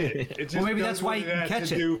 exactly it. It just Well, maybe does that's why what he can has catch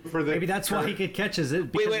to it. do for the- Maybe that's why for- he catches it.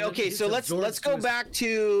 Wait, because wait. Okay, it's so let's absorbed go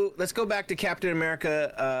to back to Captain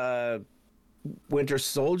America, Winter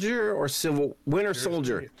Soldier or Winter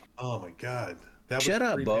Soldier. Oh my God. That Shut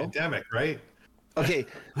was up, Bo. Pandemic, right? Okay,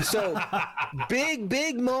 so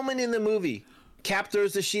big moment in the movie. Cap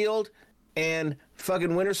throws the shield, and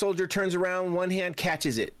fucking Winter Soldier turns around, one hand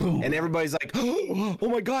catches it, and everybody's like, "Oh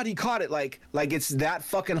my God, he caught it!" Like it's that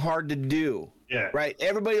fucking hard to do. Yeah. Right.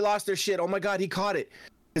 Everybody lost their shit. Oh my God, he caught it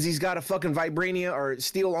because he's got a fucking vibranium or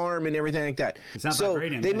steel arm and everything like that. It's not so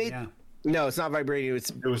vibranium, they then, made. yeah. No, it's not vibranium.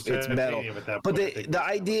 It's metal. titanium at that But point, I think. the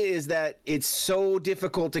idea is that it's so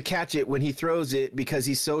difficult to catch it when he throws it because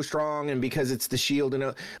he's so strong and because it's the shield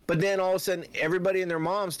and. But then all of a sudden, everybody and their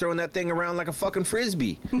moms throwing that thing around like a fucking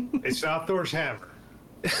frisbee. It's not Thor's hammer.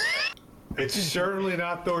 It's certainly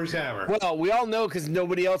not Thor's hammer. Well, we all know because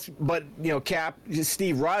nobody else but Cap,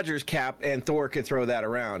 Steve Rogers, Cap, and Thor could throw that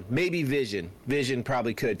around. Maybe Vision. Vision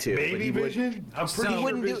probably could too. but Maybe he would- Vision? I'm So- pretty He sure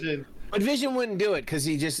wouldn't do- Vision. But Vision wouldn't do it because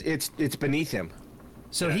it's beneath him.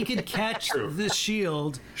 So he can catch True. the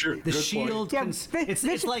shield. True, The good point. shield. Yeah, can,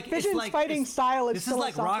 Vision's fighting style is This is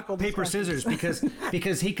like rock philosophical paper discussion. scissors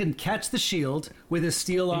because he can catch the shield with his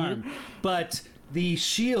steel arm, but the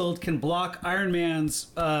shield can block Iron Man's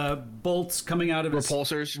bolts coming out of his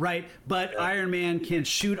Repulsors. Right, but Iron Man can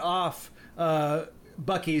shoot off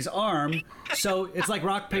Bucky's arm, so it's like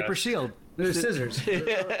rock paper shield. There's scissors.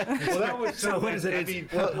 Well, that was So what is it? I mean,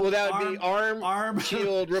 Well, that would be arm,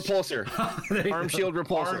 shield. shield, repulsor. Arm, shield,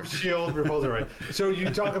 repulsor. arm shield repulsor, right? So you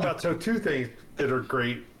talk about two things that are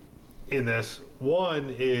great in this.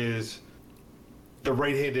 One is the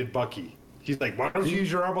right-handed Bucky. He's like, "Why don't you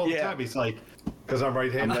use your arm all the Yeah. time?" He's like, "Because I'm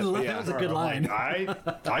right-handed." That was a good I'm line.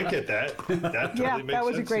 like, I get that. That totally Yeah, makes that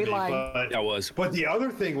was a sense great to me, line. But, That was. But the other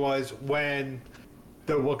thing was when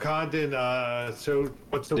the Wakandan. So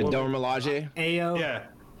what's the The woman? Dora Milaje. Ayo. Yeah.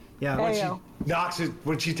 Yeah. When Ayo. she knocks it,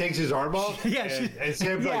 when she takes his arm off. Yeah, And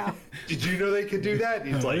Sam's Yeah. like, "Did you know they could do that?"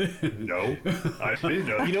 And he's like, "No, I didn't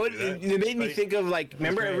know." You know what? they could do that." It made me Like, think of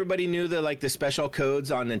remember great. everybody knew the special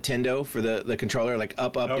codes on Nintendo for the controller, like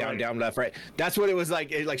up, Oh, down, right. down, left, right. That's what it was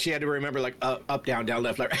like. Like she had to remember like up, down,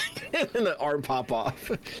 left, right, and the arm pop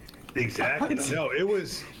off. Exactly. No, it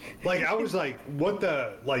was like I was like, "What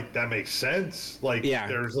the? Like that makes sense? Like, Yeah.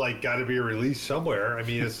 there's like got to be a release somewhere. I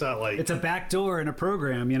mean, it's not like It's a back door in a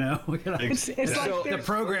program, you know. It's like So- The there's-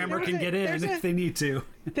 programmer there's can a- get in there's if a- they need to.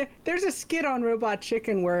 There's a skit on Robot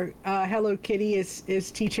Chicken where Hello Kitty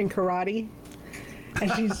is teaching karate,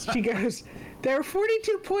 and she goes, "There are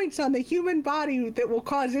 42 points on the human body that will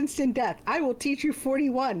cause instant death. I will teach you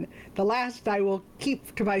 41. The last I will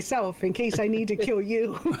keep to myself in case I need to kill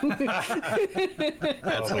you."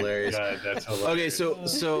 That's oh my hilarious. God, that's hilarious. Okay,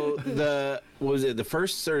 so what was it the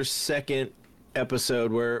first or second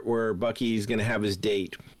episode where Bucky's gonna have his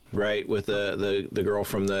date, right, with the girl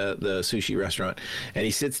from the sushi restaurant, and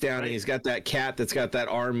he sits down and he's got that cat that's got that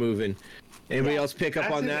arm moving. Anybody else pick up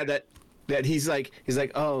That's on it. that he's like,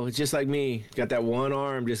 oh, it's just like me, got that one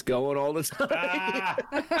arm just going all the time.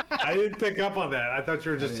 I didn't pick up on that. I thought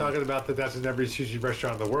you were just talking about that's in every sushi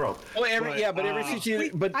restaurant in the world. Oh, every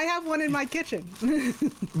sushi, but I have one in my kitchen.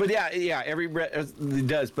 But yeah, it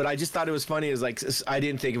does. But I just thought it was funny. Is like I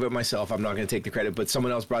didn't think of it myself. I'm not going to take the credit. But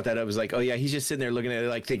someone else brought that up. It was like, oh yeah, he's just sitting there looking at it,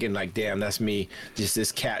 like thinking, like, damn, that's me. Just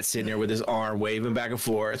this cat sitting there with his arm waving back and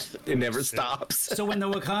forth. It never stops. So when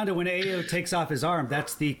when Ayo takes off his arm,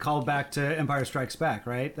 that's the callback to Empire Strikes Back,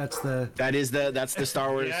 right? That's the That's the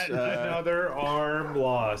Star Wars. Yet another arm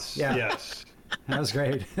loss. Yeah. Yes. that was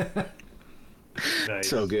great. Nice.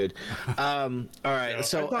 So good. All right. Yeah,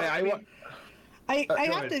 So I thought- I go have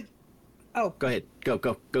ahead. to. Oh, go ahead.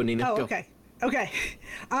 Go, Nina. oh, go. okay.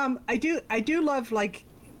 I do love like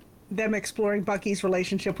them exploring Bucky's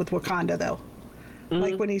relationship with Wakanda though.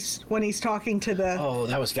 Like when he's talking to the. Oh,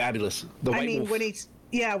 that was fabulous. The White Wolf.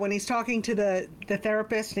 when he's talking to the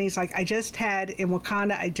therapist and he's like, in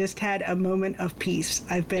Wakanda, I just had a moment of peace.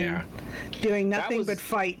 I've been doing nothing was- but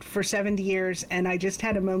fight for 70 years, and I just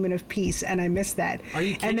had a moment of peace, and I miss that. Are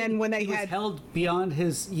you kidding? And then when they he had was held beyond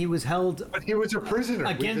his, he was held. But he was a prisoner.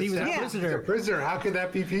 Again, We he was a just said prisoner. He's a prisoner. How could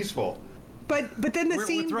that be peaceful? but then the We're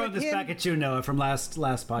scene throwing with this him, back at you, Noah, from last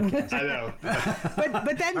podcast. I know.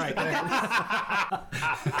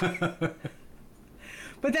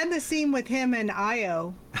 But then the scene with him and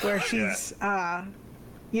Io, where she's, they're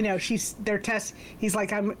he's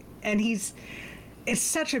like, it's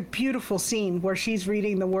such a beautiful scene where she's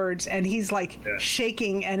reading the words and he's like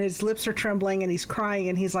shaking and his lips are trembling and he's crying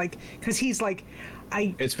and he's like, because he's like,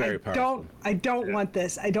 It's very powerful. I don't want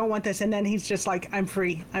this. I don't want this. And then he's just like, I'm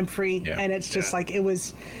free. I'm free. Yeah. And it's just like, it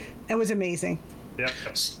was amazing. Yeah.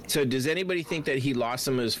 So does anybody think that he lost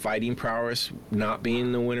some of his fighting prowess not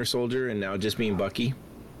being the Winter Soldier and now just being Bucky?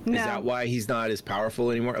 No. Is that why he's not as powerful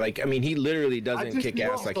anymore? Like, I mean, he literally doesn't kick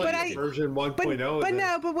ass like But he I- did. version 1.0. but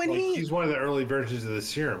no, but when he's one of the early versions of the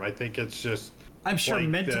serum. I think it's just. I'm sure like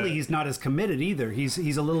mentally the- he's not as committed either. He's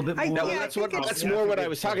a little bit more. No, Yeah, I that's think that's it's- more what I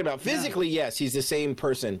was talking about. Physically, yes, he's the same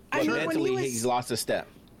person, I but mean, when mentally, he was- he's lost a step.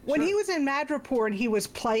 When he was in Madripoor and he was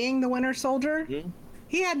playing the Winter Soldier,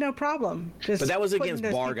 he had no problem. Just But that was putting against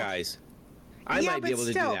those bar people- guys. I Yeah, might be but able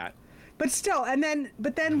to still. do that. But still,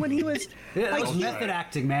 but then when he was, Yeah, that like, was he- method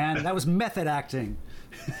acting, man. That was method acting.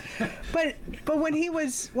 but when he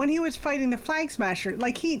was fighting the Flag Smasher,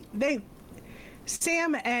 like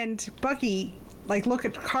Sam and Bucky like look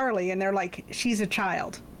at Carly and they're like, she's a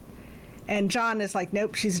child, and John is like,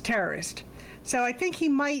 nope, she's a terrorist. So I think he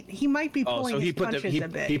might be Oh, pulling so his he put punches a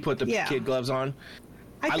bit. he put the Yeah. kid gloves on.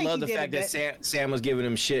 I think love he the did a fact that bit. Sam was giving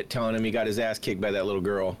him shit, telling him he got his ass kicked by that little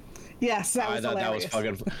girl. Yes, that was I thought hilarious. that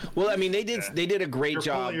was fucking. Well, I mean, they did a great You're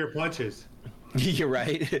job. pulling your punches. You're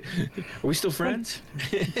right. Are we still friends?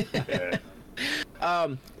 Yeah.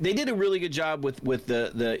 They did a really good job with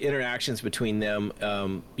the interactions between them.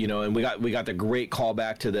 You know, and we got the great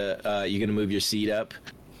callback to the you gonna move your seat up.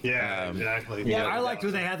 Yeah, exactly. Yeah, I liked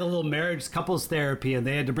when they had the little marriage couples therapy, and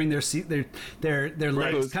they had to bring their their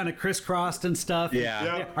legs kind of crisscrossed and stuff. Yeah.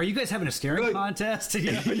 Yeah. Are you guys having a staring Good. contest?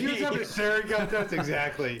 You just have a staring contest,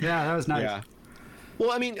 exactly. Yeah, that was nice. Yeah.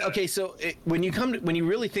 Well, I mean, okay, so when you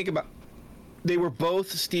really think about, they were both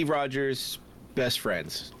Steve Rogers' best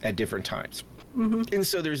friends at different times, and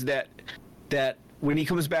so there's that when he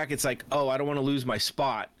comes back, it's like, oh, I don't want to lose my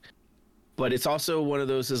spot, but it's also one of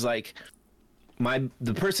those is like,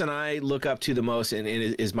 the person I look up to the most and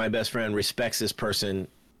is my best friend respects this person,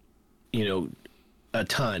 you know, a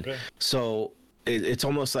ton. Yeah. So it's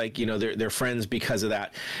almost like, you know, they're friends because of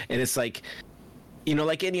that, and it's like, you know,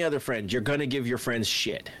 like any other friend, you're gonna give your friends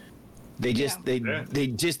shit. They just Yeah. they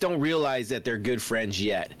just don't realize that they're good friends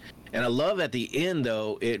yet. And I love at the end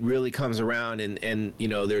though, it really comes around and you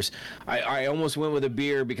know, I almost went with a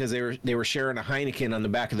beer because they were sharing a Heineken on the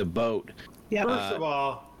back of the boat. Yep. First of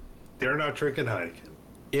all, they're not drinking Heineken.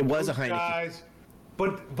 It was a Those Heineken. guys,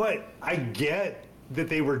 but I get that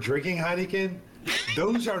they were drinking Heineken.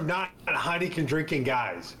 Those are not Heineken drinking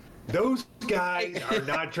guys. Those guys are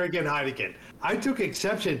not drinking Heineken. I took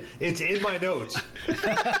exception. It's in my notes.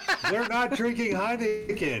 They're not drinking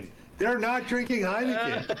Heineken. They're not drinking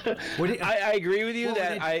Heineken. I agree with you What were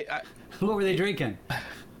that they- I What were they drinking?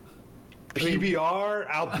 PBR,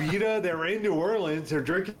 Albeita, they're in New Orleans. They're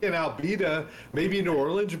drinking Albeita, maybe New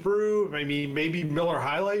Orleans brew, maybe Miller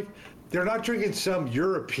High Life. They're not drinking some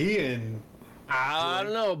European. I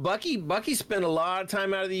don't know. Bucky spent a lot of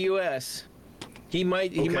time out of the U.S. He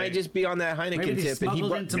might just be on that Heineken Maybe they tip. And he smuggled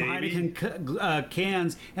brought- in some maybe. Heineken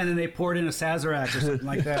cans, and then they poured in a Sazerac or something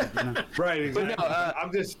like that. You know? Right, exactly. no,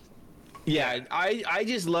 I'm just. yeah, I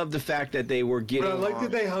just love the fact that they were getting. But I like along.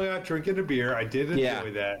 that they hung out drinking a beer. I did enjoy Yeah.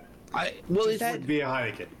 that. Well, it's, That- Would be a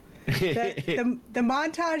Heineken. The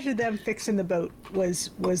montage of them fixing the boat was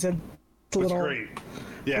a It's little great.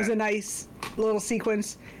 Yeah. was a nice little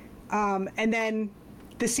sequence, and then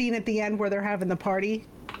the scene at the end where they're having the party.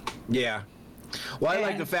 yeah. Well, I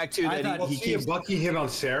like And the fact too I that thought- Well, he seeing keeps. Bucky hit on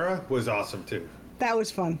Sarah was awesome too. That was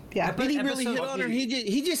fun. Yeah. Did he really episode- hit on her?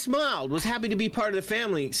 He just smiled, was happy to be part of the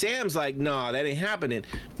family. Sam's like, no, that ain't happening.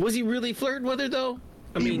 Was he really flirting with her though?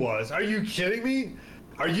 I He mean, was. Are you kidding me?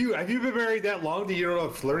 Have you been married that long that you don't know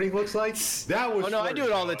what flirting looks like? That was. oh no, I do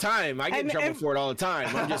it all the time. I get in And- trouble and- for it all the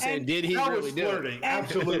time. I'm just saying, and- did he That really was do it? flirting.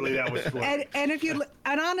 Absolutely, that was flirting.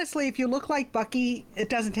 And honestly, if you look like Bucky, it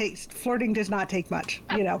doesn't take flirting. Does not take much.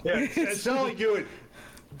 You know. Yeah, it's not like you.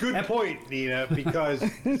 Good point, Nina. Because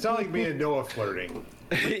it's not like me and Noah flirting.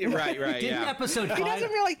 right, Didn't yeah. episode He 5? doesn't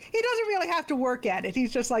really have to work at it.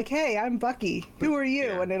 He's just like, "Hey, I'm Bucky. Who are you?"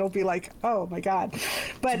 Yeah. And it'll be like, "Oh my god."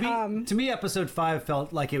 But To me, episode 5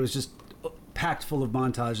 felt like it was just packed full of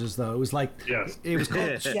montages. Though it was like Yes. it was called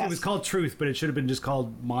Yes. it was called Truth, but it should have been just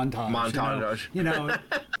called Montage. Montage.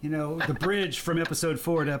 You know, the bridge from episode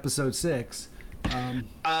 4 to episode 6.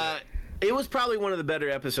 It was probably one of the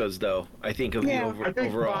better episodes, though. I think of Yeah. the I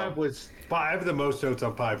think overall. I have the most notes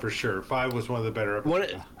on 5 for sure. 5 was one of the better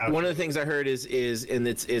episodes. One of the things I heard is and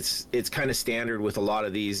it's kind of standard with a lot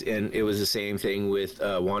of these, and it was the same thing with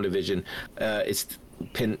WandaVision. It's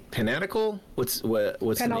Pinnacle. What's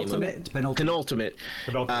the name of it? Penultimate.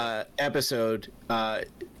 Episode.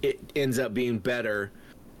 It ends up being better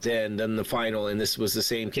than the final, and this was the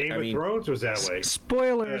same. Game of Thrones was that way.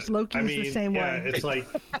 Spoilers. Loki's the same way. It's like,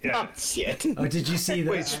 yeah. Shit. Oh, did you see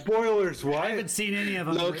that? Wait, spoilers? What? I haven't seen any of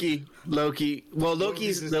them. Loki. Well,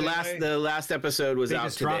 Loki's the last episode was They out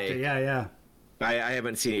just dropped today. it. Yeah. I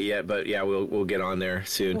haven't seen it yet, but yeah, we'll get on there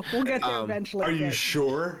soon. We'll get there eventually. Are you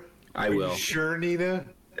sure? I Are will. you sure, Nina?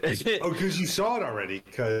 Oh, because you saw it already.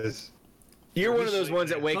 Because You're one of those ones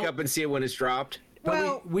that wake up and see it when it's dropped.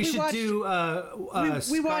 Well, we should watched, do.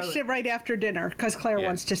 we watched it right after dinner because Claire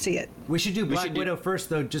wants to see it. We should do Black Widow first,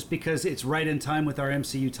 though, just because it's right in time with our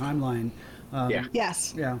MCU timeline. Yeah.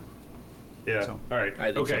 Yes. Yeah. yeah. So- All right.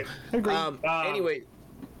 I think Okay. so. Agreed. Anyway,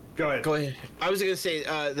 Go ahead. go ahead. I was going to say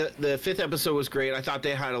the fifth episode was great. I thought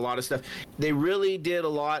they had a lot of stuff. They really did a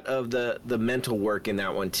lot of the mental work in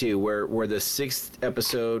that one too, where the sixth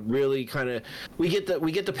episode really kind of we get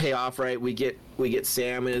the payoff, right. We get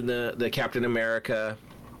Sam in the Captain America.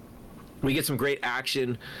 We get some great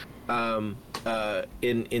action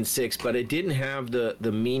in 6, but it didn't have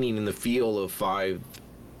the meaning and the feel of 5.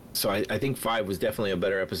 So I think 5 was definitely a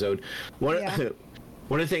better episode. One of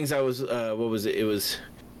the things I was what was it? It was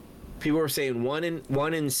people were saying 1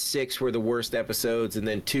 and 6 were the worst episodes, and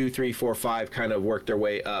then 2, 3, 4, 5 kind of worked their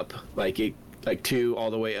way up. Like 2 all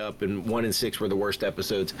the way up, and 1 and 6 were the worst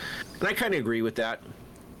episodes. And I kind of agree with that.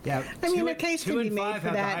 Yeah. I mean, a case can be made 5 for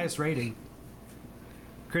have that. the highest rating.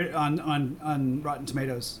 On Rotten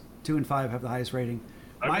Tomatoes, 2 and 5 have the highest rating.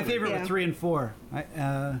 My favorite were 3 and 4.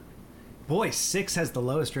 Boy, 6 has the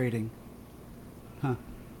lowest rating.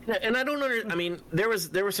 And I don't I mean, there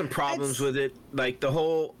were some problems with it, like the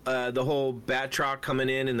whole Batroc coming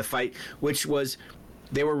in the fight, which was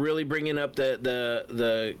they were really bringing up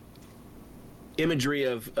the imagery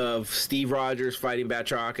of Steve Rogers fighting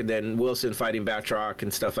Batroc and then Wilson fighting Batroc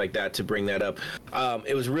and stuff like that to bring that up.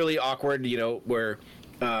 It was really awkward, where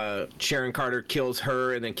Sharon Carter kills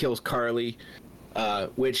her and then kills Carly,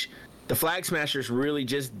 which the Flag Smashers really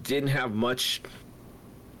just didn't have much.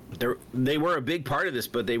 They were a big part of this,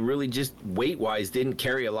 but they really just weight-wise didn't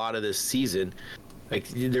carry a lot of this season. Like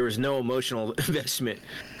there was no emotional investment.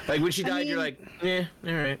 Like when she died, you're like, all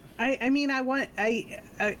right. I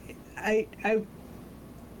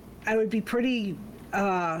would be pretty.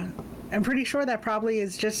 I'm pretty sure that probably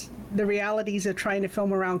is just the realities of trying to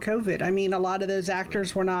film around COVID. I mean, a lot of those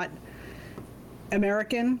actors were not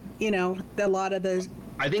American. A lot of those.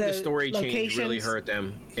 I think the story change really hurt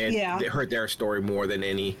them, and it hurt their story more than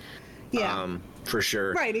any. Yeah. For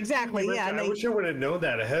sure. Right. Exactly. Yeah. I wish I would have known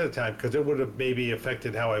that ahead of time, because it would have maybe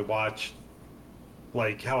affected how I watched,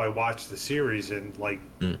 the series and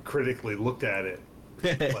critically looked at it.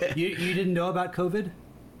 You didn't know about COVID?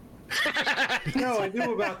 No, I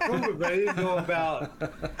knew about COVID, but I didn't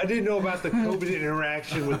know about the COVID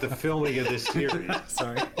interaction with the filming of this series.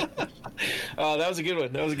 Sorry. Oh, that was a good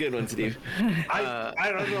one. That was a good one, Steve.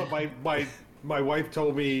 I don't know. My wife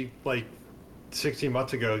told me 16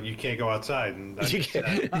 months ago you can't go outside, and I you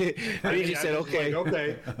said okay.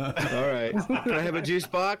 Okay. All right. Can I have a juice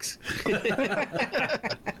box?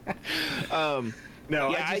 No,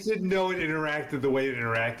 I just didn't know it interacted the way it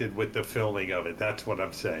interacted with the filming of it. That's what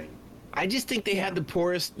I'm saying. I just think they had the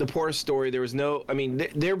poorest story. There was no, I mean,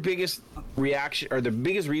 their biggest reaction or the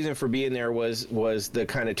biggest reason for being there was the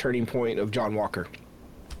kind of turning point of John Walker.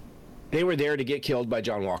 They were there to get killed by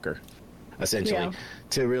John Walker, essentially,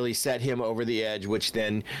 to really set him over the edge, which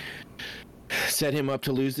then set him up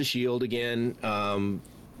to lose the shield again,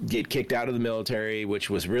 get kicked out of the military, which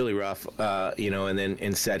was really rough,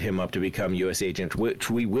 and set him up to become U.S. agent, which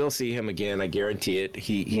we will see him again. I guarantee it.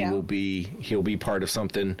 He'll be part of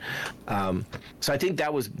something. So I think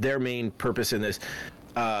that was their main purpose in this.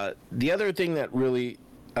 The other thing that really,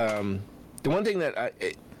 the one thing that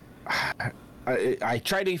I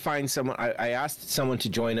tried to find someone. I asked someone to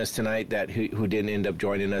join us tonight who didn't end up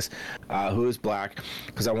joining us, who is black,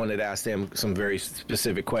 because I wanted to ask them some very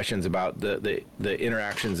specific questions about the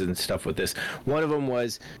interactions and stuff with this. One of them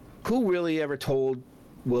was, who really ever told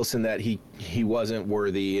Wilson that he wasn't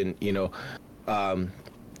worthy, and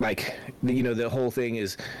the whole thing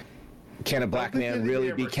is, can a black man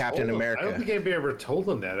really be Captain America? I don't think anybody ever told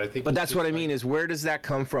him that. I think, but that's what I mean. Is where does that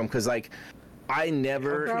come from? Because I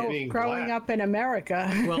never growing up in America.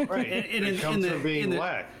 Well, right. It comes from being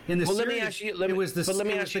black. In the Well, series, let me ask you. it was the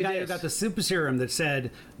guy who got the super serum that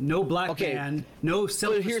said no black man, no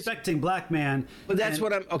self-respecting black man. But that's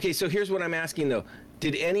what I'm. Okay, so here's what I'm asking though.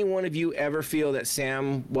 Did any one of you ever feel that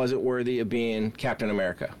Sam wasn't worthy of being Captain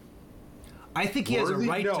America? I think he has a Worthy?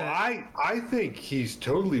 right No, to. I think he's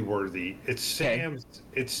totally worthy. It's Okay.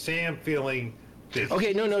 Sam feeling. That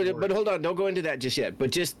Okay, no, he's but worthy. hold on, don't go into that just yet.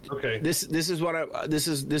 But just Okay. this is what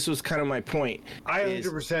this was kind of my point. I is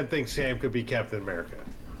 100% think Sam could be Captain America.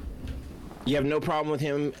 You have no problem with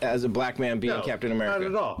him as a black man being No, Captain America? Not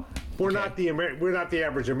at all. We're not we're not the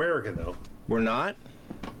average American though. We're not?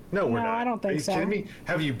 No, we're No, not. I don't think Are you so. kidding me?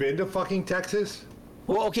 Have you been to fucking Texas?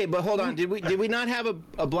 Well, okay, but hold on. Did we not have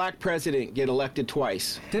a black president get elected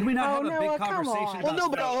twice? Did we not Oh, have a no, big come conversation on. about Well, no,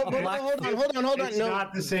 but a black- hold on. It's No,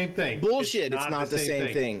 not the same thing. Bullshit, it's not the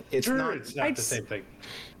same thing. It's Sure, not- it's not the It's- same thing.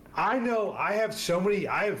 I know. I have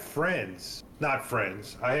friends, not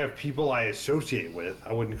friends. I have people I associate with.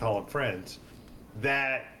 I wouldn't call them friends.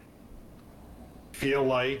 That feel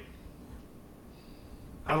like,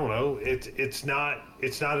 I don't know. It's not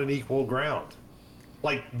an equal ground.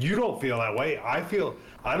 Like, you don't feel that way. I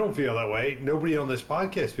don't feel that way. Nobody on this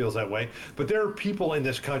podcast feels that way. But there are people in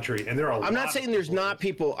this country, and there are. I'm not saying there's not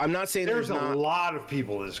people. I'm not saying There's there's a not. lot of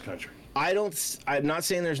people in this country. I'm not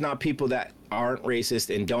saying there's not people that aren't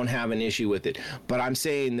racist and don't have an issue with it, but I'm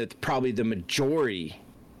saying that probably the majority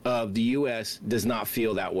of the U.S. does not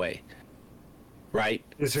feel that way, right?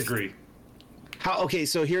 Disagree. How? Okay,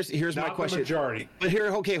 so here's my Not question. the majority. But here,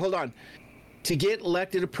 okay, hold on. To get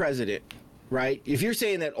elected a president, right? If you're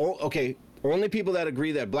saying that, only people that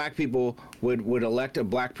agree that black people would elect a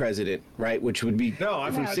black president, right? Which would be No,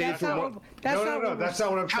 I'm No, not. say that's for not what- what- that's not No. what That's not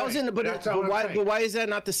what I'm saying. how's it? That's not what I'm saying. But why is that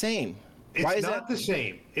not the same? Why It's is not that the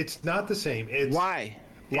same. It's not the same. It's Why?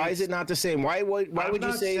 Why is it's- it not the same? Why would I'm you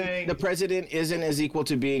not say saying- the president isn't as equal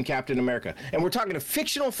to being Captain America? And we're talking a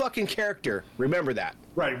fictional fucking character. Remember that.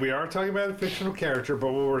 Right. We are talking about a fictional character, but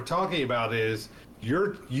what we're talking about is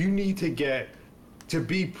you need to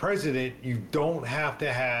be president. You don't have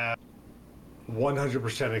to have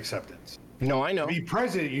 100% acceptance. No, I know. To be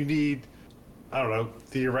president, you need, I don't know,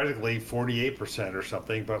 theoretically 48% or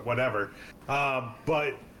something, but whatever.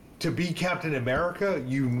 But to be Captain America,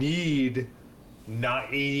 you need not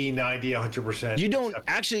 80, 90, 100%. You don't acceptance.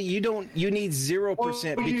 actually. You don't. You need 0% Well,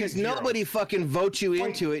 you need because zero. nobody fucking votes you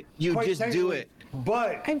into it. You Quite just do technically. it.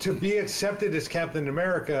 But to be accepted as Captain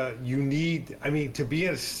America, to be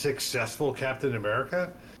a successful Captain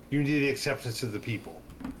America, you need the acceptance of the people.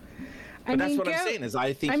 But that's what I'm saying. Is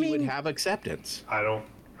I think I he would mean- have acceptance.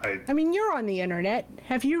 I mean, you're on the internet.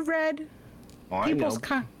 Have you read Oh, I know. people's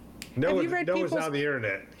Have you read Noah's people's- on the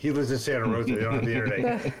internet. He lives in Santa Rosa. They don't have the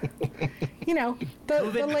internet. you know, the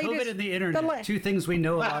COVID, latest COVID and the internet, la- two things we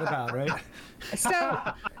know a lot about, right?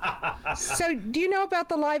 so do you know about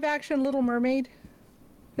the live action Little Mermaid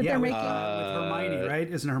that Yeah, they're with, making? with Hermione, right?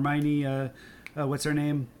 Isn't Hermione? What's her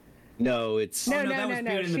name? No, it's no, no, no, that was no, no.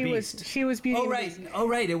 Beauty and the She was Beast. she was Beauty Oh and the right, Beast. oh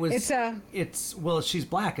right. It was. It's well, she's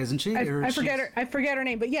black, isn't she? Or I forget she's- her. I forget her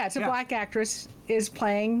name, but yeah, it's a Yeah. black actress is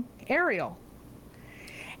playing Ariel.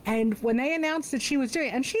 And when they announced that she was doing,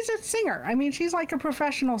 and she's a singer. I mean, she's like a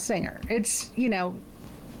professional singer. It's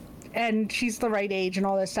and she's the right age and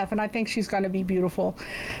all that stuff. And I think she's going to be beautiful.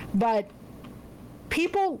 But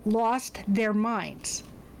people lost their minds.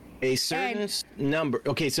 a certain number.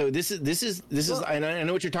 Okay, so this is and I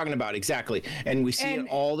know what you're talking about exactly, and we see it And-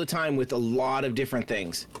 all the time with a lot of different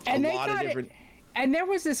things. And a they lot of got different. it. And there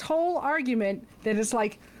was this whole argument that it's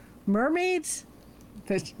like mermaids.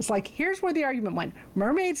 It's like, here's where the argument went.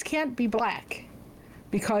 Mermaids can't be black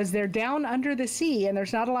because they're down under the sea and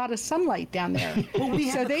there's not a lot of sunlight down there. Well, we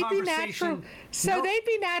had so the they'd be conversation- they'd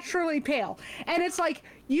be naturally pale. And it's like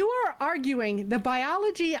you are arguing the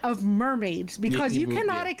biology of mermaids because you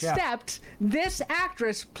cannot yeah. accept this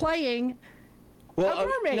actress playing Well, a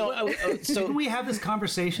mermaid. so Didn't we have this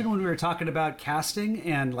conversation when we were talking about casting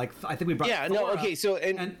and like I think we brought yeah, no, Thor okay, up, so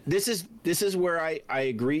and this is where I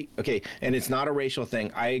agree. Okay, and it's not a racial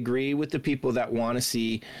thing. I agree with the people that want to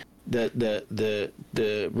see the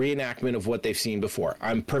reenactment of what they've seen before.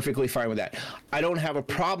 I'm perfectly fine with that. I don't have a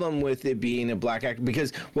problem with it being a black actor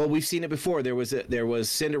because we've seen it before. There was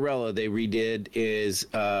Cinderella. They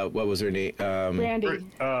redid what was her name? Randy.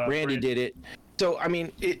 Randy did it. So I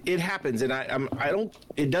mean, it happens, and I don't.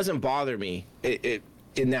 It doesn't bother me. It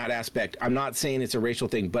in that aspect. I'm not saying it's a racial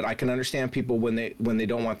thing, but I can understand people when they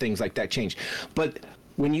don't want things like that changed. But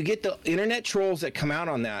when you get the internet trolls that come out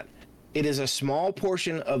on that, it is a small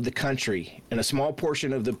portion of the country and a small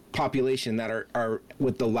portion of the population that are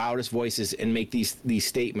with the loudest voices and make these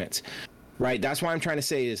statements, right? That's why I'm trying to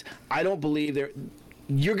say is I don't believe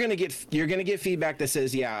you're gonna get feedback that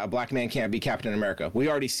says, yeah, a black man can't be Captain America. We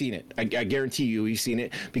already seen it. I guarantee you, we've seen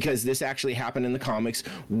it, because this actually happened in the comics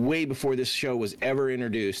way before this show was ever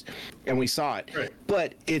introduced, and we saw it. Right.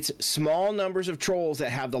 But it's small numbers of trolls that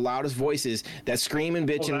have the loudest voices that scream and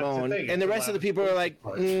bitch and Well, that's the moan, thing. and the It's rest the of the people are like,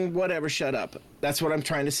 loudest whatever, shut up. That's what I'm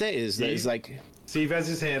trying to say. Is like, Steve has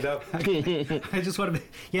his hand up. I just want to be,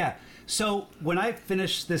 yeah. So when I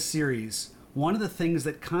finished this series, one of the things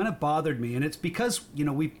that kind of bothered me, and it's because, you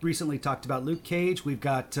know, we recently talked about Luke Cage, we've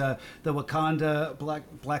got the Wakanda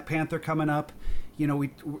Black Panther coming up, you know,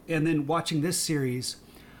 and then watching this series,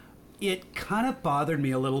 it kind of bothered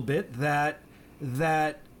me a little bit that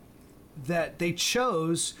they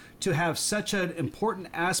chose to have such an important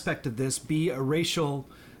aspect of this be a racial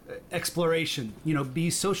exploration, you know, be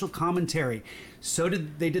social commentary.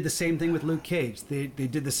 They did the same thing with Luke Cage. They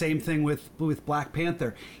did the same thing with Black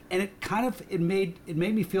Panther, and it made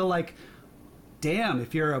me feel like, damn,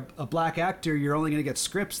 if you're a black actor, you're only going to get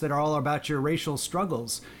scripts that are all about your racial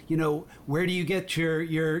struggles. You know, where do you get your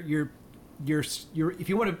if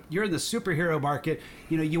you want to, you're in the superhero market,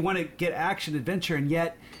 you know, you want to get action adventure, and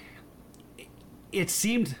yet it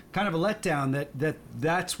seemed kind of a letdown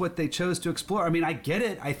that's what they chose to explore. I mean, I get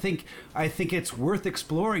it. I think it's worth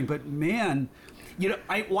exploring, but man, you know,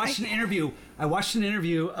 I watched an interview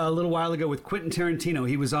a little while ago with Quentin Tarantino.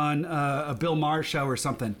 He was on a Bill Maher show or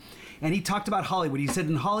something, and he talked about Hollywood. He said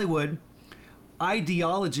in Hollywood,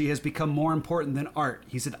 ideology has become more important than art.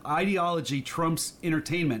 He said ideology trumps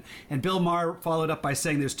entertainment. And Bill Maher followed up by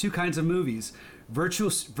saying there's two kinds of movies: virtue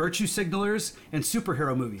signalers and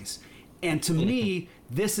superhero movies. And to me,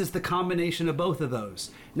 this is the combination of both of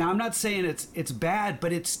those. Now, I'm not saying it's bad,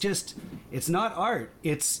 but it's not art.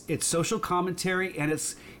 It's social commentary, and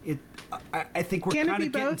I think we're kind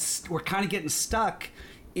of getting stuck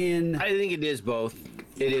in. I think it is both.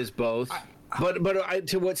 It is both. But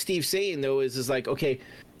to what Steve's saying though is like, okay,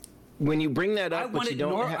 when you bring that up, but you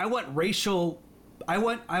don't. I want racial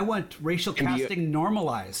casting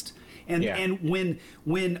normalized. And when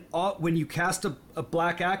you cast a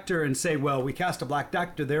black actor and say, well, we cast a black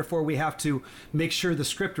actor, therefore we have to make sure the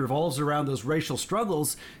script revolves around those racial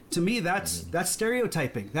struggles. To me, that's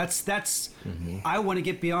stereotyping. I want to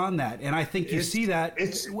get beyond that, and I think you see that.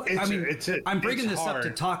 I'm bringing this up to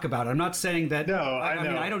talk about it. I'm not saying that. No, I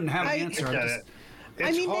know. I don't have an answer.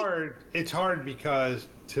 It's hard because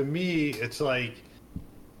to me, it's like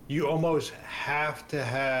you almost have to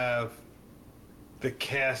have the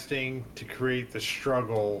casting to create the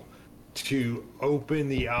struggle to open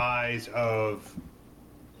the eyes of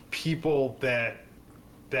people that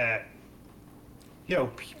you know,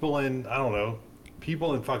 people in, I don't know,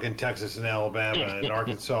 people in fucking Texas and Alabama and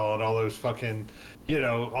Arkansas and all those fucking,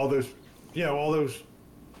 all those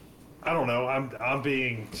I don't know, I'm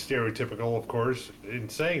being stereotypical, of course, in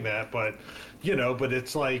saying that, but but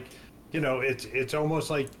it's like, it's almost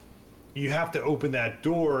like you have to open that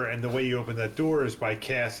door, and the way you open that door is by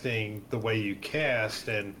casting the way you cast,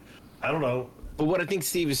 and I don't know. But what I think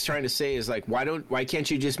Steve is trying to say is like, why can't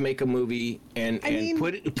you just make a movie and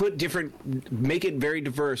put different, make it very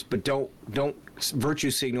diverse, but don't virtue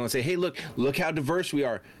signal and say, hey, look how diverse we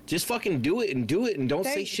are. Just fucking do it and don't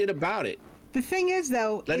say shit about it. The thing is,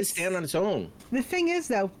 though, let it stand on its own. The thing is,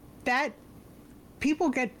 though, that people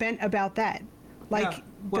get bent about that. Like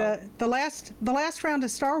the last round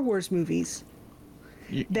of Star Wars movies.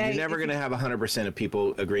 You're never going to have 100% of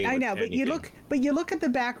people agreeing. I know, with but anything. you look at the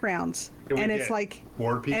backgrounds, and it's like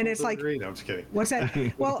more people. And it's like, agree? No, I'm just kidding. What's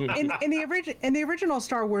that? Well, in the original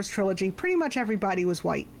Star Wars trilogy, pretty much everybody was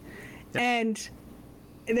white, and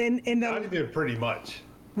then in the I did pretty much.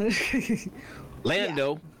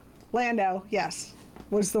 Lando. Yeah. Lando, yes,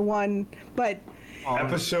 was the one, but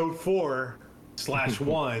Episode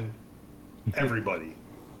 4/1, everybody.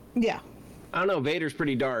 Yeah. I don't know. Vader's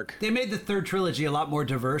pretty dark. They made the third trilogy a lot more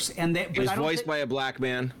diverse, and it was voiced by a black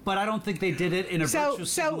man. But I don't think they did it in a virtue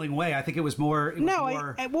signaling way. I think it was more.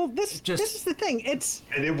 This is the thing.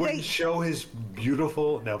 And it wouldn't show his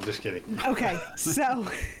beautiful. No, I'm just kidding. Okay, so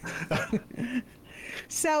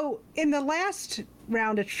in the last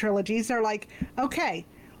round of trilogies, they're like, okay,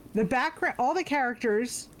 the background, all the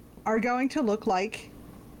characters are going to look like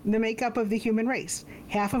the makeup of the human race.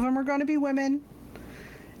 Half of them are going to be women.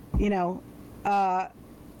 60%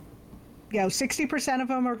 of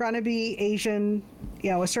them are going to be Asian.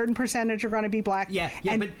 A certain percentage are going to be black. Yeah.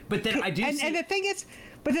 But then I do. And the thing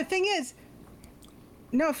is,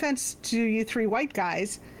 no offense to you three white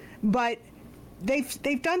guys, but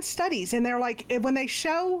they've done studies, and they're like, when they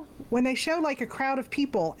show like a crowd of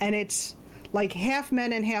people, and it's like half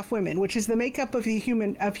men and half women, which is the makeup of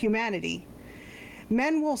humanity.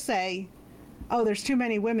 Men will say, oh, there's too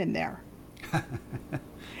many women there.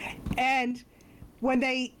 And when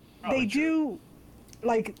they do,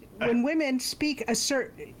 like, when women speak a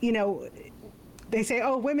certain, they say,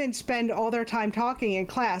 oh, women spend all their time talking in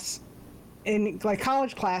class, in like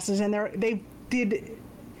college classes, and they did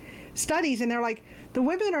studies, and they're like, the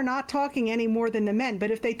women are not talking any more than the men, but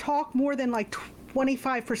if they talk more than like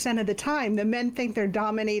 25% of the time, the men think they're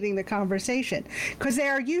dominating the conversation because they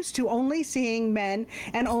are used to only seeing men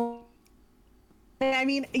and I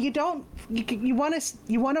mean, you want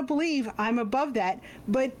to believe I'm above that,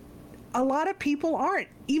 but a lot of people aren't,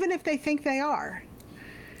 even if they think they are.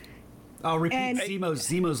 I'll repeat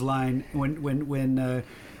Zemo's line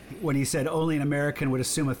when he said only an American would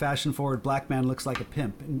assume a fashion-forward black man looks like a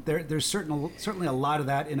pimp. And there's certainly a lot of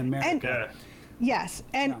that in America. Yes,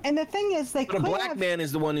 and the thing is, but a black man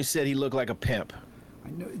is the one who said he looked like a pimp.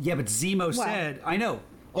 I know, yeah, but Zemo said, I know.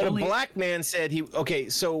 But a black man said he. Okay,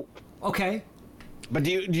 so. Okay. But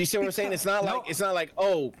do you see what I'm saying? It's not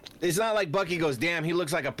like Bucky goes, damn, he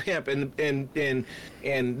looks like a pimp, and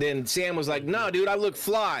then Sam was like, no, dude, I look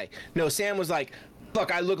fly. No, Sam was like,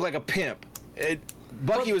 fuck, I look like a pimp.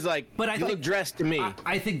 Bucky was like, but you look dressed to me.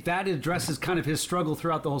 I think that addresses kind of his struggle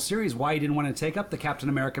throughout the whole series, why he didn't want to take up the Captain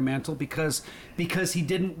America mantle, because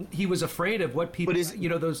he was afraid of what people,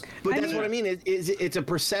 those. But that's what I mean. It's a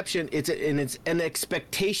perception. It's an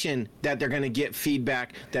expectation that they're going to get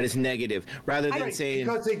feedback that is negative, rather than saying,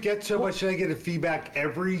 because they get so much negative feedback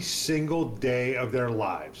every single day of their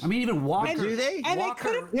lives. I mean, even Walker. Do they?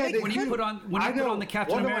 Walker, when he put on the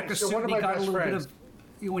Captain America suit, he got a little bit of.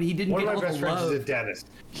 When he didn't One get of my all best the friends love. is a dentist.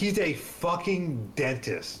 He's a fucking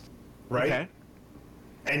dentist, right? Okay.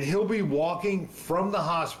 And he'll be walking from the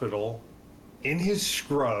hospital in his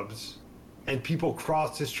scrubs, and people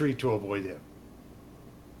cross the street to avoid him.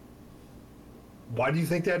 Why do you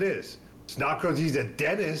think that is? It's not because he's a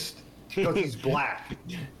dentist, it's because he's black.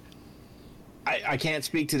 I can't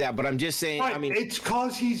speak to that, but I'm just saying. Right, I mean, it's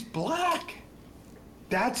because he's black.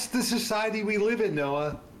 That's the society we live in,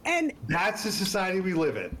 Noah. And that's the society we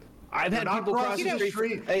live in. I've had people cross the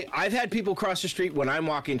street. Hey, I've had people cross the street when I'm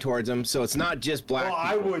walking towards them, so it's not just black people.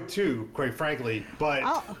 I would too, quite frankly. But,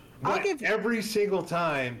 I'll give every single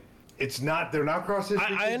time, it's not. They're not crossing the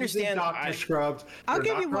street. I understand. Doctor scrubs. I'll they're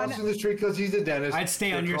give not you one. crossing the street because he's a dentist. I'd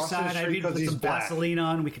stay on They're your crossing the side. I'd street even put he's some black. Vaseline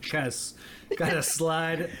on. We could kind of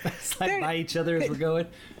slide by each other as we're going.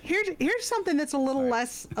 Here's something that's a little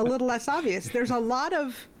less obvious. There's a lot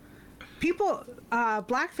of people,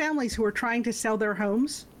 black families who are trying to sell their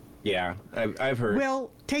homes. Yeah, I've heard.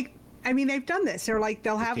 Will take. I mean, they've done this. They're like,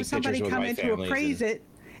 they'll have somebody come in to appraise it,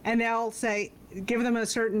 and they'll say, give them a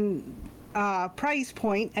certain price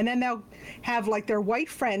point, and then they'll have like their white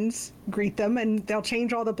friends greet them, and they'll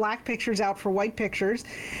change all the black pictures out for white pictures,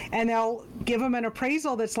 and they'll give them an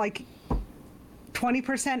appraisal that's like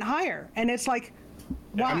 20% higher, and it's like.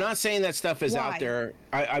 Why? I'm not saying that stuff is out there.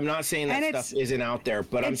 I'm not saying that stuff isn't out there,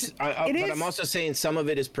 but I'm also saying some of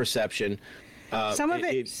it is perception. Some of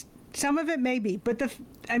it may be, but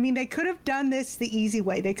they could have done this the easy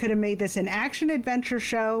way. They could have made this an action adventure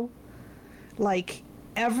show, like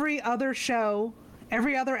every other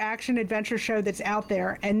action adventure show that's out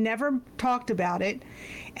there, and never talked about it,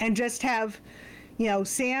 and just have,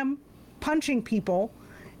 Sam punching people,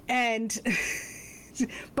 and.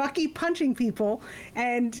 Bucky punching people,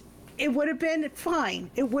 and it would have been fine.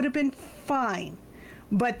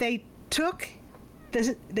 But they took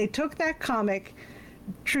that comic,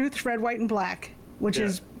 Truth, Red, White, and Black, which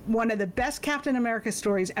is one of the best Captain America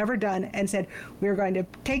stories ever done, and said, we're going to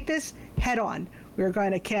take this head on. We're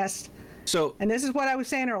going to cast. And this is what I was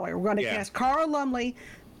saying earlier. We're going to cast Carl Lumley.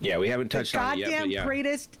 Yeah, we haven't touched on it yet. Goddamn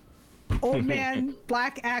greatest old man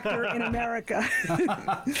black actor in America.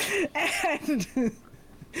 And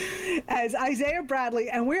as Isaiah Bradley,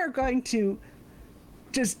 and we are going to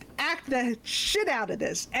just act the shit out of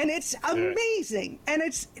this, and it's amazing, and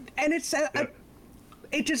it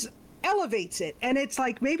just elevates it, and it's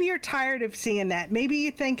like, maybe you're tired of seeing that, maybe you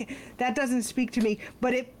think that doesn't speak to me,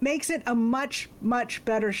 but it makes it a much, much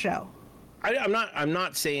better show. I'm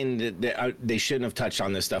not saying that they shouldn't have touched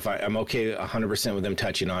on this stuff. I'm okay 100% with them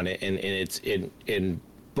touching on it, and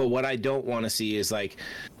but what I don't want to see is like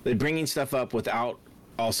bringing stuff up without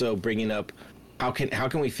also bringing up how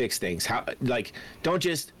can we fix things? Don't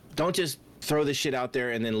just throw this shit out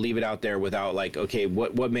there and then leave it out there without like, okay,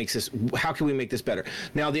 what makes this? How can we make this better?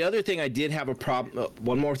 Now, the other thing I did have a problem.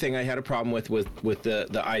 One more thing I had a problem with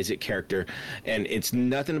the Isaac character, and it's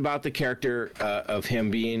nothing about the character of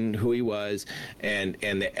him being who he was and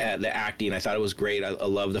the acting. I thought it was great. I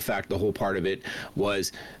love the fact the whole part of it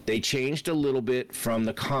was they changed a little bit from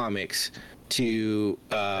the comics to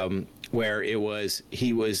where he was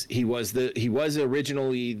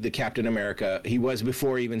originally the Captain America. He was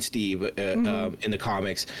before even Steve in the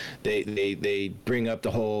comics. They bring up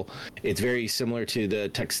the whole. It's very similar to the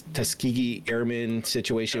Tuskegee Airmen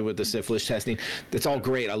situation with the syphilis testing. That's all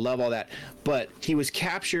great. I love all that. But he was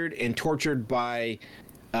captured and tortured by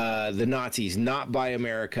the Nazis, not by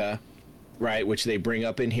America, right? Which they bring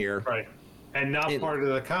up in here. Right. And not part of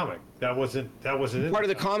the comic. That wasn't in part of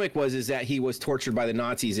the comic is that he was tortured by the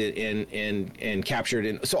Nazis and captured,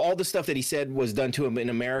 and so all the stuff that he said was done to him in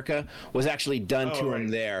America was actually done to him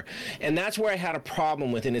there, and that's where I had a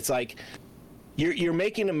problem with it. It's like you're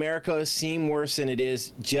making America seem worse than it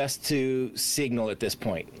is just to signal at this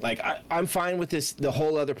point. Like I'm fine with this, the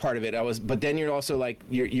whole other part of it. But then you're also like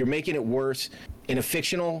you're making it worse in a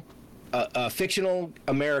fictional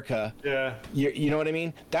America. Yeah. You know what I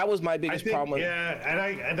mean? That was my biggest problem. Yeah,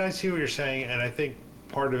 and I see what you're saying, and I think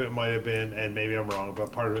part of it might have been, and maybe I'm wrong,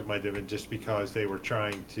 but part of it might have been just because they were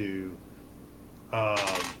trying to.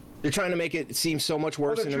 They're trying to make it seem so much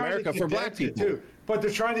worse in America for black people. Too. But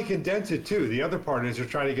they're trying to condense it too. The other part is they're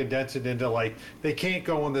trying to condense it into like they can't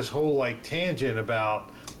go on this whole like tangent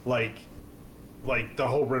about like the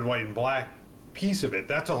whole red, white, and black piece of it.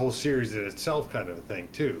 That's a whole series in itself, kind of a thing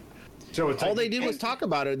too. So it's all they did was talk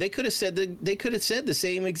about it. They could have said the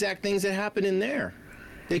same exact things that happened in there.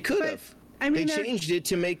 They could have. I mean, they changed it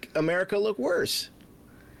to make America look worse.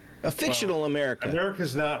 A fictional America.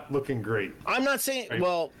 America's not looking great. I'm not saying. Right.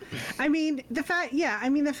 Well, I mean the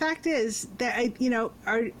fact is that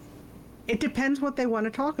it depends what they want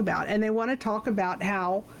to talk about, and they want to talk about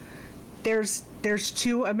how there's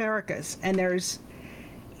two Americas, and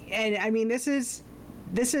I mean this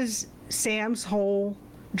is Sam's whole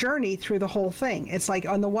journey through the whole thing. It's like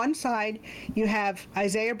on the one side you have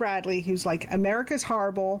Isaiah Bradley, who's like, America's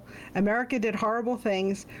horrible, America did horrible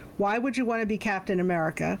things, why would you want to be Captain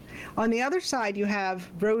America? On the other side you have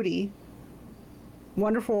Rhodey,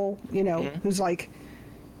 wonderful, who's like,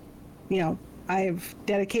 I've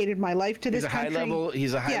dedicated my life to this country.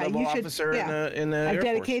 He's a high level officer in the Air Force.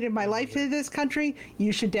 Dedicated my life to this country.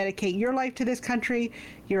 You should dedicate your life to this country.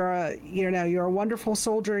 You're a wonderful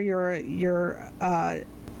soldier.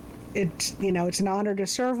 It's an honor to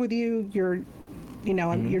serve with you. You're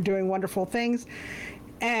doing wonderful things,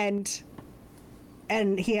 and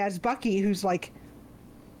he has Bucky, who's like,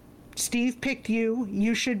 Steve picked you.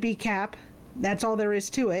 You should be Cap. That's all there is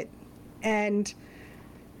to it, and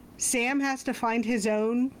Sam has to find his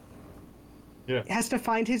own. Yeah. Has to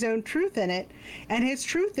find his own truth in it, and his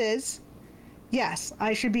truth is, yes,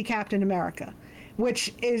 I should be Captain America,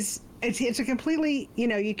 which is it's a completely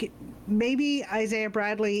you could. Maybe Isaiah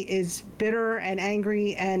Bradley is bitter and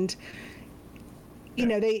angry, and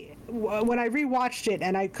when I rewatched it,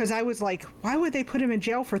 and because I was like, why would they put him in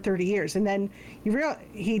jail for 30 years? And then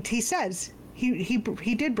he says he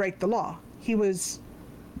did break the law. He was,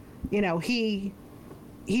 he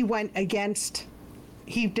went against,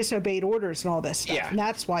 he disobeyed orders and all this stuff, and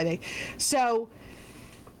that's why they. So.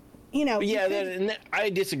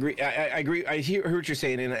 I disagree. I agree. I hear what you're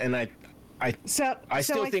saying, and I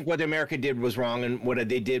still think what America did was wrong, and what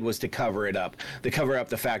they did was to cover it up,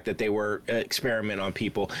 the fact that they were experiment on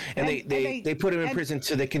people, and they put him in prison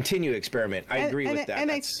so they continue to experiment. I agree with that.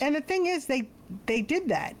 And the thing is, they did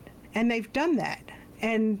that, and they've done that,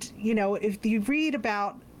 and if you read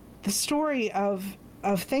about the story of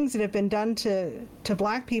things that have been done to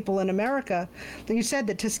black people in America, you said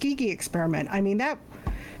the Tuskegee experiment. I mean that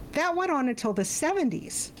went on until the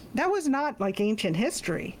 70s. That was not like ancient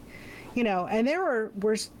history. And there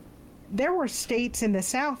were states in the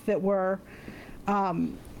South that were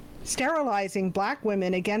sterilizing black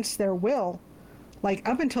women against their will, like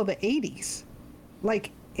up until the 80s.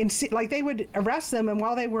 Like they would arrest them, and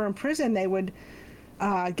while they were in prison, they would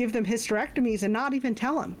give them hysterectomies and not even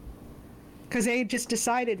tell them, because they just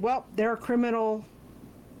decided, well, they're a criminal,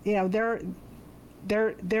 they're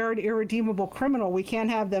an irredeemable criminal. We can't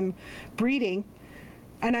have them breeding,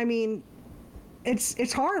 and I mean.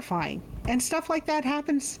 It's horrifying, and stuff like that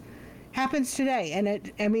happens today,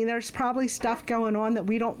 and there's probably stuff going on that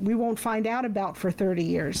we won't find out about for 30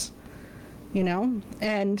 years, and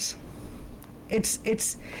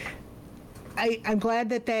I'm glad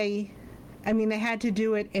that they had to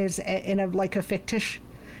do it in a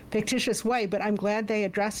fictitious way, but I'm glad they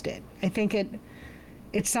addressed it. I think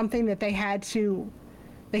it's something that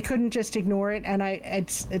they couldn't just ignore it, and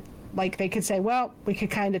like they could say, well, we could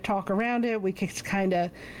kind of talk around it, we could kind of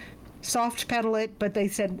soft pedal it, but they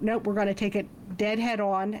said, nope, we're going to take it dead head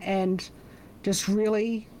on and just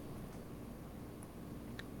really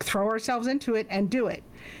throw ourselves into it and do it.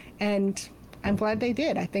 And I'm glad they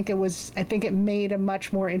did. I think it made a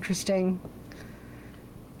much more interesting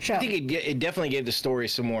show. I think it definitely gave the story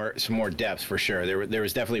some more depth for sure. There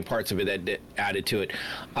was definitely parts of it that added to it.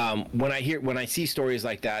 When I see stories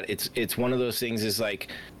like that, it's one of those things is like,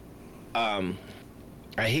 I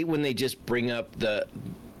hate when they just bring up the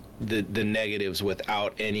negatives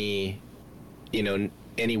without any,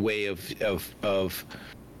 any way of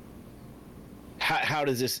how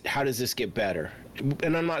does this get better?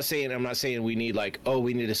 And I'm not saying we need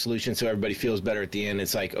we need a solution so everybody feels better at the end.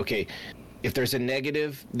 It's like, okay, if there's a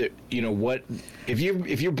negative, what if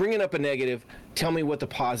you're bringing up a negative, tell me what the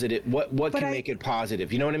positive, what can make it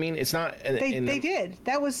positive. You know what I mean? It's not. They did.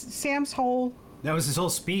 That was Sam's whole. That was his whole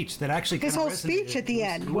speech. That actually his whole speech at the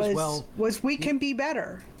end was we can be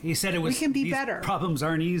better. He said it was we can be these better. Problems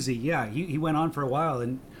aren't easy. Yeah, he went on for a while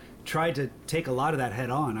and tried to take a lot of that head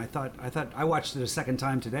on. I watched it a second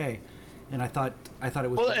time today, and I thought it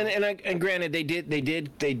was well. And granted, they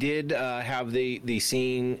did have the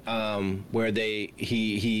scene where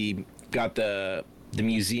he got the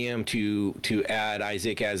museum to add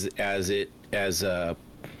Isaac as a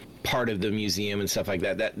part of the museum and stuff like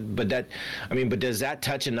that. But does that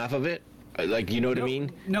touch enough of it? Like, you know what I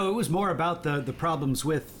mean? No, it was more about the problems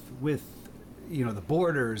with the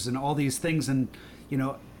borders and all these things, and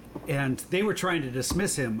and they were trying to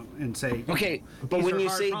dismiss him and say, okay, but when you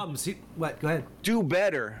say problems, what? Go ahead. Do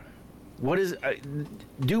better. What is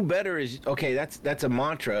do better is okay. That's a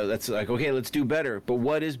mantra. That's like, okay, let's do better. But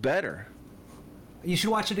what is better? You should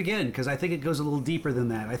watch it again because I think it goes a little deeper than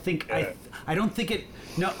that. I think I don't think it.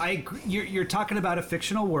 No, I agree. You're talking about a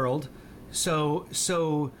fictional world, so.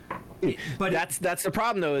 But that's the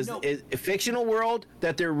problem though. Is a fictional world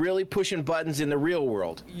that they're really pushing buttons in the real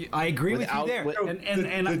world. I agree with you there,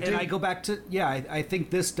 and I go back to I think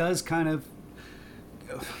this does kind of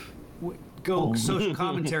go social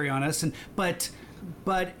commentary on us, but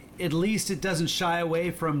at least it doesn't shy away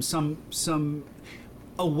from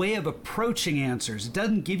a way of approaching answers. It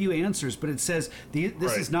doesn't give you answers, but it says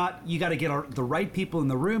this is not. You got to get the right people in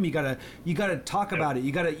the room. You got to talk about it.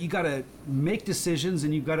 You got to make decisions,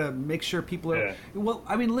 and you got to make sure people are. Well,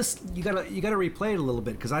 I mean, listen. You got to replay it a little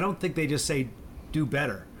bit because I don't think they just say do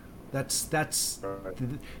better. That's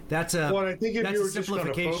a. Well, I think if you were just going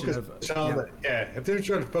to focus if they're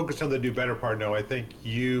trying to focus on the do better part, no, I think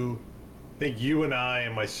you and I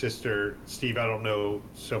and my sister, Steve, I don't know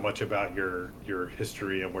so much about your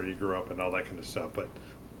history and where you grew up and all that kind of stuff, but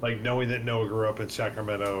like knowing that Noah grew up in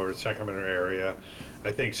Sacramento or Sacramento area,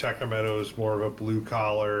 I think Sacramento is more of a blue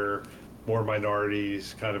collar, more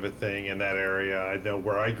minorities kind of a thing in that area. I know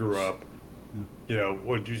where I grew up,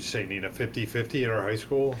 what did you say, Nina, 50-50 at our high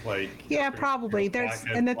school? Probably.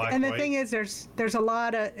 The thing is there's a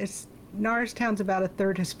lot of, Norristown's about a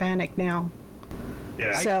third Hispanic now.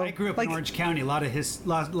 Yeah, so, I grew up in Orange County. A lot of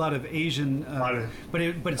Asian, but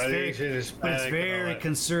it's very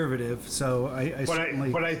conservative. So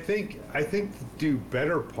But I think the do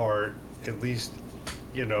better part, at least,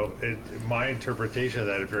 my interpretation of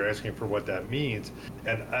that, if you're asking for what that means,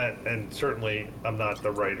 and certainly I'm not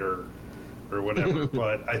the writer or whatever,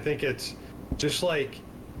 but I think it's just like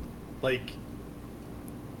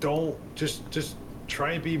don't just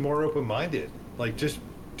try and be more open-minded. Like, just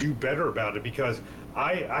do better about it, because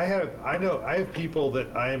I have people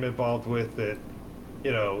that I am involved with that,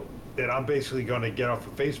 that I'm basically going to get off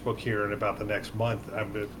of Facebook here in about the next month,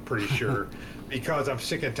 I'm pretty sure, because I'm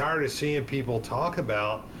sick and tired of seeing people talk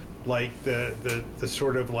about like the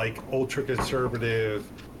sort of like ultra conservative,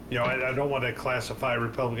 I don't want to classify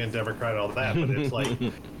Republican, Democrat, and all that, but it's like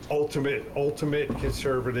ultimate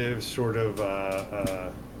conservative sort of,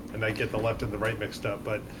 and I get the left and the right mixed up,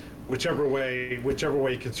 but whichever way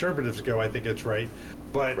conservatives go, I think it's right.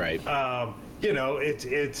 But right.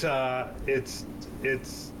 It's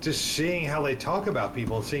just seeing how they talk about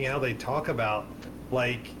people and seeing how they talk about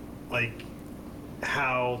like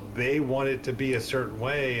how they want it to be a certain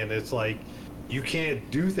way, and it's like you can't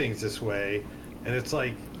do things this way, and it's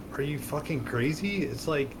like, are you fucking crazy? It's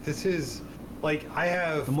like, this is like, I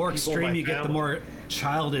have the more extreme you get, the more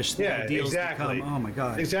childish the ideals exactly. become. Oh my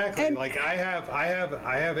god. Exactly. And like I have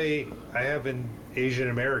an Asian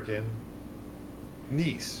American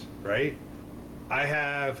niece, right? I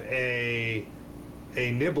have a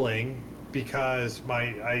nibbling because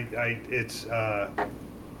I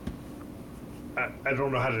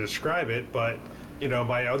don't know how to describe it, but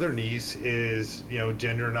my other niece is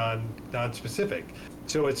gender non-specific.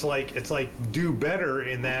 So it's like do better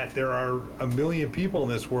in that there are a million people in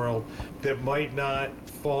this world that might not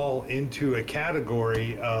fall into a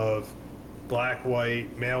category of black,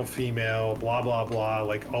 white, male, female, blah, blah, blah,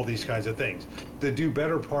 like all these kinds of things. The do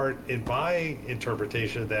better part, in my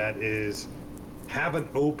interpretation of that, is have an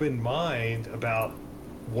open mind about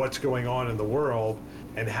what's going on in the world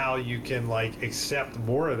and how you can like accept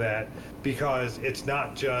more of that, because it's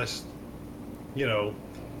not just, you know,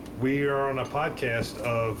 we are on a podcast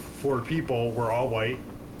of 4 people, we're all white,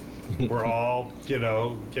 we're all, you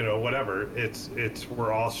know, whatever. It's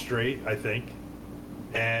we're all straight, I think.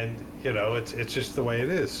 And, you know, it's just the way it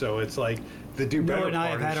is. So it's like the do better Noah and I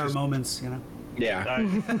part have had is our just- moments, you know. Yeah.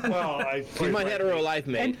 He's my hetero life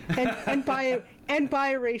mate. and by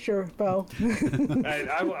erasure, Bo.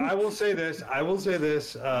 I will say this.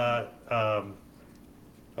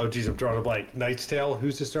 Oh, geez, I'm drawing a blank. Knight's Tale.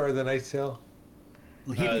 Who's the star of the Knight's Tale?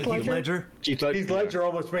 Heath Ledger. Heath Heath Ledger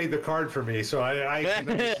almost made the card for me, so I can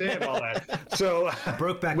understand all that. So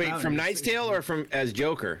Brokeback Wait, Mountain. from Knight's Tale or from as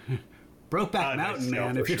Joker? Brokeback Mountain, Knight's Tale,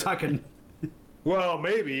 man. for If you're sure. talking, well,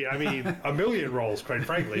 maybe. I mean, a million roles, quite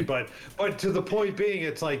frankly. But to the point being,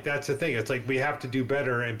 it's like that's the thing. It's like we have to do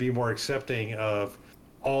better and be more accepting of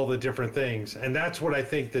all the different things, and that's what I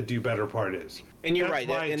think the do better part is. And you're That's right,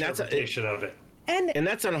 My and that's interpretation of it. and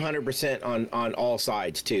that's on 100% on all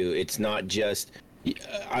sides too. It's not just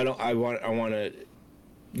I want to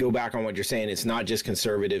go back on what you're saying. It's not just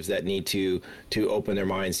conservatives that need to open their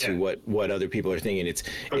minds to what other people are thinking.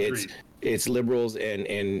 It's liberals and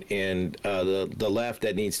the left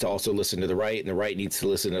that needs to also listen to the right, and the right needs to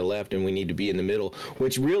listen to the left, and we need to be in the middle.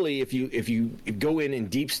 Which really, if you go in and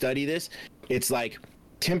deep study this, it's like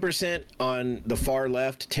 10% on the far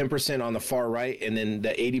left, 10% on the far right, and then the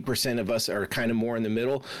 80% of us are kind of more in the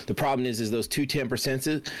middle. The problem is those two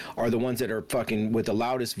 10% are the ones that are fucking with the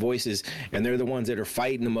loudest voices, and they're the ones that are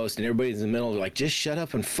fighting the most, and everybody's in the middle. They're like, just shut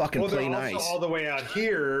up and fucking play they're nice. also all the way out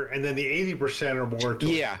here, and then the 80% are more. Towards,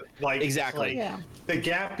 like exactly. Like, Yeah. The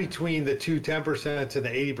gap between the two 10% to the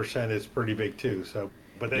 80% is pretty big too. So,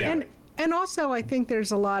 but anyway. And also, I think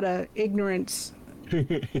there's a lot of ignorance,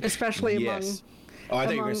 especially among. Yes. Oh, I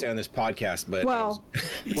thought you were going to say on this podcast, but Well,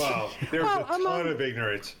 Well, there's Well, a ton of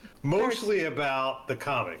ignorance, mostly about the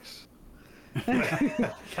comics.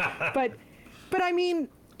 but I mean,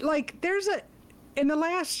 like, in the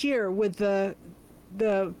last year with the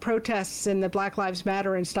protests and the Black Lives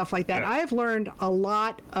Matter and stuff like that, I have learned a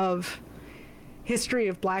lot of history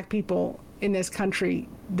of Black people in this country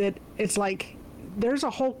that it's like there's a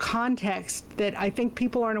whole context that I think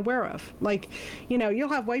people aren't aware of. Like, you know, you'll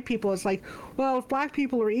have white people. It's like, well, if Black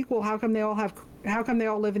people are equal, how come they all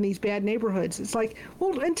live in these bad neighborhoods? It's like,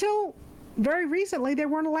 well, until very recently, they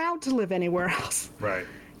weren't allowed to live anywhere else. Right.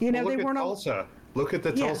 You know, Well, they look weren't at all. Tulsa. Look at the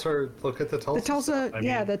Yeah. Tulsa. Look at the Tulsa. The Tulsa, stuff. I mean,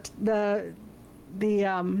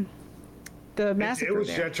 the massacre it was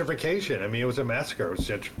there. gentrification. I mean, it was a massacre. It was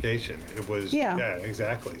gentrification. It was. Yeah. Yeah,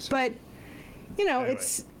 exactly. So, But, you know, Anyway.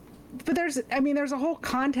 there's a whole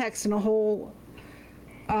context and a whole,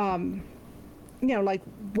 you know, like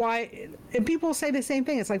why, and people say the same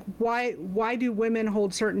thing. It's like, why do women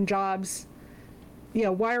hold certain jobs? You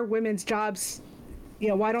know, why are women's jobs, you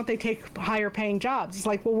know, why don't they take higher paying jobs? It's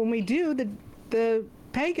like, well, when we do, the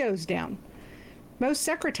pay goes down. Most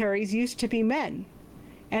secretaries used to be men.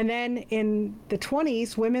 And then in the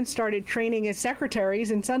 20s, women started training as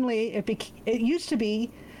secretaries, and suddenly it used to be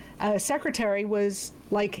a secretary was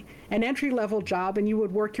like an entry-level job, and you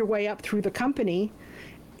would work your way up through the company.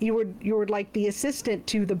 You would like the assistant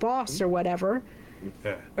to the boss or whatever,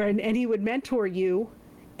 yeah. and he would mentor you,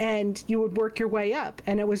 and you would work your way up.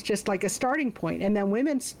 And it was just like a starting point. And then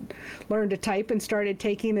women learned to type and started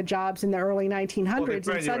taking the jobs in the early 1900s, Well, they and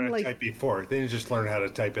probably learned how suddenly, to type before. They didn't just learn how to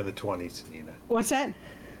type in the 20s, Nina. what's that?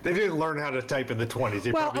 They didn't learn how to type in the 20s.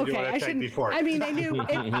 They Well, probably okay, knew how I to type shouldn't. before. I mean, I knew.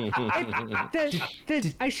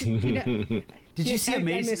 I should. You know, did you see I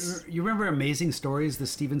Amazing? miss- You remember Amazing Stories, the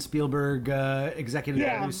Steven Spielberg executive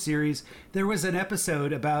Yeah. produced series? There was an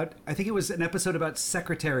episode about, I think it was an episode about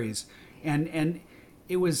secretaries, and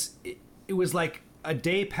it was like a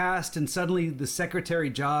day passed, and suddenly the secretary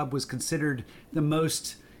job was considered the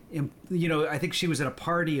most. You know, I think she was at a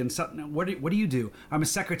party and something. What do you do? I'm a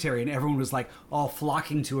secretary, and everyone was like all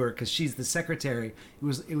flocking to her because she's the secretary.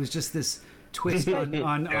 It was just this twist on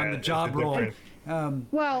the it's job role. different.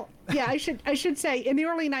 well, yeah, I should say in the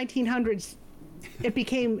early 1900s, it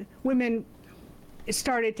became women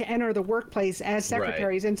started to enter the workplace as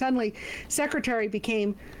secretaries, and suddenly secretary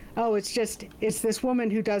became, oh, it's this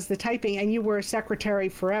woman who does the typing, and you were a secretary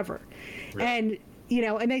forever. Right. And you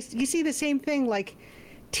know, and you see the same thing like.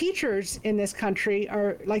 Teachers in this country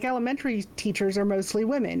are like elementary teachers are mostly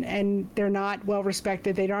women, and they're not well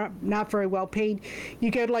respected. They're not very well paid.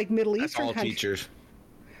 You go to like Middle That's Eastern all countries. teachers.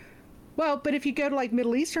 Well, but if you go to like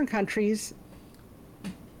Middle Eastern countries,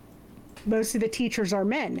 most of the teachers are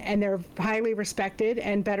men, and they're highly respected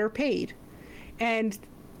and better paid. And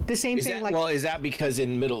the same Is thing, that, well, is that because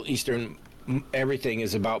in Middle Eastern everything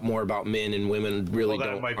is more about men and women really Well, that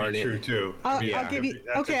don't might aren't be in? true too. I'll Yeah. give you.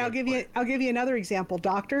 That's a Okay, good I'll point. give you another example.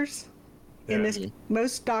 Doctors in Yeah. this,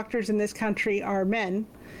 most doctors in this country are men,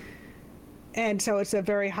 and so it's a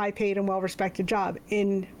very high paid and well respected job.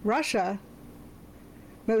 In Russia,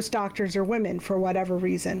 most doctors are women for whatever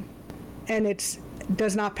reason, and it's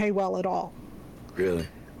does not pay well at all. Really?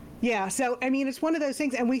 Yeah, so I mean, it's one of those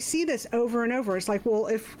things, and we see this over and over. It's like, well,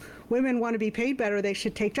 if women want to be paid better, they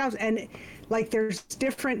should take jobs. And like, there's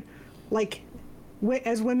different, like,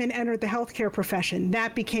 as women entered the healthcare profession,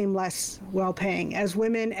 that became less well-paying. As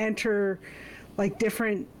women enter, like,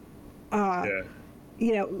 different, Yeah.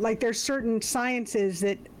 you know, like there's certain sciences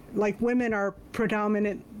that, like, women are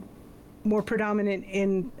more predominant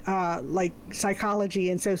in, like,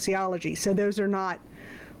 psychology and sociology. So those are not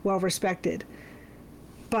well respected.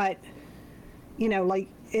 But, you know, like,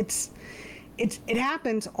 it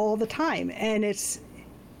happens all the time. And it's,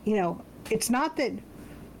 you know, it's not that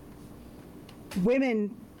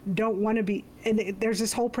women don't want to be, and there's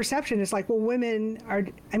this whole perception. It's like, well, women are,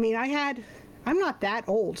 I mean, I'm not that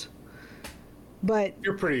old, but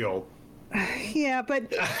You're pretty old. yeah,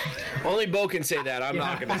 but Only Bo can say that. I'm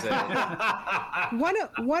not going to say that.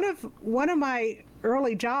 one of my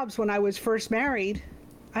early jobs when I was first married,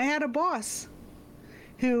 I had a boss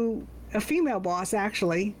a female boss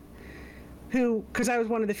actually, because I was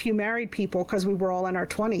one of the few married people because we were all in our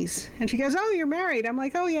 20s. And she goes, "Oh, you're married?" I'm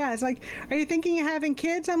like, "Oh, yeah." It's like, "Are you thinking of having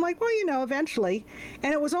kids?" I'm like, "Well, you know, eventually."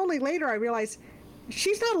 And it was only later I realized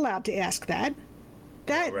she's not allowed to ask that.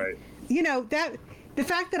 That, Right. you know, that the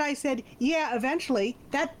fact that I said, "Yeah, eventually,"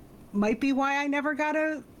 that might be why I never got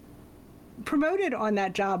promoted on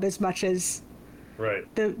that job as much as Right.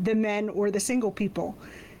 the men or the single people.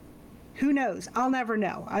 Who knows? I'll never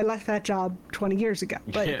know. I left that job 20 years ago.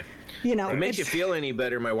 But, Yeah. you know. It makes you it's- feel any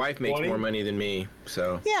better. My wife makes 20? more money than me,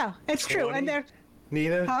 so. Yeah, it's true. 20? And they're,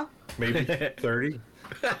 Nina? Huh? Maybe 30?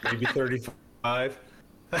 Maybe 35?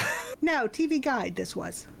 no, TV Guide this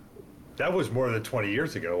was. That was more than 20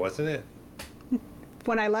 years ago, wasn't it?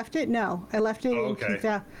 When I left it, no. I left it Oh, in okay.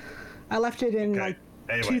 2000. I left it in Okay. like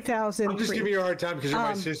Anyway, 2003. I'm just giving you a hard time because you're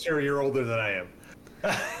my sister and you're older than I am.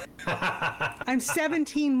 I'm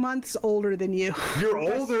 17 months older than you. You're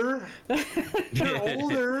older. You're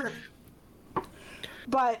older.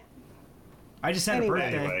 But I just had Anyway. a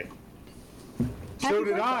birthday, Anyway. So Happy did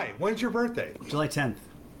birthday. I. When's your birthday? July 10th.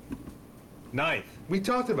 9th. We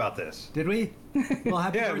talked about this. Did we? Well,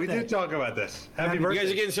 happy Yeah, birthday. we did talk about this. Happy You birthday.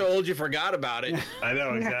 guys are getting so old you forgot about it. I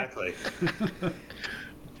know, exactly.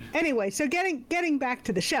 anyway, so getting back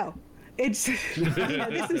to the show. It's you know,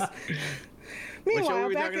 this is What show meanwhile were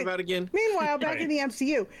we back talking in- about again? Meanwhile, back Right. in the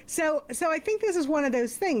MCU. So I think this is one of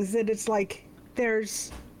those things that it's like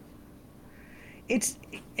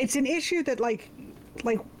it's an issue that like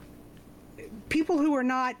people who are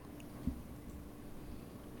not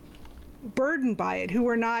burdened by it, who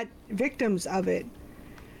are not victims of it,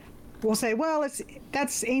 will say, well,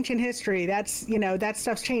 that's ancient history. That's, you know, that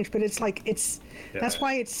stuff's changed. But it's like that's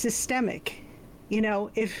why it's systemic. You know,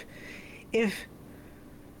 if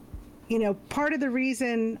you know, part of the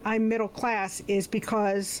reason I'm middle class is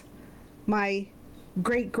because my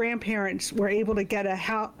great grandparents were able to get a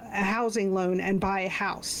housing loan and buy a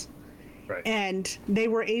house. Right. And they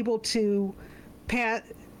were able to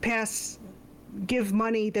give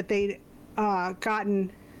money that they'd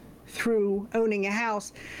gotten through owning a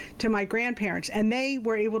house to my grandparents, and they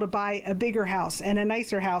were able to buy a bigger house and a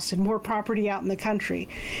nicer house and more property out in the country.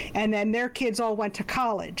 And then their kids all went to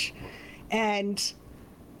college. And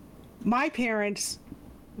my parents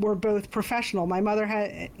were both professional. My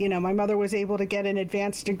mother was able to get an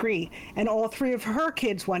advanced degree, and all three of her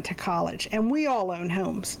kids went to college, and we all own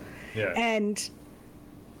homes. Yeah. And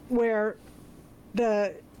where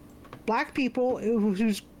the black people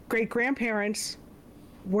whose great grandparents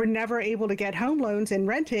were never able to get home loans and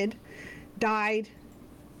rented died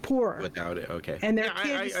poor. Without it, okay. And their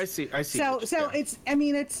Yeah, kids. I see. So Yeah. it's. I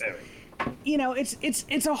mean, it's. You know, it's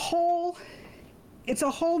a whole. It's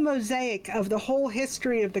a whole mosaic of the whole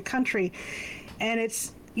history of the country, and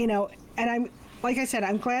it's, you know, and I'm, like I said,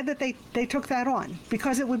 I'm glad that they took that on,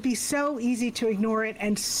 because it would be so easy to ignore it,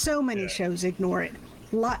 and so many shows ignore it.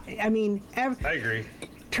 I mean, I agree.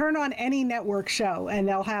 turn on any network show and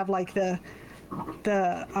they'll have like the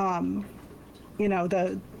you know,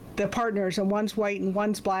 the partners, and one's white and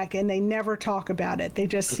one's black, and they never talk about it. They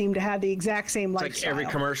just seem to have the exact same It's like lifestyle. every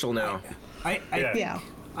commercial now. Yeah.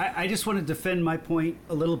 I just want to defend my point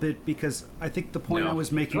a little bit, because I think the point No. I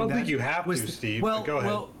was making. I don't that think you have was to, Steve, Well, but go ahead.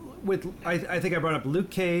 well, I think I brought up Luke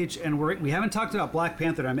Cage, and we haven't talked about Black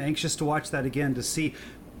Panther. I'm anxious to watch that again to see,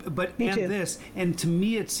 but Me too. and to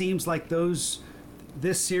me it seems like this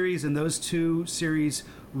series and those two series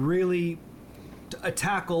really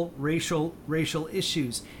tackle racial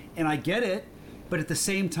issues, and I get it, but at the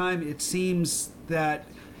same time it seems that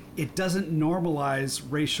it doesn't normalize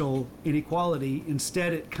racial inequality.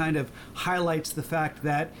 Instead, it kind of highlights the fact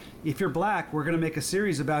that if you're black, we're going to make a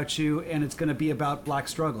series about you, and it's going to be about black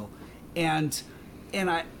struggle. And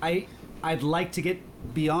I'd like to get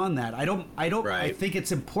beyond that. I don't. Right. I think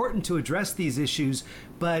it's important to address these issues,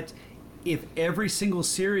 but if every single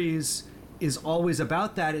series is always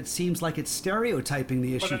about that, it seems like it's stereotyping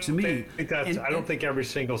the issue to me. I don't think every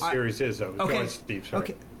single series is though. Go ahead, Steve. Sorry.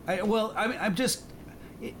 Okay. I'm just.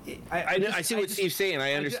 I see what Steve's saying.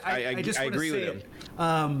 I understand. I just wanna agree with say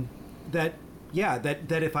him.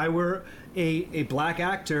 That if I were a black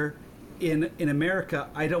actor in America,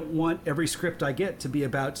 I don't want every script I get to be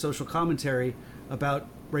about social commentary about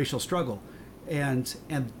racial struggle, and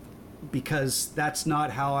because that's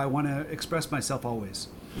not how I want to express myself always.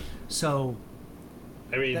 So,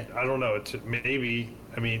 I mean, I don't know. It's maybe.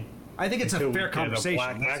 I mean, I think it's a until fair we get conversation.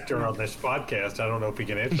 A black actor on this podcast. I don't know if we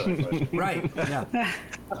can answer that question. Right.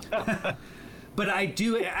 Yeah. But I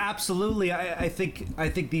do absolutely. I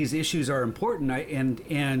think these issues are important.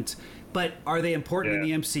 But are they important in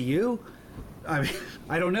the MCU? I mean,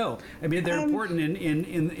 I don't know. I mean, they're important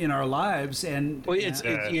in our lives, and Well,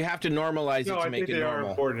 you have to normalize No, it to I make think it they are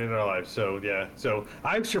normal. important in our lives. So yeah. So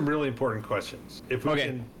I have some really important questions. If we Okay.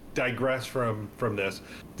 can digress from this,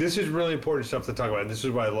 this is really important stuff to talk about. And this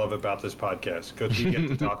is what I love about this podcast, because we get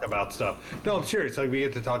to talk about stuff. No, I'm serious. Like, we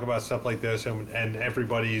get to talk about stuff like this, and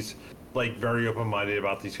everybody's like very open-minded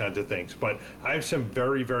about these kinds of things. But I have some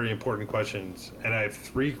very, very important questions, and I have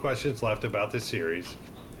 3 questions left about this series,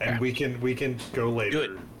 and we can go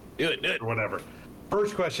later. Do it. Or whatever.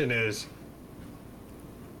 First question is,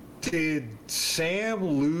 did Sam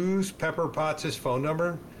lose Pepper Potts' phone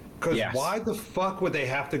number? Because Yes. why the fuck would they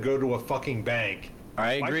have to go to a fucking bank?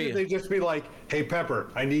 I Why agree. couldn't they just be like, hey, Pepper,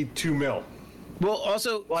 I need $2 million? Well,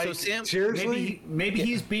 also, Like, so Sam. seriously? maybe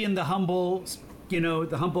he's being the humble,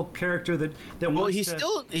 the humble character that Well, wants he's to,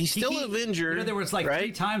 still a Avenger. there was like right?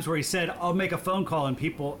 3 times where he said, "I'll make a phone call," and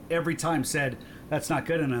people every time said, "That's not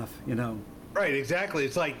good enough." Right, exactly.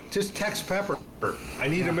 It's like, just text Pepper. I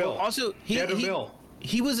need $1 million. Also, Get $1 million.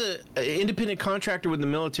 he was an independent contractor with the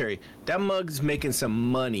military. That mug's making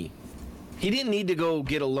some money. He didn't need to go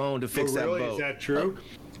get a loan to fix Oh, that really? boat. Is that true?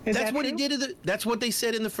 Is That's that what he true? did. That's what they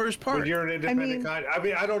said in the first When part. you're an independent I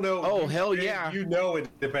mean, I don't know. Oh, hell yeah. You know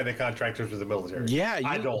independent contractors with the military. Yeah,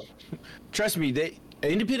 I don't. Trust me,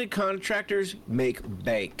 independent contractors make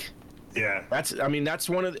bank. Yeah. That's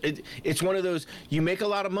one of it's one of those, you make a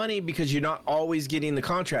lot of money because you're not always getting the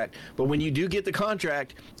contract, but when you do get the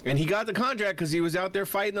contract, and he got the contract because he was out there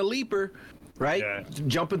fighting the Leaper, right? Yeah.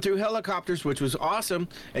 Jumping through helicopters, which was awesome,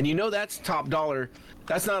 and that's top dollar.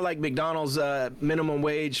 That's not like McDonald's minimum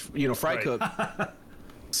wage, fry Right. cook.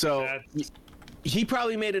 So he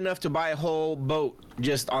probably made enough to buy a whole boat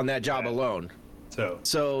just on that job alone.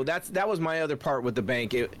 So that was my other part with the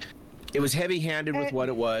bank. It was heavy-handed with what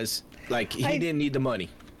it was. Like, he didn't need the money.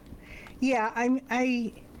 Yeah, I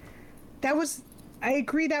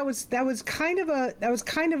agree. That was kind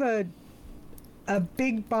of a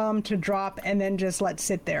big bomb to drop and then just let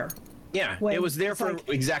sit there. Yeah, When it was there it's for like-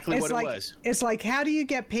 exactly it's what like, it was. It's like, how do you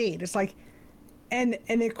get paid? It's like, and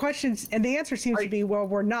the questions and the answer seems to be, well,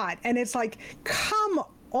 we're not. And it's like, come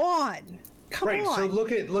on. Right. So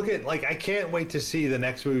look at like, I can't wait to see the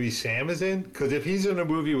next movie Sam is in, because if he's in a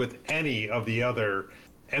movie with any of the other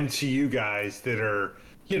MCU guys that are,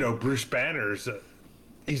 Bruce Banner's,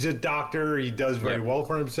 he's a doctor, he does very well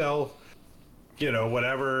for himself,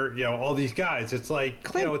 whatever, all these guys. It's like,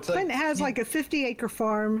 Clint has like a 50-acre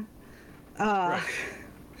farm. Right.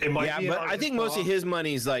 It might Yeah, be but an I think most of artist his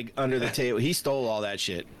money's like under the table. He stole all that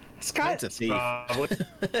shit. Scott, That's a thief. well,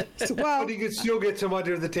 well, but he could still get some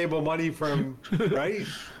under the table money from, right?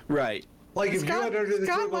 Right. Like, if you Scott- had under the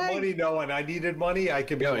Scott table Lang- money, Noah, and I needed money, I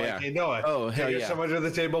could be Oh, like, yeah. hey, Noah, Oh, hell can I get yeah. some under the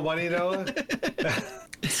table money, Noah?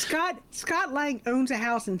 Scott Lang owns a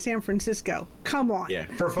house in San Francisco. Come on. Yeah.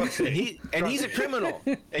 For fuck's sake. He's a criminal.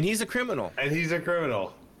 And he's a criminal. And he's a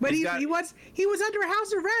criminal. But He's he got- was under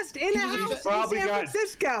house arrest in a house in probably San got-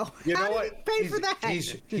 Francisco. You How know did what? he pay for that?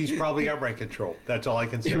 He's probably got rent control. That's all I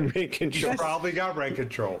can say. Rent control. He's probably got rent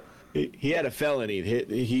control. He had a felony.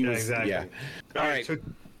 He was, Exactly. yeah. All right. So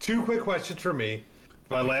 2 quick questions for me.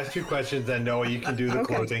 My last 2 questions, then Noah, you can do the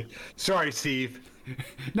Okay. closing. Sorry, Steve.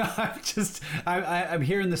 No, I'm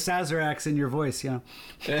hearing the Sazeracs in your voice. Yeah.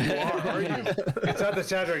 Are you? It's not the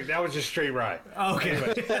soundtrack. That was just straight rye. Okay.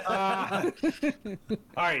 Anyway,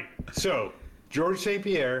 all right. So George St.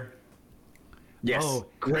 Pierre. Yes. Oh,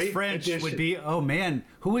 Great Chris French addition. would be. Oh man,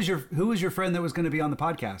 who was your friend that was going to be on the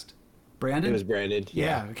podcast? Brandon. It was Brandon.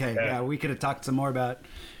 Yeah. Okay. Yeah, we could have talked some more about.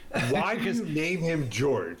 Why do you name him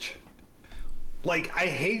George? Like, I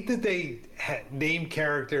hate that they name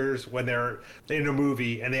characters when they're in a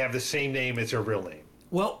movie and they have the same name as their real name.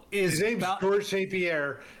 Well, His name's George St.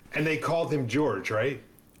 Pierre, and they called him George, right?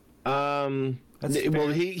 That's Well,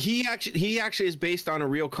 fair. he actually is based on a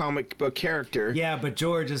real comic book character. Yeah, but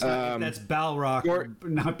George is that's Balrock,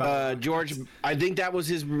 not Balrock. George, I think that was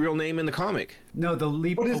his real name in the comic. No, the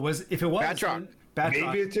leap What is- was if it was Batroc. Batroc.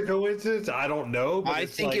 Maybe it's a coincidence. I don't know. But I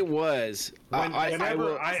it's think like, it was.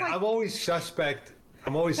 I'm always suspect.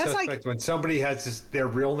 I'm always That's suspect like- when somebody has their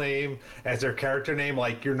real name as their character name.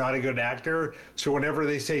 Like, you're not a good actor, so whenever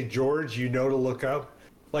they say George, you know to look up,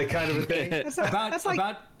 like, kind of a thing.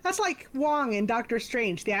 That's like Wong in Doctor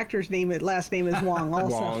Strange. The actor's last name is Wong.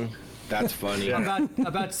 Also, Wrong. That's funny.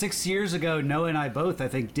 About 6 years ago, Noah and I both, I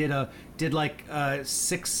think, did like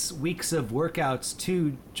 6 weeks of workouts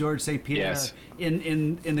to George St. Pierre Yes.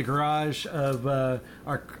 in the garage of our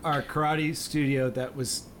karate studio that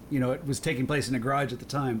was, it was taking place in a garage at the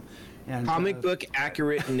time. And Comic book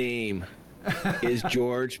accurate name is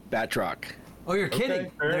George Batroc. Oh, you're kidding!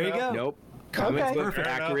 Okay, fair There you enough. go. Nope. Comic Okay. book Fair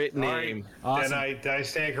enough. accurate All right. name. Awesome. Then I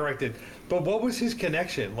stand corrected. But what was his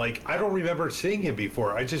connection? Like, I don't remember seeing him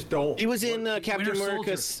before. I just don't. He was in Captain Winter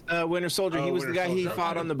America's Winter Soldier. Oh, He was Winter the guy he Soldier.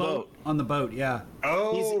 fought on the boat. On the boat, yeah.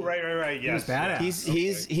 Oh, He's- right. Yes. was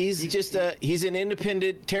badass. He's just he's an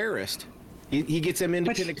independent terrorist. He gets them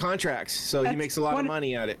independent contracts, so he That's makes a lot of one-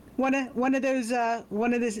 money at it. one of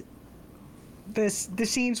the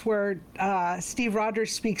scenes where Steve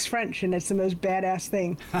Rogers speaks French, and it's the most badass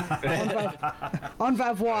thing. On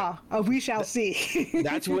va voir, we shall see.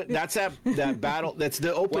 That's that battle. That's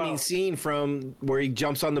the opening Wow. scene from where he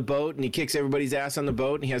jumps on the boat and he kicks everybody's ass on the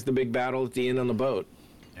boat and he has the big battle at the end on the boat.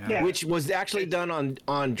 Yeah. Which was actually done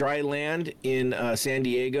on dry land in San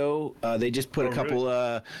Diego. They just put a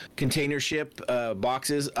couple container ship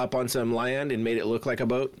boxes up on some land and made it look like a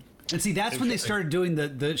boat. And see, that's when they started doing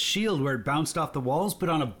the shield where it bounced off the walls, but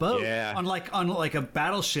on a boat, Yeah. on like a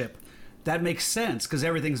battleship. That makes sense because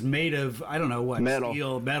everything's made of, I don't know what, Metal.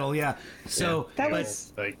 steel, metal, yeah. So That but-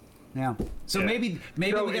 was- Like, yeah. So Yeah. maybe No,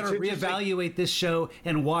 we got it's to interesting. reevaluate this show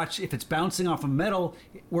and watch if it's bouncing off of metal,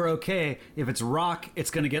 we're okay. If it's rock,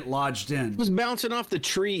 it's going to get lodged in. It was bouncing off the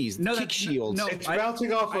trees, No, kick that- shields. no. it's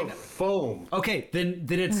bouncing off of foam. Okay, then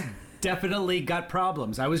it's definitely got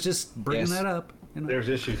problems. I was just bringing Yes. that up. There's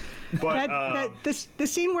issues. But The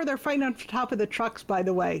scene where they're fighting on top of the trucks, by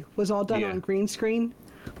the way, was all done Yeah. on green screen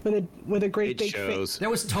with a great It big shows. That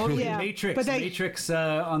was totally Yeah, Matrix. but they- Matrix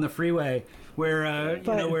on the freeway, where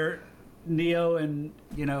where Neo and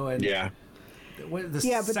and Yeah. the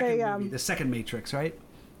Yeah, but second they, movie, the second Matrix, right?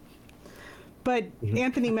 But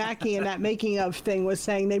Anthony Mackie in that making of thing was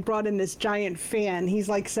saying they brought in this giant fan. He's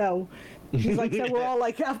like, so we're all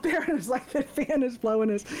like out there, and it's like the fan is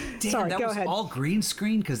blowing us. Damn, Sorry, that go was ahead. all green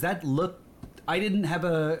screen because that looked. I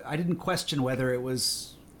didn't question whether it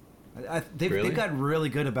was. They've Really? gotten really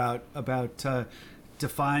good about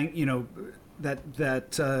defying. That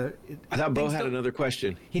I thought Bo things had don't- another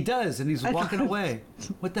question. He does, and he's walking away.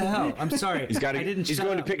 What the hell? I'm sorry. He's got. I didn't. He's shut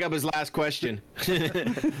going up. to pick up his last question.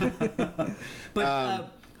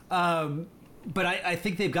 But I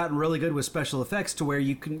think they've gotten really good with special effects to where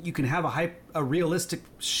you can have a realistic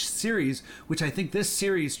series, which I think this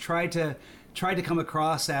series tried to come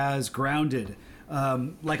across as grounded,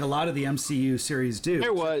 like a lot of the MCU series do.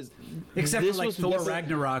 There was, Except this for like was Thor different.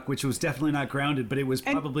 Ragnarok, which was definitely not grounded, but it was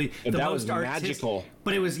probably the that most was artistic. magical.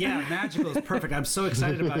 But it was magical. It's perfect. I'm so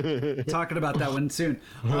excited about talking about that one soon.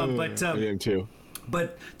 But I am too.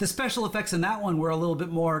 but the special effects in that one were a little bit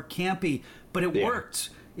more campy, but it Yeah.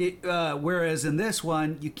 worked. Whereas in this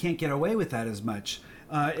one, you can't get away with that as much,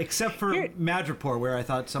 except for Madripoor, where I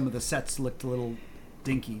thought some of the sets looked a little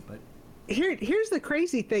dinky. But Here's the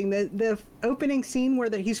crazy thing: the opening scene where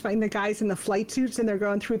he's fighting the guys in the flight suits and they're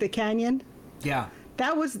going through the canyon. yeah,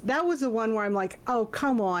 That was the one where I'm like, oh,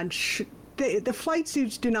 come on. The flight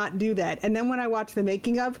suits do not do that. And then when I watched the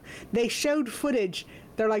making of, they showed footage.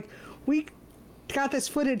 They're like, we got this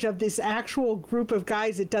footage of this actual group of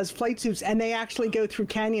guys that does flight suits, and they actually go through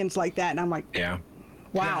canyons like that. And I'm like, Yeah.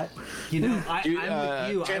 wow. Dude, I'm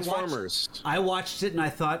with you. Transformers. I watched it and I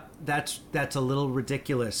thought that's a little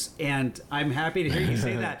ridiculous, and I'm happy to hear you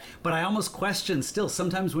say that. But I almost question still.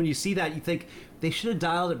 Sometimes when you see that, you think should have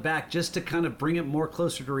dialed it back just to kind of bring it more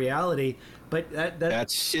closer to reality. But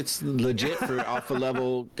that's it's legit for alpha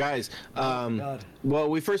level guys. God. Well,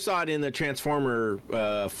 we first saw it in the Transformer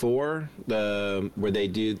 4, where they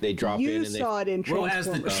drop You in and saw it in well, as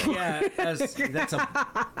Transformers. that's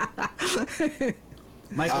a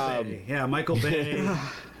Michael Bay. Yeah, Michael Bay.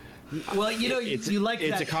 Well, you know, you like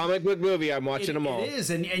it's that. a comic book movie. I'm watching them all. It is,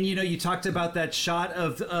 and you know, you talked about that shot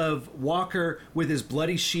of Walker with his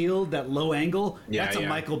bloody shield, that low angle. Yeah, That's a yeah.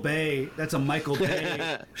 Michael Bay. That's a Michael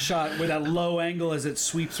Bay shot with that low angle as it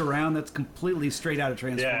sweeps around. That's completely straight out of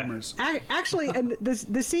Transformers. Actually, and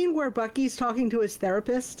the scene where Bucky's talking to his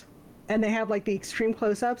therapist, and they have like the extreme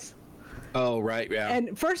close-ups. Oh, right, yeah.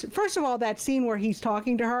 And first of all, that scene where he's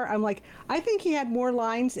talking to her, I'm like, I think he had more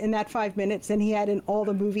lines in that 5 minutes than he had in all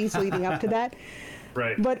the movies leading up to that.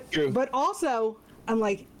 Right. True. But also, I'm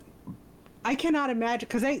like, I cannot imagine,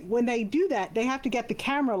 because when they do that, they have to get the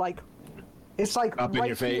camera like, it's like Up in right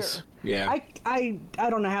your face. here. Yeah. I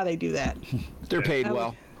don't know how they do that. They're paid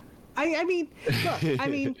well. I mean, look, I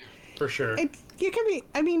mean, For sure. you can be.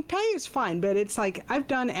 I mean, pay is fine, but it's like I've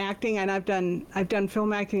done acting and I've done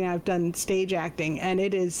film acting and I've done stage acting, and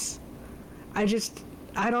it is. I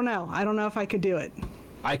don't know. I don't know if I could do it.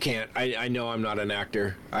 I can't. I know I'm not an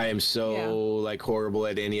actor. I am so Yeah. like horrible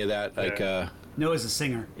at any of that. Like, Noah's a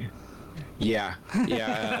singer. yeah.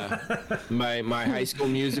 My high school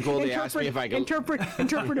musical. They asked me if I could.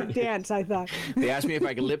 Interpretive dance. I thought. They asked me if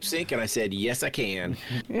I could lip sync, and I said yes, I can.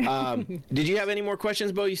 Did you have any more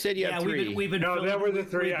questions, Bo? You said you had three. we've been. No, filling- that were the we've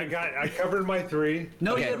three. been- I covered my three.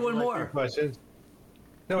 No, Okay. you had one My more. three questions.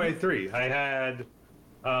 No, I had three. I had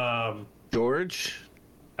George.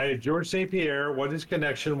 George St. Pierre, what his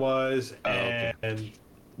connection was, okay. and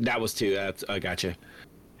That was two. That's I gotcha.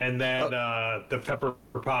 and then the Pepper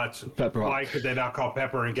Potts. Pepper Why Potts. could they not call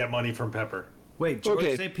Pepper and get money from Pepper? Wait, George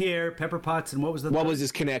Okay. St. Pierre, Pepper Potts, and what was the? What was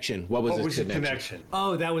his connection? What was What his was the connection? connection?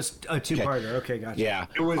 Oh, that was a two-parter. Okay, gotcha. Yeah.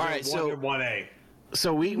 It was all right. one So and 1A.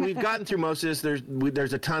 So we've gotten through most of this.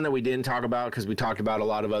 There's a ton that we didn't talk about because we talked about a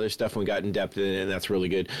lot of other stuff and we got in depth in it, and that's really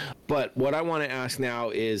good. But what I want to ask now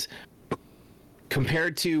is,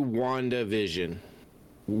 compared to WandaVision,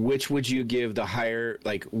 which would you give the higher?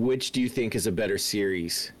 Like, which do you think is a better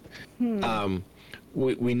series? We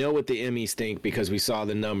know what the Emmys think because we saw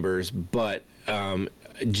the numbers, but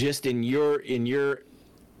just in your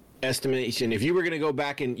estimation, if you were going to go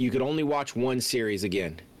back and you could only watch one series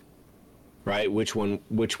again. Right, which one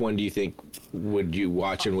do you think would you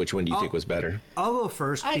watch, and which one do you think was better? I'll go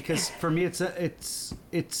first because for me it's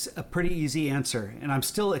a pretty easy answer, and I'm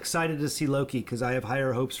still excited to see Loki because I have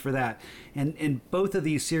higher hopes for that. And both of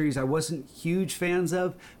these series I wasn't huge fans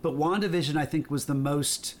of, but WandaVision I think was the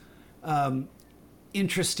most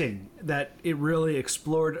interesting, that it really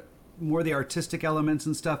explored more the artistic elements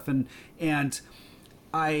and stuff, and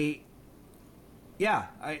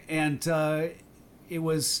it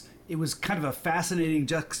was kind of a fascinating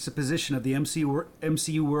juxtaposition of the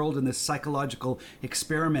MCU world and this psychological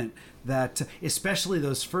experiment that, especially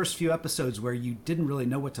those first few episodes where you didn't really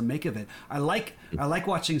know what to make of it. I like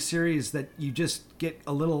watching series that you just get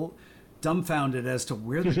a little dumbfounded as to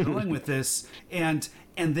where they're going with this, and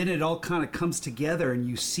then it all kind of comes together and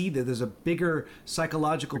you see that there's a bigger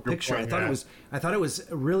psychological picture. point, I thought it was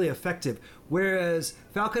really effective. Whereas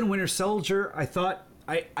Falcon Winter Soldier, I thought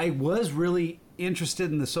I was really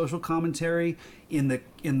interested in the social commentary, in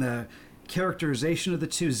the characterization of the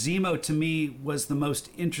two. Zemo to me was the most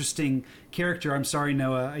interesting character. I'm sorry,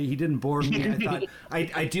 Noah, he didn't bore me. I thought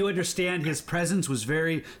I do understand his presence was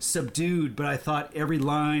very subdued, but I thought every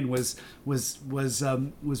line was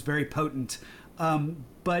very potent.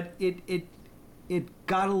 But it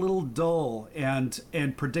got a little dull and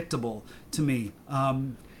predictable to me.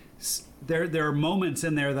 There are moments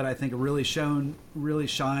in there that I think really shined.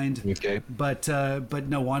 Okay. But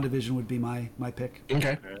no, WandaVision would be my pick.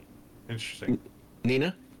 Okay. Interesting.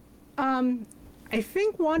 Nina? I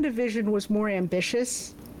think WandaVision was more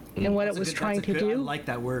ambitious in what it was trying to I do. like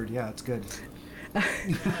that word. Yeah, it's good.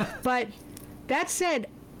 But that said,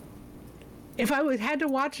 if I had to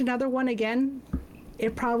watch another one again,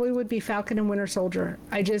 it probably would be Falcon and Winter Soldier.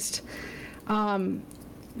 I just,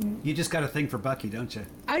 You just got a thing for Bucky, don't you?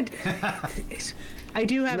 I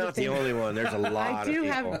do have a Not the thing. only one. There's a lot of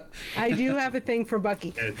people. I do have a thing for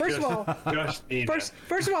Bucky. First of all, Just Nina.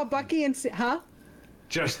 first of all, Bucky and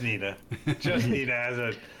Just Nina. Just Nina as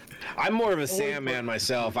a. I'm more of a Sam man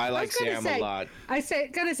myself. I like Sam a lot.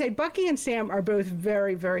 Gotta say, Bucky and Sam are both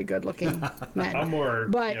very, very good looking men. I'm more,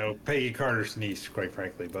 But- Peggy Carter's niece, quite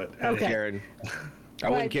frankly. But Okay. Karen. I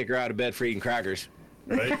wouldn't kick her out of bed for eating crackers.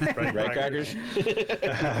 Right, crackers?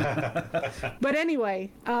 But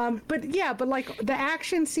anyway, but like the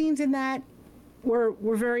action scenes in that were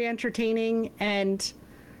very entertaining, and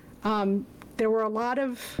there were a lot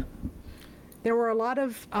of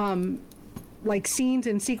like scenes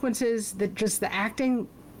and sequences that just the acting.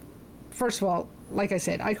 First of all, like I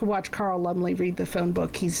said, I could watch Carl Lumley read the phone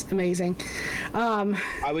book. He's amazing.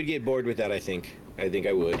 I would get bored with that. I think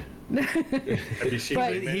I would. Have you seen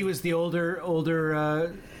But Rayman? He was the older.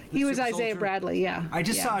 He was super Isaiah soldier. Bradley, yeah. I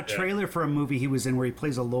just Yeah. saw a trailer for a movie he was in where he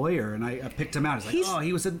plays a lawyer, and I picked him out. It's like, He's-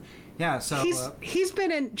 he was in. Yeah, so He's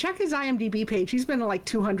been in. Check his IMDb page. He's been in like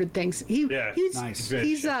 200 things. Yeah. He's Nice.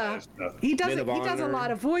 he's Stuff. he does Men of he does a Honor,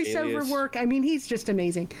 lot of voiceover Alias. work. I mean, he's just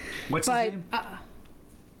amazing. what's But his name?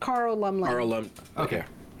 Carl Lumley. Okay.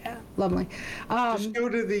 Lumley. Just go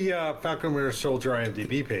to the Falcon Winter Soldier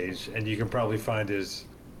IMDb page, and you can probably find his.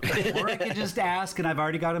 Or I could just ask, and I've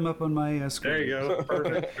already got him up on my screen. There you go.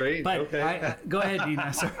 Perfect. Great. But Okay. go ahead,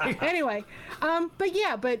 Nina. Sorry. Anyway,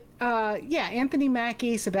 Anthony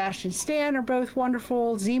Mackie, Sebastian Stan are both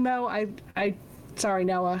wonderful. Zemo, sorry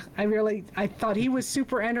Noah, I thought he was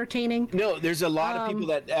super entertaining. No, there's a lot of people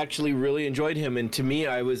that actually really enjoyed him, and to me,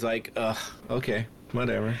 I was like, okay,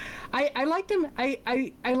 whatever. I liked him. I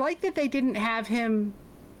like that they didn't have him.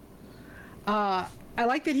 I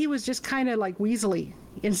like that he was just kind of like Weasley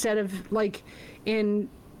instead of like in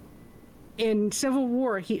Civil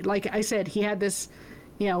War. He, like I said, he had this,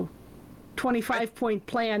 25-point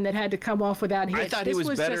plan that had to come off without him. I thought he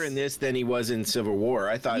was better in this than he was in Civil War.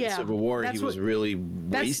 I thought in Yeah, Civil War he that's was what- really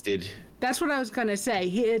that's- wasted. That's what I was gonna say.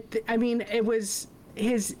 It was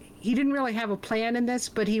his. He didn't really have a plan in this,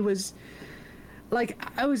 but he was. Like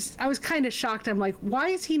I was kind of shocked. I'm like, why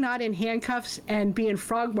is he not in handcuffs and being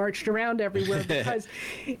frog marched around everywhere? Because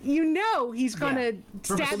he's gonna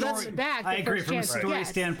From a stab him in story- the back. I the agree. first From a chance he story gets.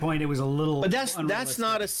 standpoint, it was a little. But that's unrealistic.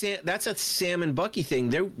 not that's a Sam and Bucky thing.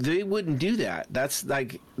 They wouldn't do that. That's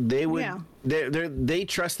like they would. Yeah. They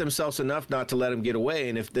trust themselves enough not to let him get away.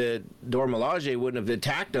 And if the Dora Milaje wouldn't have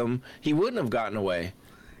attacked him, he wouldn't have gotten away.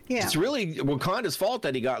 Yeah, It's really Wakanda's fault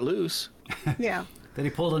that he got loose. yeah. That he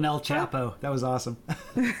pulled an El Chapo. That was awesome.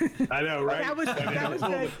 I know, right? That was good.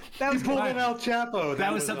 That was Pulled good. an El Chapo.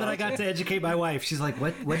 That was something I got to educate my wife. She's like,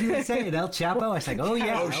 "What? What did he say? An El Chapo?" I was like, "Oh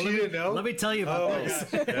yeah." Oh, she didn't know? Let me tell you about Oh, this.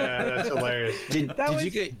 gosh. Yeah, that's hilarious. Did was-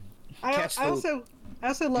 you get I catch the?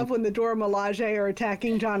 also love when the Dora Milaje are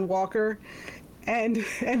attacking John Walker, and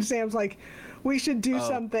Sam's like, we should do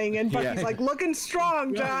something, and Bucky's yeah. like, looking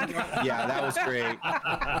strong, John. Yeah, that was great.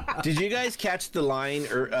 Did you guys catch the line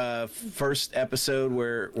or first episode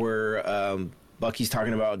where Bucky's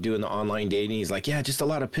talking about doing the online dating? He's like, yeah, just a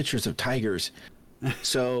lot of pictures of tigers.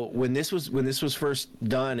 So when this was first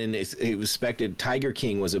done and it was expected, Tiger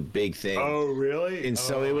King was a big thing. Oh, really? And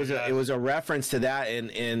so Oh, it was my it was a reference to that,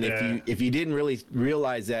 and Yeah. if you didn't really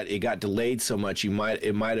realize that it got delayed so much, it might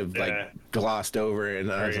have Yeah. like glossed over,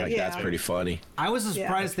 and I was like, Yeah. that's pretty funny. I was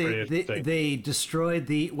surprised That's they, pretty interesting. they destroyed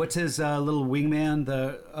what's his little wingman,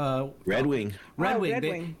 the Red Wing. Red Oh, Wing. Red They-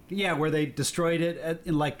 Wing. Yeah, where they destroyed it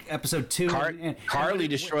in like episode 2. Carly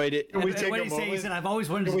destroyed it. Can we And take what a did he say? He moment? said, "I've always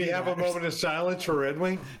wanted Can to we do have that." a moment of silence for Red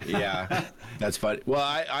Wing? Yeah, that's funny. Well,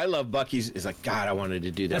 I love Bucky's. It's like, God, I wanted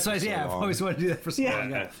to do that. That's why for so I've long. always wanted to do that for so Yeah.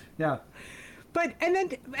 long. Yeah. But and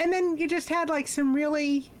then you just had like some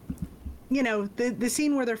really, the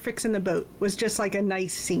scene where they're fixing the boat was just like a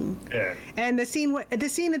nice scene. Yeah. And the scene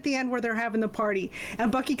at the end where they're having the party,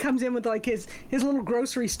 and Bucky comes in with like his little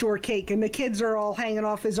grocery store cake, and the kids are all hanging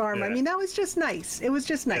off his arm. I Yeah. mean, that was just nice. It was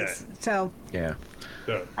just nice. Yeah. So Yeah.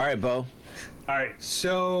 So, All right, Bo. all right.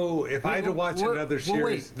 So if I had to watch another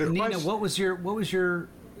series, Wait, Nina, what was your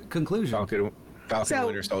conclusion? Falcon So-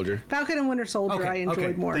 Winter Soldier. Falcon and Winter Soldier, I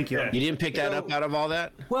enjoyed more. Thank you. Yeah. You didn't pick that up out of all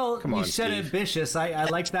that? Well, Come you on, said Steve. ambitious. I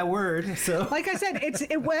liked that word. So Like I said,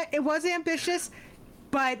 it was ambitious,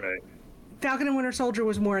 but Right. Falcon and Winter Soldier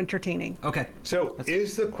was more entertaining. okay. So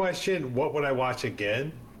is the question, what would I watch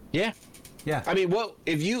again? Yeah. Yeah. I mean, what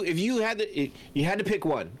if you had to pick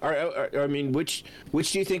one? Or I mean, which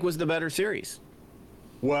do you think was the better series?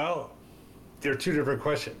 Well, they're two different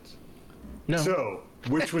questions. No. So,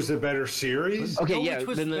 which was the better series? Okay, Well, yeah. which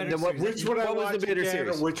was Then the better what, series? Which would I what was watch the better again,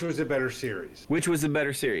 series? or which was the better series? Which was the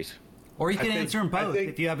better series? Or you can think- answer them I both think-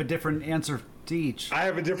 if you have a different answer to each. I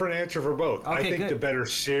have a different answer for both. I Okay, think good. the better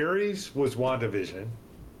series was WandaVision,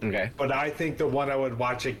 Okay. but I think the one I would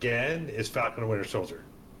watch again is Falcon and Winter Soldier.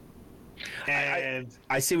 And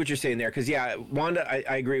I see what you're saying there, because yeah, Wanda,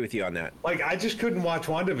 I agree with you on that. I just couldn't watch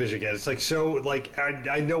WandaVision again. It's like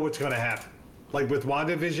I know what's going to happen. Like with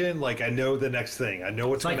WandaVision, like I know the next thing. I know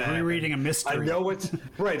what's It's like going to happen. rereading a mystery. I know it's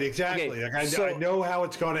right, exactly. Okay, Like so- I know how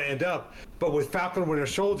it's going to end up. But with Falcon Winter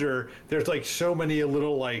Soldier, there's like so many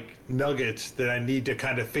little like nuggets that I need to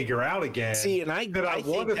kind of figure out again. See, and I want think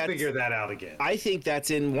to that's- figure that out again. I think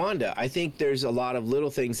that's in Wanda. I think there's a lot of little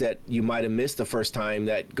things that you might have missed the first time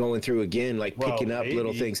that going through again, like Well, picking up little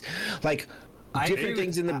maybe. things, like I different agree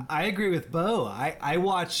things with, in the. I agree with Bo. I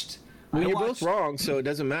watched. I mean, I you're watched, both wrong, so it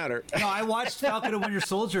doesn't matter. No, I watched Falcon and Winter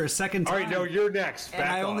Soldier a second All time. right, no, you're next. and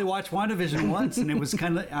Back I only off. watched WandaVision once, and it was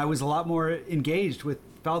I was a lot more engaged with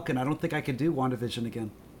Falcon. I don't think I could do WandaVision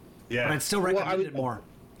again. Yeah. But I'd still Well, recommend it more.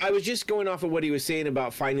 I was just going off of what he was saying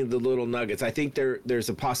about finding the little nuggets. I think there's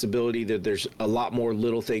a possibility that there's a lot more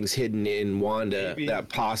little things hidden in Wanda Maybe. that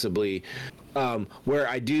possibly, where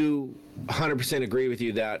I do 100% agree with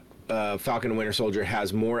you that Falcon and Winter Soldier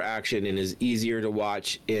has more action and is easier to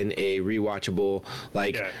watch in a rewatchable,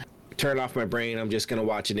 like, Yeah. turn off my brain, I'm just going to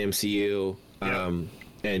watch an MCU. Yeah.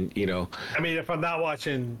 And, you know, I mean, if I'm not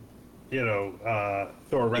watching, Thor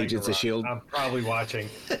Ragnarok, Agents of S.H.I.E.L.D.. I'm probably watching.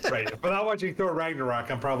 Right. If I'm not watching Thor Ragnarok,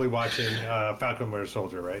 I'm probably watching Falcon Winter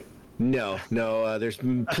Soldier, right? no, there's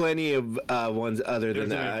plenty of ones other than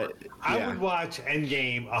that. I Yeah. would watch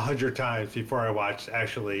Endgame 100 times before I watched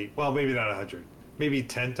actually. Well, maybe not 100, maybe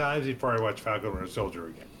 10 times before I watch Falcon Winter Soldier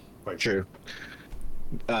again. Quite True.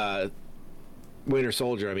 Winter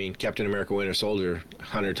Soldier, I mean, Captain America Winter Soldier,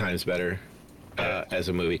 100 times better as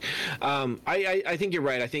a movie. I think you're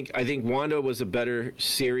right. I think Wanda was a better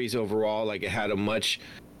series overall. Like, it had a much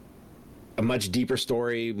deeper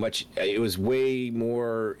story. It was way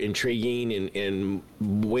more intriguing and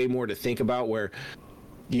way more to think about, where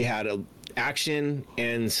you had action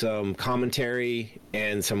and some commentary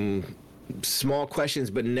and some small questions,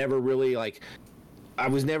 but never really like. I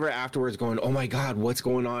was never afterwards going, oh my God, what's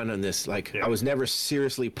going on in this? Like, Yeah. I was never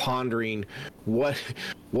seriously pondering what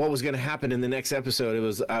was going to happen in the next episode. It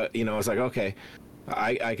was, I was like, okay,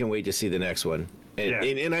 I can wait to see the next one. And,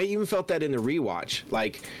 Yeah. and I even felt that in the rewatch.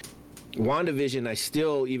 Like, WandaVision, I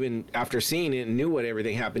still, even after seeing it and knew what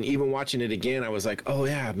everything happened, even watching it again, I was like, oh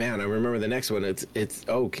yeah, man, I remember the next one. Is this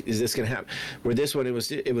going to happen? Where this one,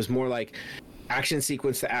 it was more like action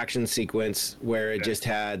sequence to action sequence, where it just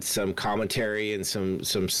had some commentary and some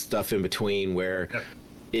stuff in between, where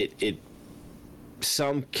it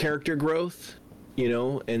some character growth,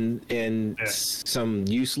 and some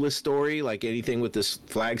useless story, like anything with this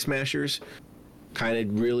Flag Smashers, kind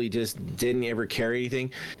of really just didn't ever carry anything.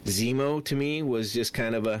 Zemo to me was just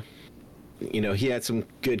kind of a, he had some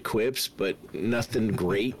good quips, but nothing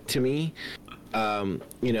great to me.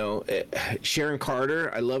 Sharon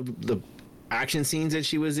Carter, I loved the action scenes that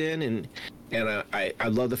she was in, and I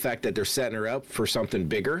love the fact that they're setting her up for something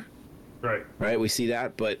bigger. Right, we see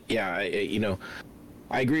that, but yeah,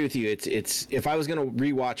 I agree with you. It's if I was gonna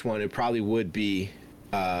rewatch one, it probably would be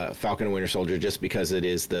Falcon and Winter Soldier, just because it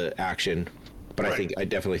is the action. But Right. I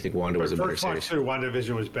definitely think Wanda was a better first watch series. through,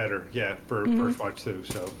 WandaVision was better. Yeah, for first watch through.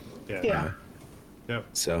 So Yeah. yeah.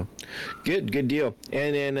 So, good deal.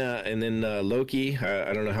 And then Loki.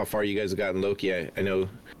 I don't know how far you guys have gotten Loki. I know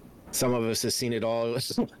some of us have seen it all.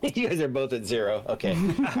 You guys are both at 0. Okay,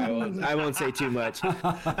 I won't say too much.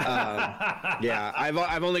 Yeah,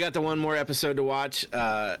 I've only got the one more episode to watch,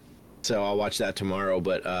 so I'll watch that tomorrow.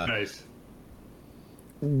 But Nice.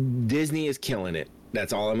 Disney is killing it.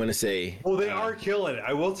 That's all I'm going to say. Well, they are killing it.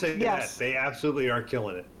 I will say Yes. that they absolutely are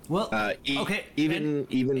killing it. Well, okay. and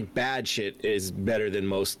Even bad shit is better than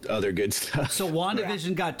most other good stuff. so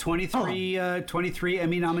WandaVision got 23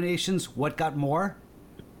 Emmy nominations. What got more?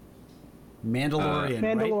 Mandalorian,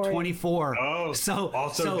 right? Mandalorian. 24. Oh,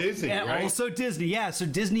 also Disney, and right? Also Disney, yeah. So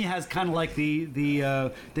Disney has kind of like the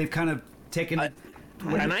they've kind of taken it.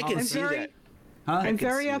 And I can I'm see very- that. I'm can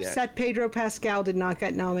very see that. upset Pedro Pascal did not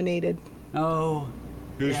get nominated. Oh,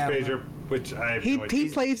 Who's Yeah, Pedro? Which I have He no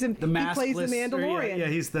idea. plays the the he plays the maskless. Mandalorian. Yeah,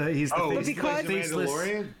 he's the Oh, face, but because- he plays the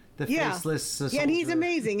Mandalorian? the Yeah. faceless. Yeah, and he's soldier.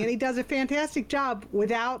 amazing, and he does a fantastic job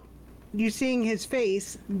without you seeing his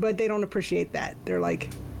face. But they don't appreciate that. They're like,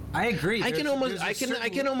 I agree. I can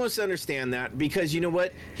almost understand that, because you know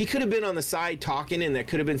what? He could have been on the side talking, and there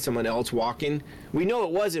could have been someone else walking. We know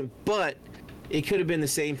it wasn't, but it could have been the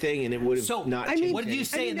same thing, and it would have So, not. I mean, changed what did you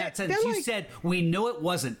anything. say in they're- that sentence? they're You like- said we know it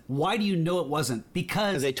wasn't. Why do you know it wasn't?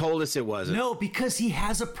 Because They told us it wasn't. no, because he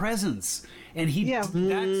has a presence, and he. Yeah.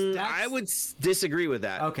 That's I would disagree with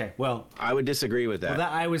that. Okay, well, I would disagree with that.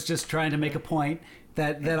 I was just trying to make a point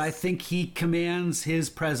that I think he commands his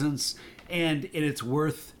presence, and it's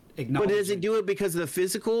worth But acknowledging. does it do it because of the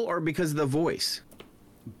physical or because of the voice?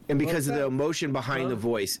 and because of the emotion behind the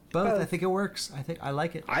voice. Both. I think it works. I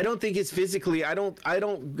like it. I don't think it's physically. I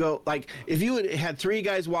don't go like if you had 3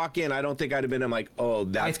 guys walk in. I don't think I'd have been. I'm like, oh,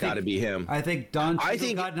 that's got to be him. I think Don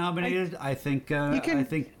Cheadle got nominated. I think Don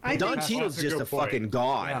Cheadle's just a fucking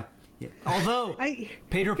god. Yeah. Yeah. Although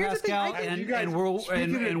Pedro Pascal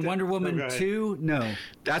and Wonder Woman 2, no.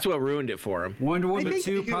 That's what ruined it for him. Wonder Woman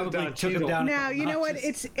 2 probably took him down. Now, you know what?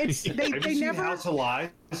 It's they Have you never seen House of Lies,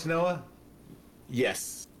 Noah?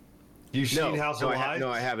 Yes. You've seen House of Lies? No,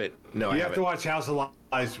 I haven't. No, You have to watch House of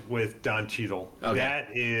Lies with Don Cheadle. Okay. That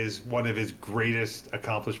is one of his greatest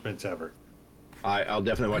accomplishments ever. I'll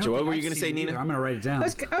definitely watch it. What were you going to say, Nina? I'm going to write it down.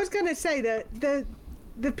 I was going to say that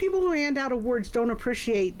the people who hand out awards don't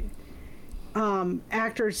appreciate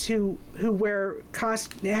actors who wear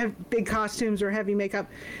have big costumes or heavy makeup.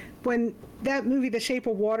 When that movie The Shape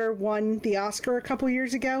of Water won the Oscar a couple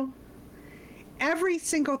years ago, every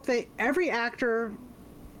actor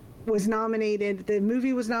was nominated, the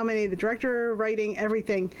movie was nominated, the director, writing,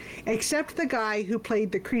 everything, except the guy who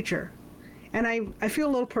played the creature. And I feel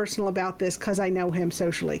a little personal about this because I know him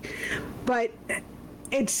socially, but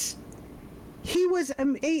it's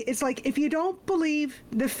like if you don't believe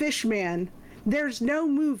The Fishman, there's no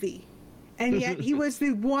movie, and yet he was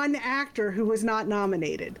the one actor who was not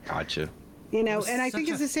nominated. Gotcha. You know, and I think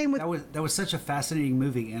it's the same with that was such a fascinating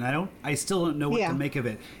movie, and I still don't know what to make of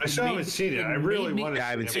it. I still haven't seen it. I really want to. I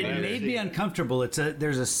haven't seen it. It made me uncomfortable.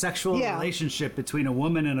 There's a sexual relationship between a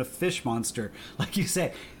woman and a fish monster, like you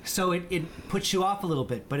say. So it puts you off a little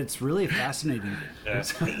bit, but it's really fascinating.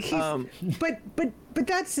 But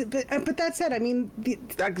that said, I mean,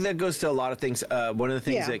 that goes to a lot of things. One of the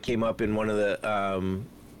things that came up in one of the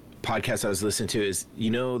podcasts I was listening to is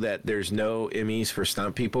that there's no Emmys for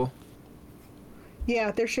stunt people.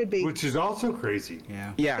 Yeah, there should be. Which is also crazy.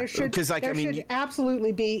 Yeah, there should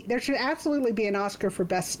absolutely be an Oscar for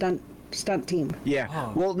best stunt team. Yeah.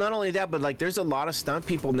 Oh. Well, not only that, but like there's a lot of stunt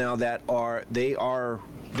people now that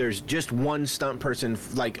there's just one stunt person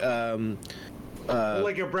like a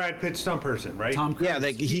Brad Pitt stunt person, right? Tom Cruise. Yeah,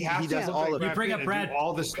 like he does all of it. You bring up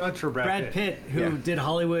all the stunts for Brad Pitt, who did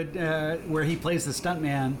Hollywood, where he plays the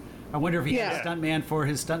stuntman. I wonder if he had a stuntman for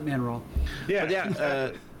his stuntman role.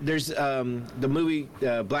 Yeah. There's the movie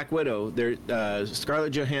Black Widow.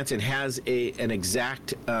 Scarlett Johansson has an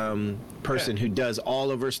exact person who does all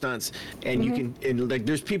of her stunts, and you can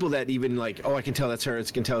there's people that even like, oh, I can tell that's her. I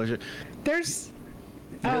can tell it's her. There's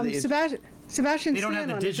Sebastian. They don't have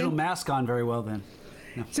the digital mask on very well then.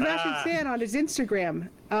 No. Sebastian Stan on his Instagram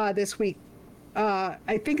this week.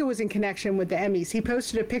 I think it was in connection with the Emmys. He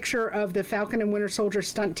posted a picture of the Falcon and Winter Soldier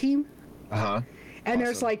stunt team. And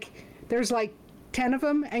awesome. there's like 10 of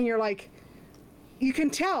them, and you're like, you can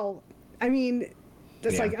tell. I mean,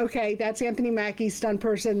 it's like, okay, that's Anthony Mackie's stunt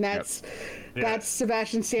person. That's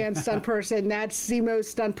Sebastian Stan's stunt person. That's Zemo's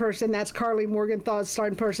stunt person. That's Carly Morgenthau's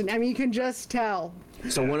stunt person. I mean, you can just tell.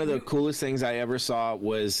 So one of the coolest things I ever saw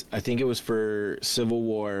was, I think it was for Civil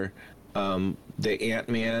War, the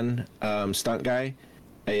Ant-Man stunt guy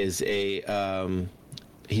is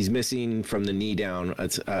he's missing from the knee down.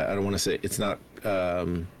 It's I don't want to say it's not.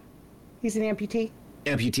 He's an amputee.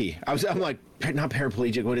 Amputee. I'm like, not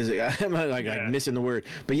paraplegic. What is it? I'm like missing the word.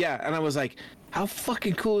 But yeah, and I was like, how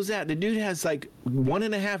fucking cool is that? The dude has like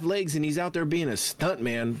 1.5 legs, and he's out there being a stunt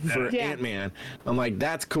man for Ant-Man. I'm like,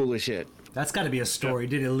 that's cool as shit. That's got to be a story.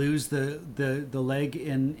 Did he lose the leg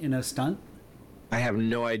in a stunt? I have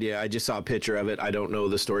no idea. I just saw a picture of it. I don't know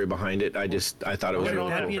the story behind it. I thought it was really cool.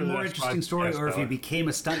 That'd be a more interesting story, or if he became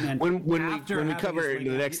a stuntman. When we cover the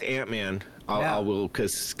next Ant-Man, I will,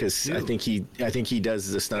 because I think he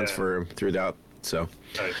does the stunts for him throughout. So,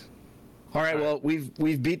 all right. Well,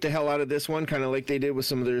 we've beat the hell out of this one, kind of like they did with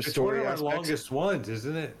some of their story aspects. It's one of our longest ones,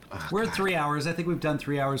 isn't it? We're at 3 hours. I think we've done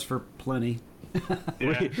 3 hours for plenty. I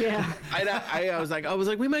was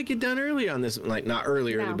like, we might get done early on this, like not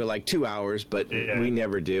earlier, but like 2 hours, but we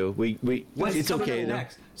never do. It's okay though.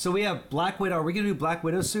 Next? So we have Black Widow. Are we gonna do Black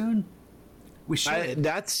Widow soon? We should.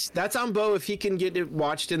 That's on Bo. If he can get it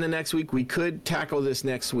watched in the next week, we could tackle this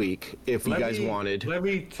next week if you guys wanted. Let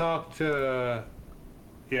me talk to.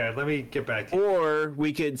 Let me get back to you. Or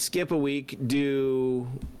we could skip a week, do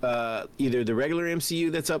either the regular MCU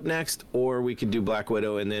that's up next, or we could do Black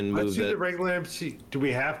Widow and then move Let's do the regular MCU. Do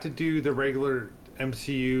we have to do the regular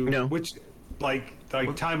MCU? No. Which, like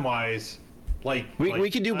time wise, we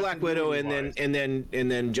could do Black Widow and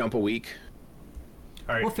then jump a week.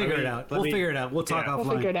 All right, we'll figure it out. We'll figure it out. We'll talk offline.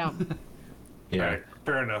 We'll figure it out. Yeah. All right.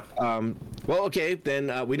 Fair enough. Well, okay,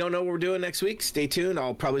 then we don't know what we're doing next week. Stay tuned.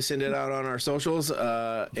 I'll probably send it out on our socials,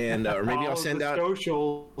 and or maybe I'll send out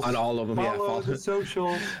socials. on all of them. Follow the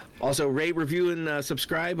socials. Also, rate, review, and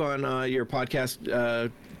subscribe on your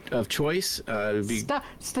podcast of choice.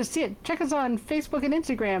 Check us on Facebook and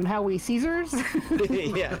Instagram. How We Caesars.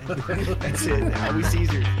 Yeah, that's it. How We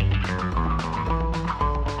Caesars.